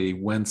ultimately,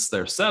 once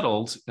they're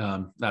settled,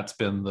 that's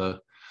been the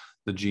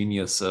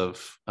genius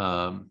of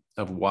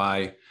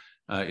why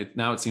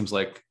it seems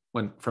like,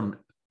 when from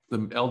the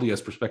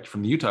LDS perspective,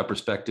 from the Utah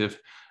perspective,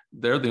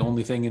 they're the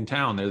only thing in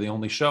town. They're the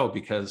only show,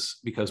 because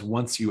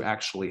once you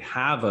actually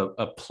have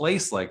a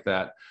place like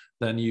that,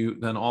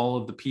 then all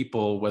of the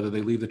people, whether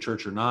they leave the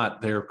church or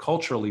not, they're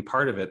culturally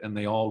part of it, and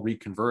they all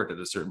reconvert at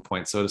a certain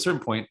point. So at a certain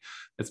point,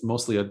 it's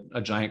mostly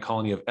a giant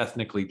colony of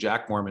ethnically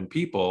Jack Mormon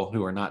people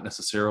who are not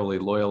necessarily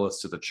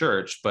loyalists to the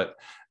church, but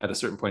at a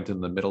certain point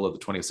in the middle of the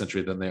 20th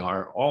century, then they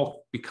are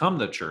all become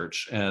the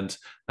church, and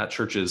that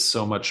church is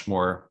so much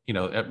more.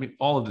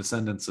 All of the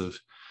descendants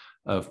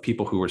of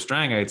people who were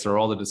Strangites are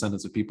all the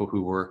descendants of people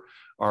who were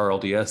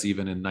RLDS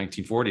even in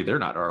 1940. They're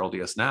not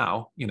RLDS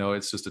now.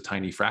 It's just a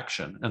tiny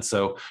fraction. And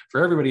so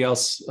for everybody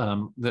else,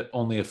 that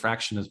only a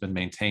fraction has been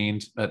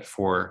maintained. But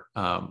for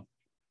the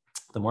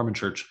Mormon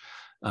Church,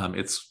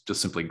 it's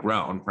just simply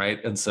grown,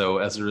 right? And so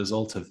as a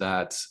result of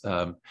that,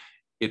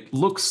 it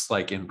looks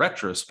like in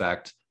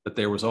retrospect that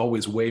there was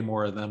always way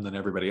more of them than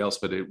everybody else,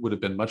 but it would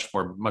have been much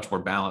more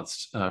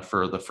balanced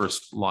for the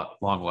first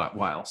long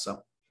while.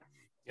 So.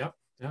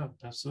 Yeah,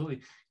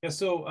 absolutely. Yeah,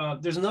 so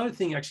there's another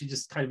thing actually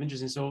just kind of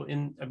interesting. So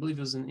I believe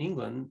it was in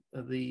England,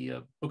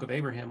 the Book of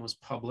Abraham was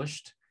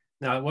published.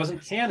 Now, it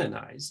wasn't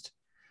canonized,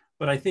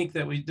 but I think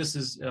that this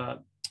is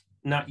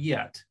not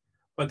yet,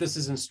 but this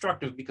is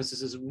instructive, because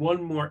this is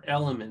one more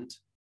element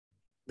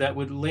that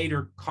would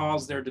later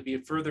cause there to be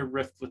a further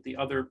rift with the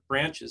other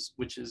branches,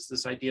 which is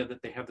this idea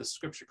that they have this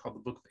scripture called the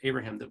Book of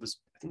Abraham that was,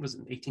 I think it was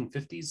in the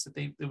 1850s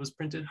that it was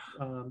printed.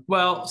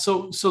 Well,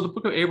 so the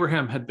Book of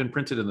Abraham had been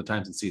printed in the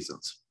Times and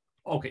Seasons.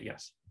 Okay,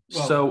 yes.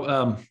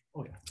 Well,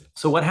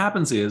 so what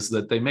happens is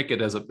that they make it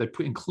they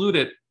include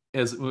it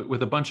as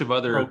with a bunch of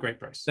other great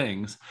price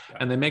things,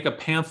 and they make a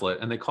pamphlet,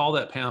 and they call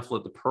that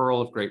pamphlet the Pearl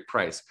of Great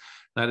Price.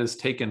 That is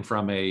taken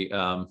from a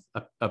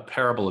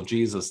parable of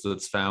Jesus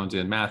that's found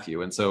in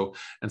Matthew, and so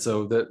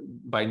that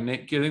by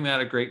giving that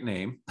a great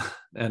name,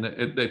 and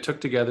they took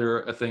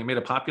together a thing, made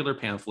a popular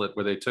pamphlet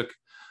where they took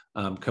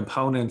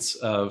components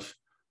of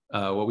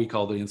what we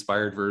call the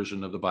inspired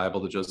version of the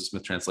Bible, the Joseph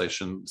Smith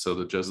translation. So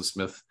the Joseph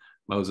Smith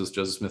Moses,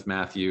 Joseph Smith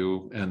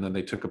Matthew, and then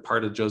they took a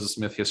part of Joseph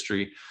Smith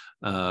history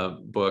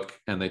book,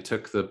 and they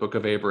took the Book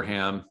of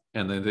Abraham,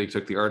 and then they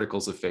took the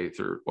Articles of Faith,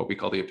 or what we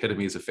call the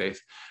Epitomes of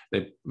Faith.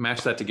 They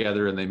mash that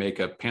together, and they make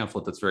a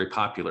pamphlet that's very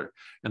popular.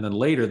 And then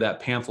later, that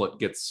pamphlet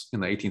gets,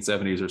 in the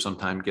 1870s or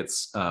sometime,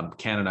 gets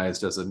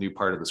canonized as a new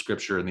part of the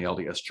scripture in the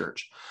LDS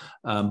Church.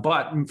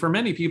 But for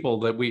many people,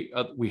 that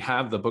we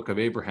have the Book of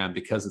Abraham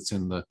because it's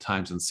in the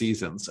Times and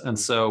Seasons. And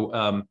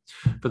so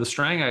for the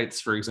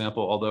Strangites, for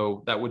example,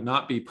 although that would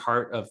not be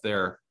part of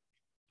their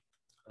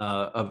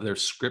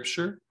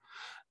scripture,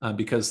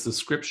 because the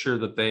scripture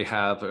that they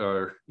have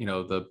are,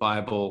 the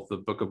Bible, the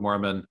Book of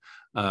Mormon,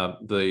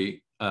 the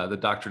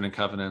Doctrine and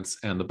Covenants,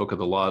 and the Book of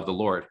the Law of the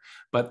Lord.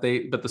 But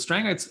the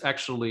Strangites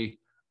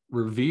actually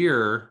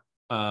revere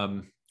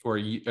or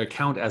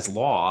account as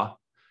law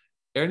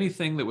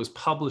anything that was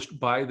published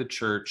by the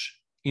church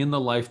in the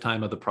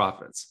lifetime of the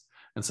prophets.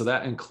 And so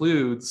that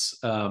includes,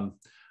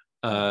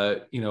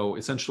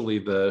 essentially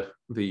the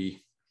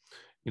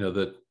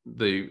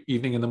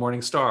Evening and the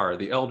Morning Star,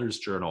 the Elder's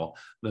Journal,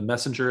 the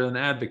Messenger and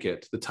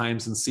Advocate, the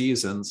Times and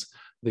Seasons,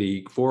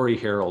 the Glory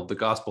Herald, the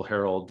Gospel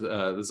Herald,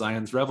 the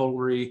Zion's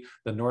Revelry,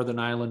 the Northern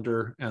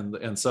Islander,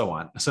 and so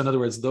on. So in other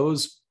words,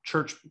 those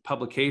church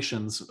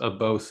publications of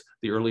both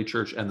the early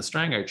church and the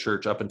Strangite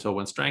church up until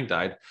when Strang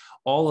died,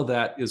 all of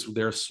that is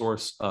their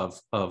source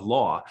of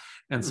law.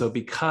 And so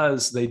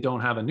because they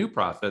don't have a new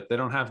prophet, they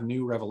don't have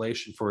new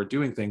revelation for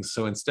doing things.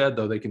 So instead,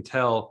 though, they can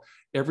tell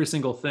every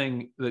single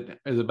thing that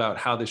is about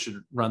how they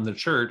should run the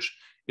church.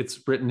 It's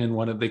written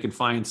in they can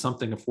find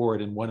something for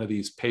it in one of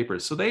these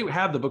papers. So they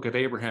have the Book of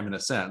Abraham in a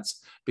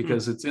sense,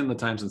 because it's in the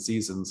Times and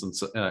Seasons.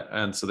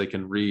 And so they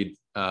can read,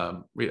 I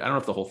don't know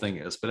if the whole thing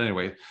is, but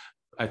anyway,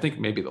 I think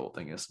maybe the whole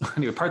thing is.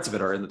 Anyway, parts of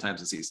it are in the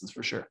Times and Seasons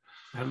for sure.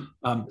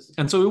 And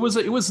so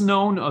it was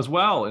known as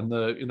well in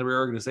the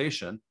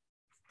reorganization.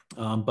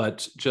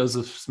 But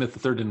Joseph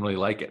Smith III didn't really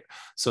like it.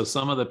 So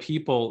some of the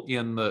people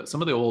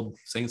some of the old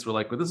saints were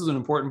like, well, this is an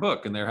important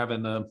book. And they're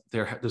having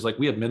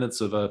we have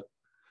minutes of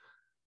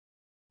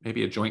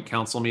maybe a joint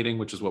council meeting,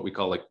 which is what we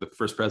call like the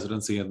first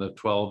presidency and the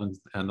 12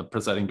 and the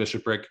presiding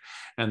bishopric.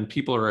 And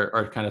people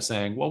are kind of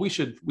saying, well, we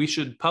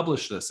should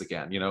publish this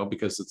again,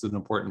 because it's an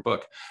important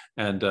book.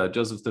 And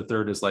Joseph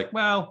III is like,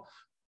 well,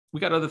 we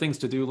got other things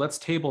to do. Let's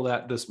table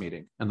that this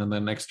meeting. And then the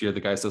next year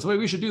the guy says, wait,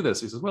 we should do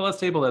this. He says, well, let's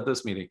table that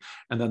this meeting.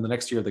 And then the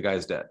next year the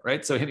guy's dead,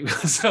 right? So anyway,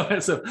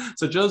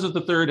 so Joseph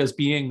III, as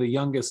being the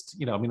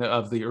youngest,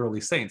 of the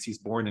early saints, he's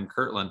born in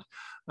Kirtland.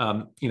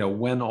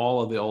 When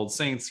all of the old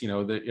saints,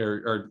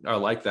 that are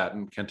like that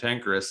and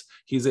cantankerous,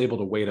 he's able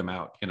to wait them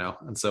out,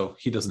 and so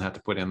he doesn't have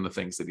to put in the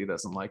things that he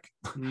doesn't like.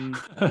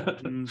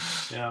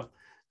 Yeah,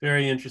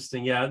 very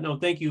interesting. Yeah, no,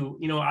 thank you.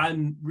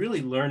 I'm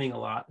really learning a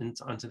lot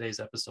on today's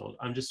episode.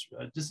 I'm just,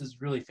 this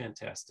is really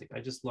fantastic. I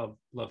just love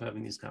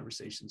having these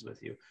conversations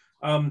with you.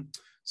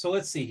 So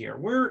let's see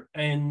here.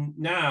 And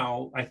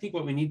now I think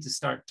what we need to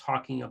start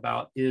talking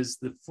about is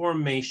the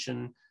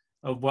formation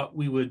of what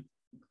we would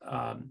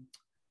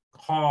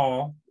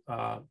call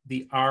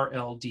the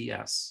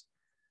RLDS.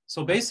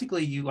 So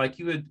basically, you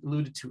had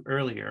alluded to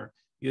earlier,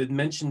 you had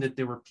mentioned that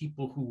there were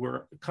people who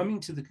were coming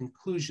to the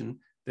conclusion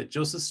that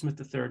Joseph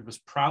Smith III was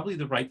probably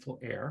the rightful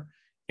heir.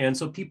 And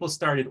so people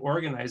started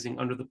organizing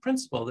under the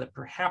principle that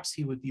perhaps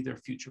he would be their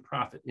future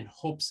prophet, in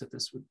hopes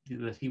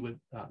that he would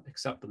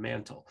accept the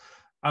mantle.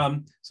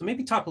 So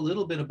maybe talk a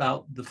little bit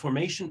about the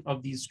formation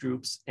of these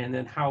groups, and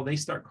then how they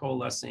start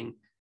coalescing,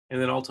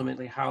 and then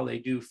ultimately how they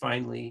do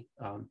finally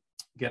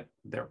get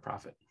their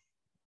prophet.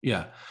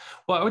 Yeah,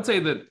 well, I would say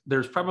that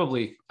there's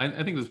probably, I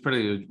think there's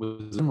pretty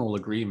general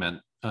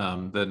agreement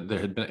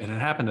that it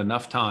had happened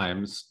enough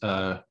times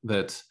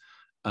that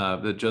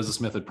Joseph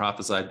Smith had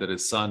prophesied that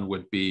his son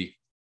would be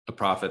a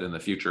prophet in the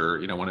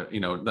future. It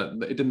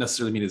didn't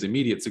necessarily mean his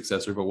immediate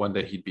successor, but one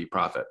day he'd be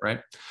prophet, right?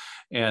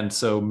 And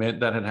so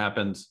that had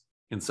happened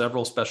in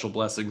several special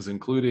blessings,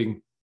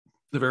 including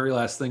the very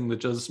last thing that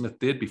Joseph Smith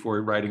did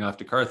before riding off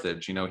to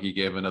Carthage. He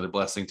gave another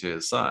blessing to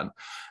his son.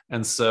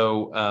 And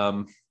so,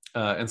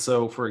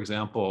 for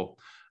example,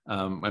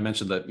 I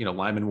mentioned that,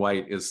 Lyman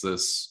White is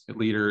this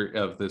leader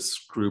of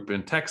this group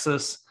in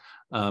Texas.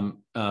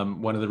 One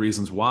of the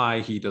reasons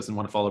why he doesn't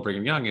want to follow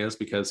Brigham Young is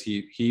because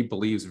he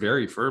believes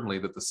very firmly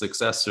that the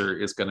successor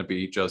is going to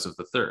be Joseph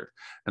III.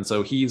 And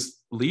so he's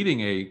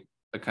leading a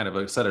kind of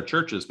a set of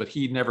churches, but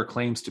he never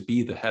claims to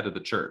be the head of the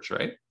church,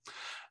 right?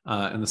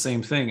 And the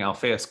same thing,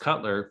 Alphaeus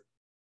Cutler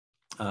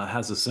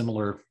has a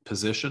similar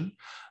position.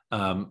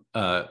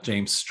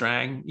 James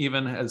Strang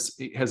even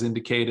has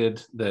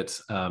indicated that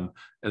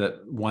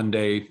that one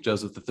day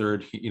Joseph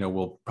III,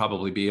 will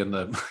probably be in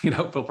the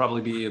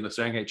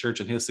Strangite Church,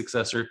 and his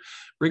successor.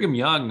 Brigham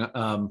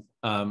Young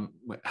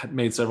had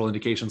made several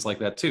indications like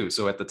that too.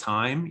 So at the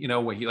time,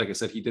 when like I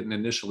said, he didn't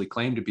initially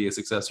claim to be a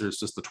successor. It's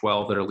just the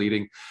 12 that are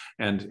leading,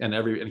 and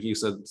he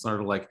said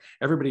sort of like,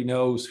 everybody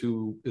knows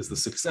who is the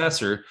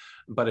successor,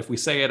 but if we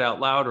say it out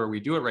loud or we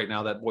do it right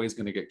now, that boy's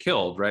going to get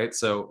killed, right?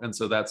 So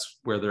that's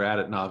where they're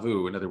at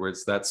Nauvoo. In other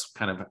words, that's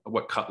kind of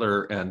what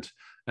Cutler and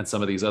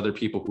some of these other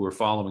people who were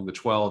following the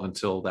 12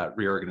 until that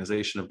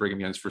reorganization of Brigham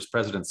Young's first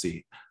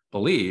presidency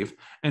believe.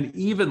 And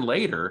even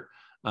later,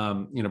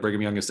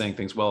 Brigham Young is saying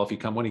things, well,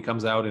 when he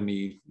comes out and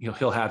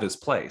he'll have his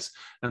place.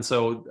 And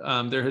so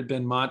there had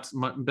been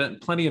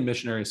plenty of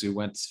missionaries who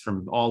went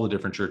from all the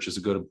different churches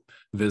to go to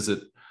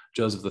visit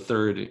Joseph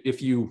III.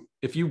 If you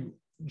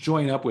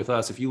join up with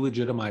us, if you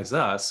legitimize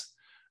us,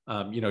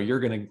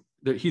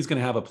 he's going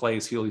to have a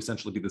place. He'll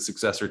essentially be the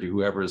successor to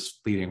whoever is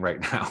leading right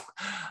now.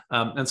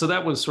 And so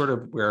that was sort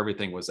of where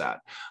everything was at.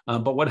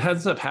 But what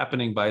ends up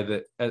happening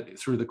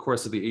through the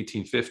course of the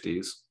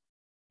 1850s,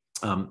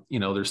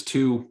 there's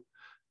two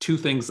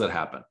things that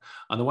happen.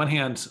 On the one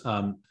hand,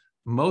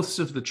 most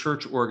of the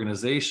church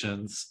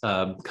organizations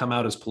come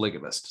out as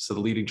polygamists. So the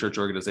leading church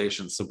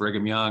organizations, so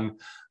Brigham Young,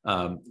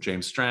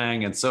 James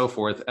Strang, and so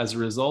forth. As a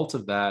result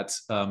of that,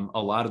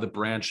 a lot of the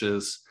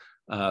branches,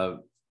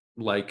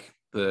 like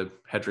the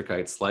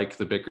Hedrickites, like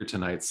the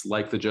Bickertonites,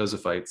 like the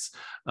Josephites,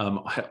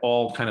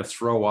 all kind of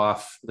throw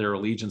off their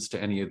allegiance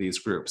to any of these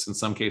groups. In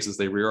some cases,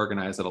 they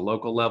reorganize at a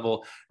local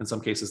level. In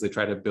some cases, they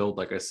try to build,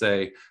 like I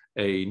say,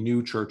 a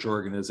new church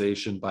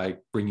organization by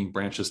bringing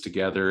branches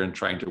together and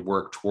trying to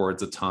work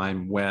towards a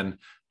time when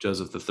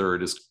Joseph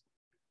III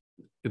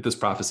this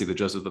prophecy that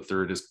Joseph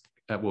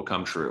III will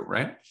come true,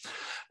 right?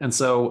 And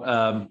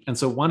so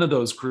one of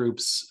those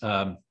groups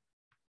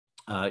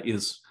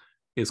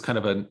is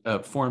kind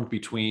of formed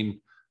between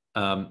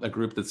a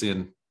group that's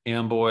in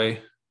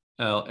Amboy,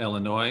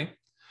 Illinois,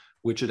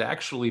 which had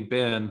actually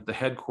been the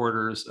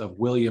headquarters of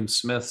William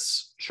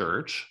Smith's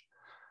church,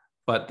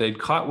 but they'd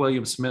caught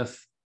William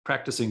Smith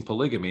practicing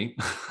polygamy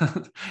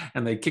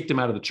and they kicked him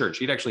out of the church.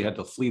 He'd actually had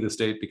to flee the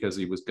state because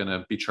he was going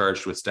to be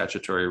charged with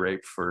statutory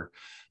rape for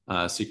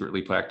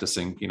secretly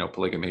practicing,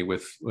 polygamy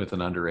with an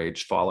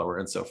underage follower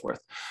and so forth.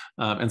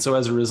 And so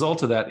as a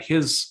result of that,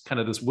 his kind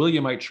of this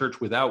Williamite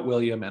church without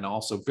William, and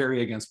also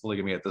very against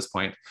polygamy at this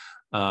point,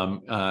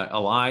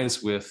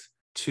 allies with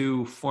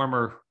two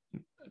former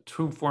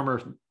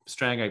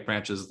Strangite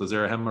branches, the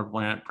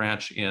Zarahemla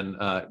branch in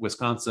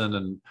Wisconsin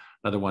and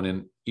another one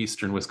in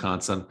eastern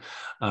Wisconsin.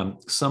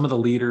 Some of the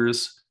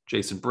leaders,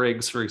 Jason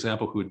Briggs, for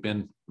example, who had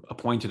been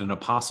appointed an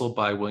apostle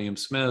by William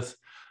Smith,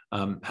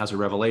 has a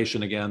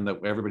revelation again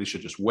that everybody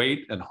should just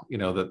wait, and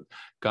that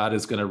God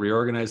is going to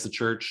reorganize the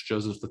church.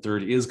 Joseph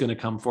III is going to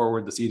come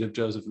forward, the seed of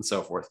Joseph, and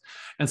so forth.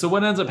 And so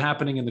what ends up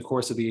happening in the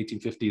course of the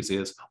 1850s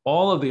is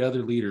all of the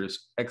other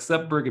leaders,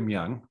 except Brigham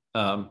Young,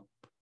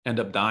 end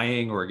up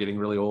dying or getting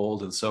really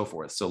old and so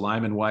forth. So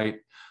Lyman White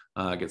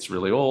gets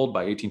really old.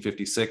 By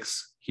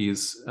 1856,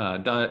 he's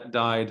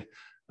died.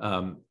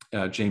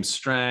 James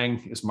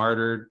Strang is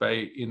martyred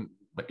I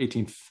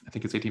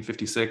think it's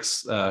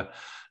 1856.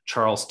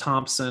 Charles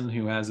Thompson,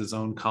 who has his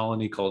own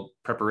colony called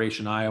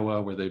Preparation,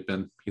 Iowa, where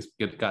he's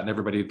gotten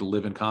everybody to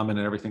live in common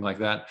and everything like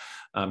that.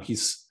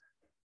 He's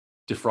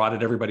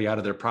defrauded everybody out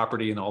of their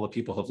property, and all the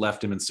people have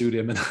left him and sued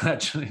him, and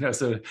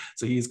so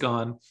he's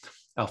gone.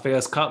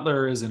 Alphaeus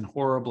Cutler is in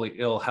horribly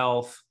ill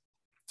health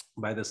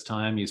by this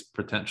time. He's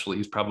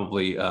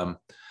probably a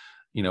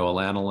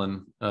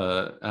lanolin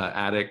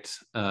addict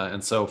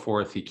and so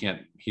forth.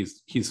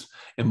 He's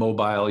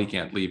immobile. He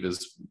can't leave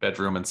his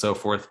bedroom and so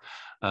forth.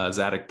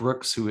 Zadok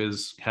Brooks, who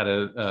has had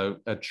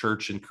a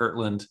church in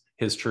Kirtland,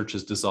 his church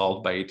is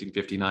dissolved by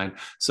 1859.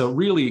 So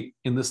really,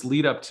 in this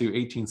lead up to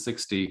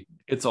 1860,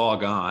 it's all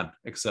gone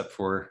except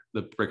for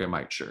the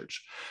Brighamite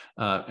Church.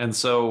 And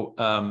so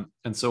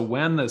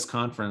when this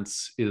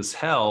conference is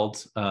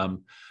held,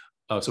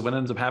 so what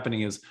ends up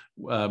happening is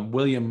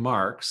William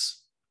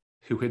Marks,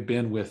 who had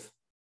been with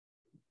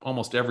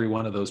almost every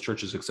one of those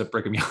churches except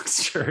Brigham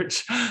Young's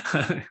church,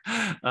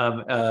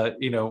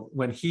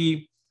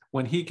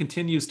 when he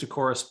continues to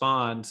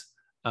correspond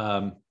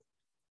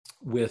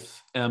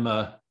with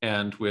Emma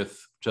and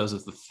with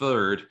Joseph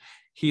III,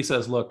 he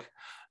says, look,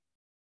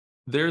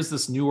 there's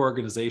this new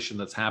organization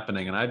that's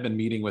happening, and I've been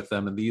meeting with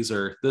them, and these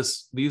are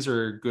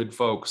good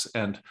folks,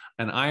 and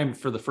I am,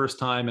 for the first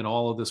time in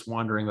all of this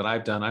wandering that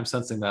I've done, I'm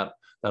sensing that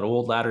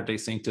old Latter-day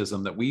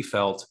Saintism that we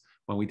felt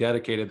when we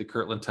dedicated the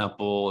Kirtland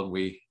Temple, and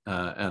we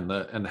and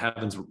the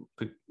heavens,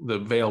 the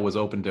veil was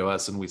open to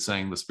us, and we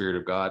sang the Spirit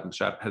of God and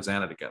shouted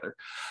Hosanna together,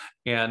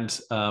 and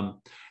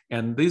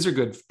these are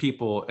good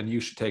people, and you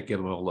should give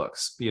them a look,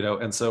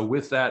 And so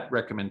with that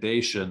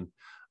recommendation,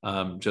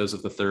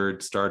 Joseph III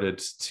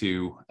started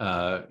to,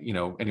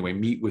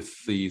 meet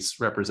with these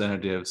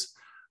representatives,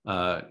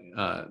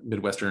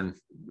 Midwestern,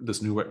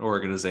 this new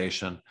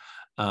organization,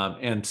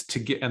 and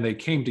they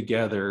came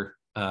together,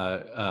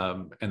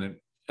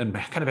 and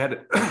kind of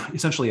had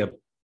essentially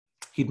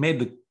he'd made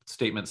the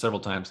statement several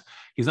times.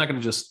 He's not going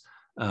to just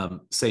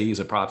say he's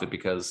a prophet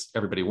because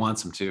everybody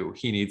wants him to.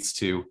 He needs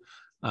to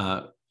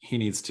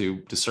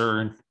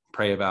discern,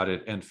 pray about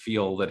it, and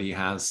feel that he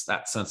has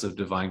that sense of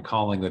divine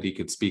calling, that he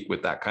could speak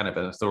with that kind of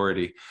an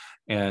authority.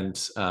 And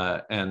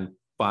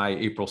by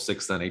April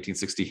 6th, then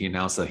 1860, he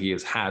announced that he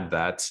has had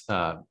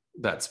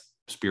that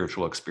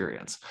spiritual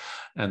experience.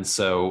 And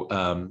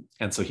so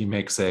he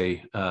makes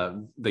they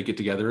get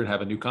together and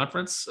have a new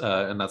conference,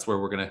 and that's where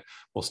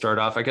we'll start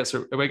off. I guess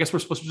we're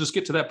supposed to just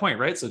get to that point,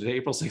 right? So today,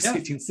 April 6th,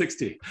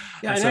 1860.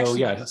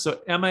 Yeah. So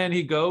Emma and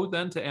he go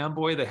then to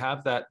Amboy. They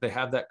have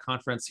that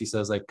conference. He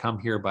says, "I come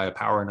here by a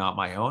power not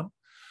my own."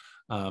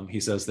 He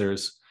says,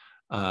 "There's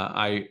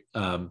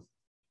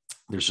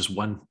just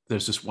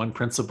one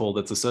principle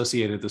that's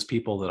associated with this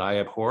people that I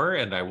abhor,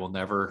 and I will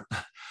never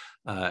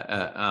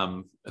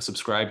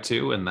subscribe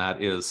to, and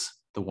that is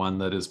the one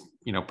that is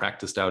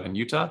practiced out in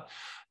Utah."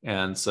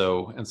 And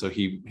so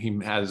he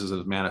has as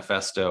a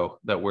manifesto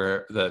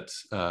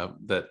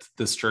that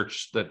this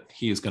church that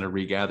he is going to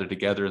regather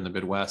together in the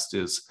Midwest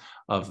is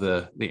of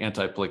the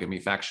anti-polygamy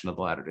faction of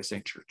the Latter-day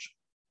Saint Church.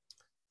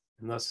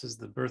 And thus is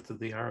the birth of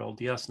the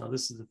RLDS. Now,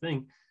 this is the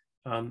thing.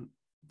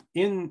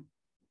 In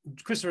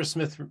Christopher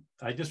Smith,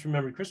 I just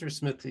remembered Christopher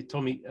Smith, he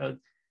told me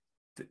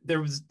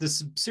there was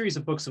this series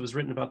of books that was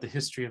written about the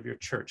history of your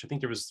church. I think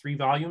there was 3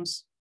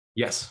 volumes.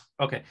 Yes.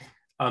 Okay.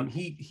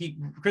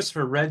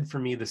 Christopher read for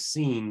me the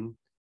scene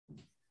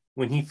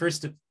when he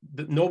first,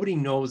 nobody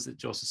knows that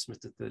Joseph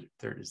Smith III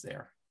is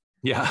there.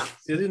 Yeah.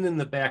 Sitting in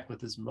the back with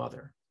his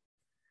mother.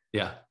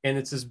 Yeah. And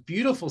it's this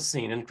beautiful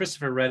scene. And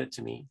Christopher read it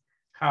to me,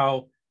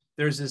 how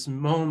there's this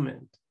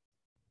moment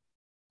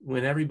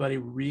when everybody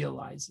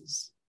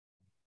realizes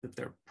that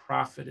their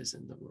prophet is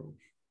in the room.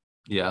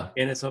 Yeah.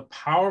 And it's a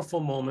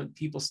powerful moment.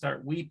 People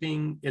start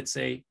weeping.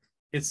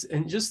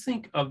 And just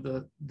think of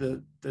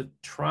the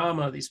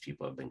trauma these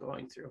people have been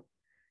going through.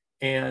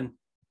 And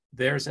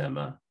there's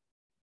Emma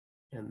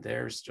and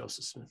there's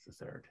Joseph Smith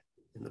III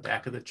in the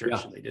back of the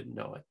church, and they didn't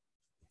know it.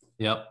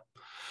 Yep.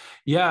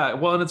 Yeah.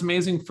 Well, and it's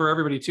amazing for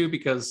everybody too,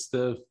 because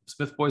the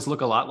Smith boys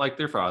look a lot like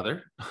their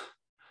father.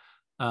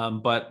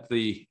 But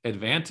the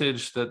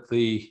advantage that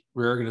the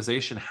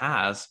reorganization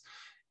has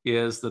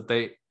is that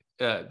they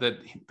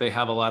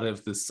have a lot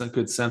of this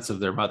good sense of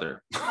their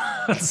mother.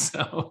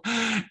 So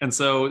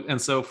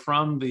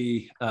from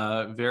the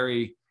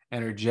very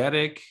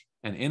energetic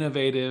and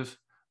innovative,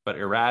 but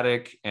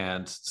erratic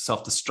and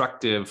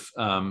self-destructive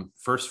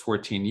first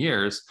 14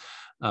 years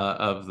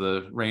of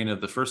the reign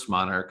of the first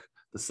monarch,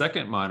 the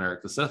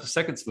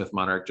second Smith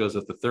monarch,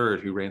 Joseph III,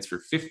 who reigns for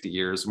 50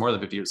 years, more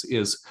than 50 years,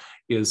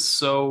 is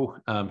so,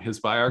 his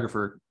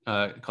biographer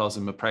calls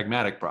him a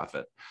pragmatic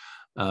prophet.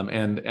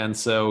 And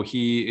so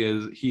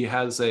he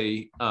has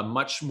a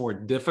much more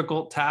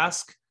difficult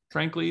task,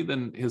 frankly,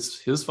 than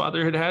his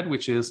father had,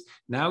 which is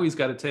now he's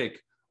got to take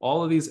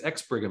all of these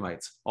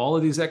ex-Brighamites, all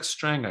of these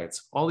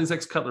ex-Strangites, all these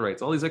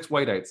ex-Cutlerites, all these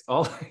ex-Whiteites,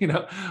 all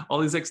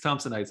these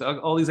ex-Thompsonites,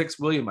 all these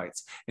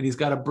ex-Williamites, and he's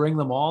got to bring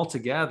them all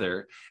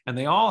together. And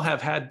they all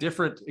have had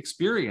different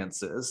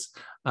experiences.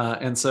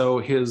 And so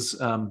his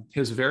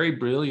very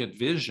brilliant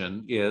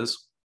vision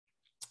is,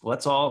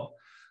 let's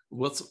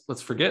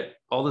forget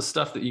all this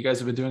stuff that you guys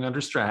have been doing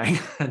under Strang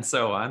and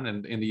so on,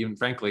 and even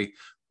frankly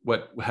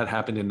what had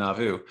happened in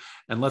Nauvoo,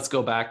 and let's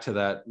go back to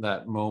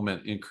that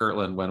moment in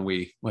Kirtland when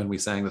we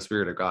sang the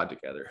Spirit of God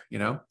together,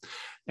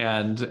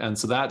 and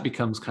so that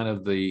becomes kind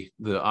of the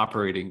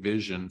operating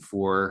vision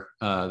for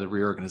the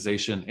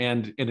reorganization,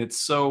 and it's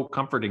so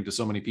comforting to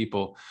so many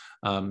people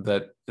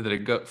that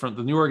it go from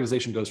the new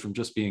organization goes from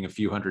just being a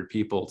few hundred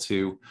people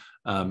to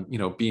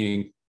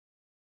being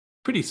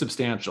pretty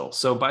substantial.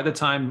 So by the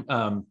time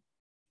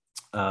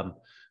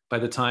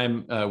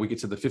we get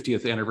to the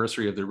 50th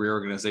anniversary of the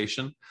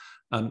reorganization,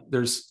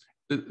 this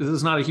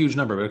is not a huge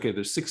number, but okay,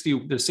 there's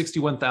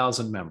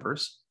 61,000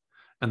 members,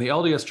 and the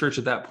LDS Church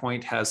at that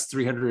point has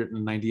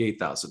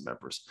 398,000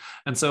 members.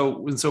 And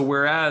so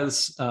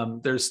whereas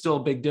there's still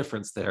a big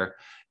difference there,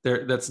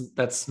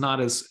 that's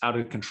not as out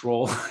of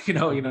control,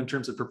 in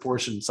terms of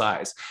proportion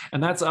size,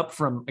 and that's up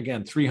from,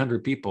 again,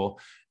 300 people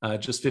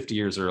just 50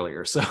 years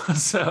earlier.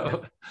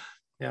 So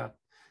yeah.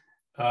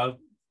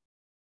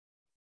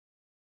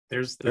 There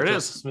it Joseph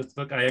is. Smith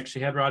book. I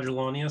actually had Roger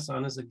Lonius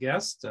on as a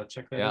guest.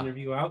 Check that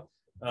interview out.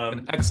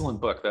 An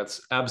excellent book. That's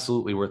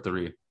absolutely worth the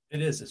read.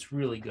 It is. It's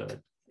really good.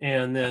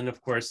 And then,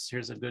 of course,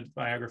 here's a good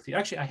biography.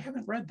 Actually, I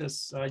haven't read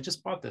this. I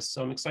just bought this,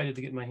 so I'm excited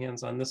to get my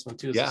hands on this one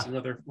too. This is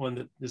another one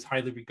that is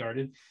highly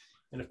regarded.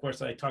 And of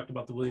course, I talked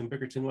about the William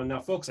Bickerton one.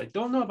 Now, folks, I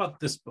don't know about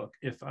this book.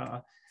 If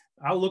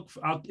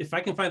if I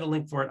can find a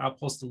link for it, I'll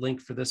post a link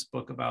for this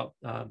book about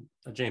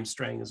James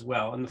Strang as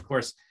well. And of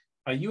course,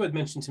 you had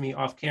mentioned to me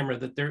off camera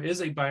that there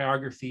is a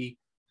biography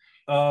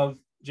of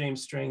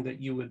James Strang that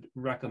you would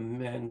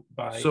recommend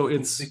by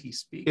Vicky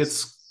Speaks.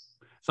 It's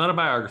not a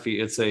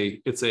biography. It's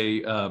a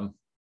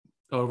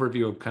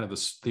overview of kind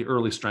of the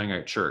early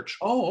Strangite church.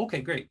 Oh, okay,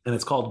 great. And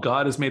it's called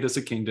God Has Made Us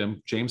a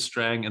Kingdom, James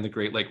Strang and the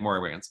Great Lake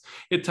Moravians.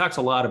 It talks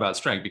a lot about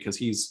Strang because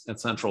he's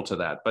central to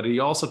that. But he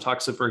also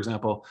talks, for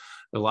example,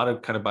 a lot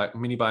of kind of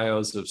mini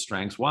bios of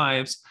Strang's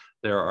wives.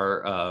 There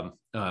are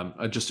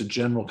just a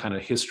general kind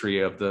of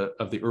history of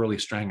the early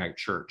Strangite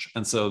church.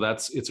 And so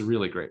it's a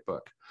really great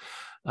book.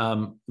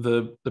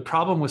 The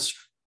problem with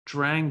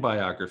Strang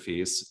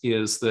biographies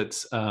is that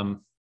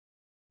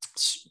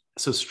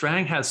so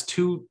Strang has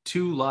two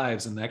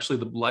lives, and actually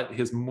the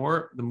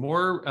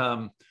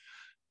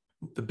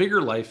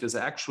bigger life is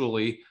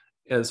actually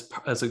as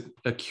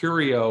a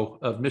curio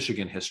of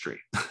Michigan history.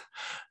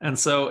 And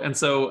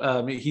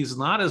so he's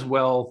not as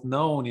well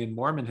known in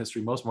Mormon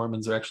history. Most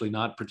Mormons are actually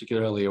not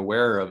particularly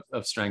aware of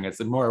Strangites.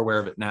 They're more aware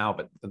of it now,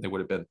 but than they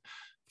would have been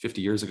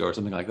 50 years ago or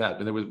something like that.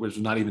 But it was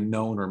not even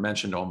known or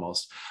mentioned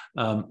almost.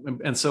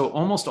 And so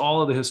almost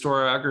all of the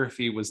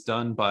historiography was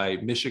done by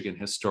Michigan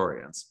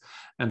historians.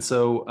 And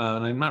so,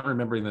 and I'm not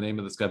remembering the name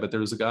of this guy, but there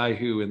was a guy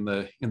who in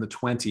the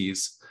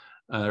 20s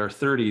or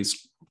 30s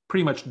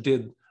pretty much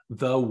did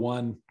the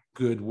one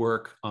good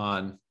work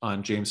on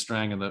James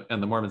Strang and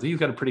the Mormons. He's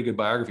got a pretty good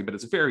biography, but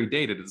it's very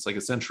dated. It's like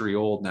a century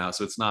old now,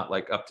 so it's not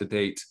like up to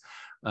date.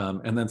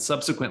 And then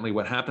subsequently,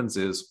 what happens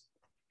is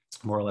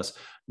more or less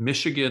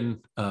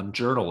Michigan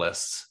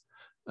journalists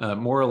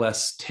more or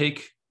less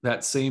take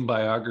that same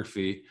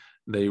biography,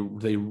 they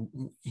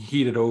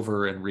heat it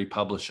over and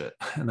republish it,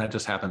 and that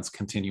just happens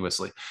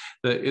continuously.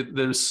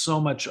 There's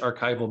so much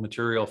archival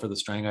material for the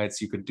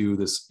Strangites. You could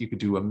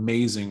do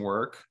amazing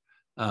work.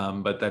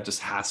 But that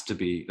just has to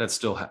be, that's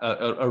still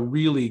a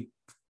really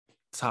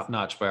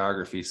top-notch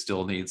biography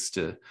still needs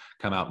to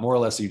come out. More or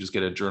less, you just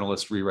get a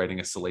journalist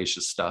rewriting a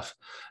salacious stuff,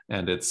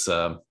 and it's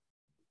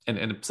and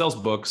it sells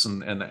books,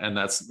 and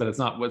that's, but it's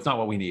not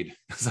what we need.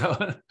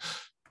 So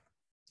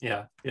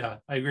yeah,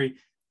 I agree.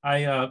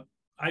 I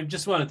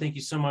just want to thank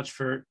you so much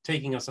for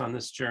taking us on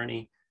this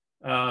journey.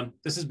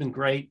 This has been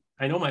great.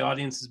 I know my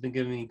audience has been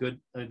giving me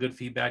good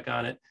feedback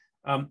on it.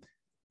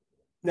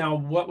 Now,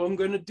 what I'm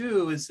going to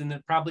do is,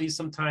 probably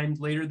sometime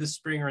later this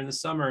spring or in the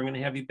summer, I'm going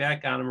to have you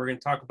back on, and we're going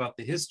to talk about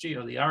the history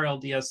of the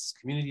RLDS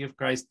Community of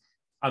Christ.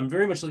 I'm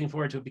very much looking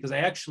forward to it because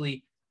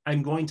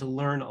I'm going to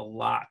learn a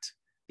lot,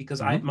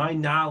 because my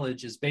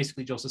knowledge is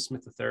basically Joseph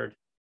Smith III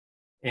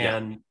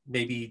and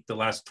maybe the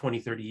last 20,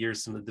 30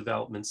 years, some of the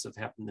developments have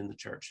happened in the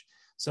church.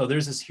 So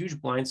there's this huge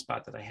blind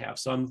spot that I have.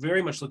 So I'm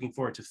very much looking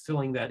forward to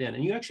filling that in.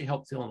 And you actually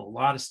helped fill in a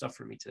lot of stuff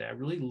for me today. I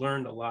really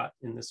learned a lot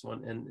in this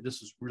one, and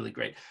this was really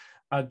great.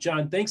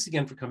 John, thanks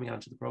again for coming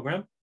onto the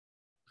program.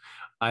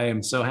 I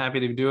am so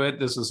happy to do it.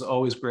 This is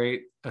always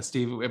great,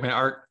 Steve. I mean,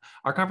 our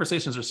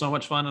conversations are so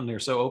much fun, and they're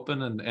so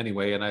open. And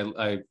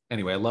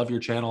I love your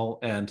channel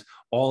and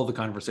all of the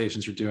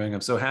conversations you're doing.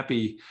 I'm so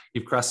happy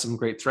you've crossed some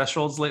great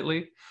thresholds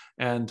lately.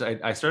 And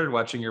I started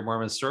watching your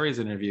Mormon Stories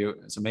interview.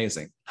 It's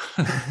amazing.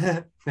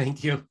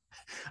 Thank you.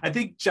 I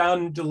think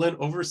John DeLynn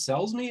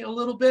oversells me a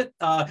little bit.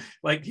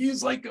 Like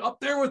he's like up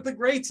there with the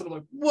greats. And I'm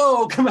like,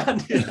 whoa, come on,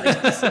 dude.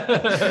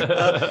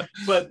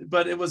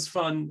 But it was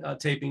fun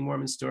taping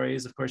Mormon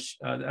Stories. Of course,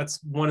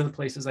 that's one of the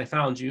places I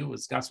found you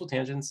was Gospel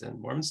Tangents and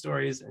Mormon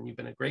Stories, and you've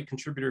been a great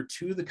contributor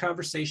to the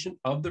conversation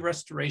of the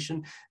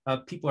restoration.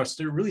 People are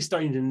really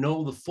starting to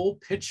know the full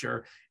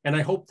picture, and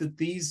I hope that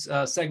these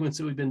segments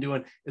that we've been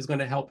doing is going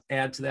to help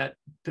add to that,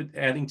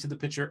 adding to the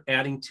picture,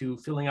 adding to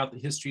filling out the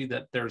history,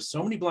 that there's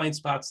so many blind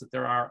spots that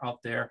there are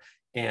out there,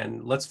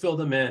 and let's fill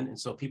them in. And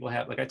so people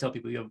have, like I tell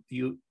people,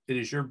 it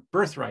is your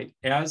birthright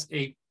as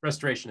a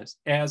restorationist,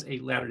 as a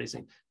Latter-day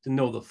Saint, to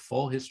know the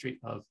full history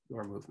of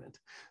your movement.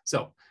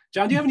 So,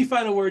 John, do you have any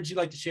final words you'd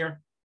like to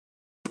share?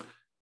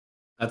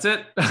 That's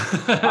it.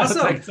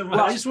 Awesome. So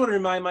well, I just want to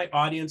remind my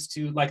audience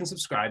to like and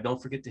subscribe.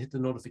 Don't forget to hit the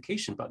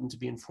notification button to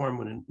be informed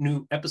when a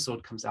new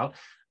episode comes out.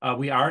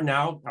 We are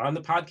now on the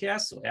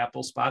podcast, so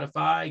Apple,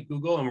 Spotify,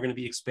 Google, and we're going to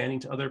be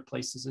expanding to other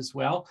places as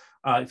well.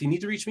 If you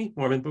need to reach me,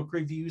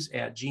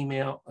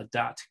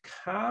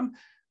 mormonbookreviews@gmail.com.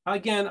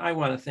 Again, I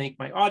want to thank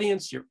my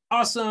audience. You're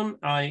awesome.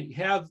 I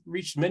have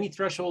reached many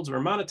thresholds. We're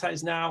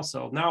monetized now.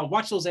 So now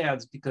watch those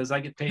ads because I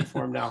get paid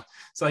for them now.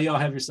 So y'all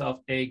have yourself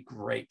a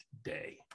great day.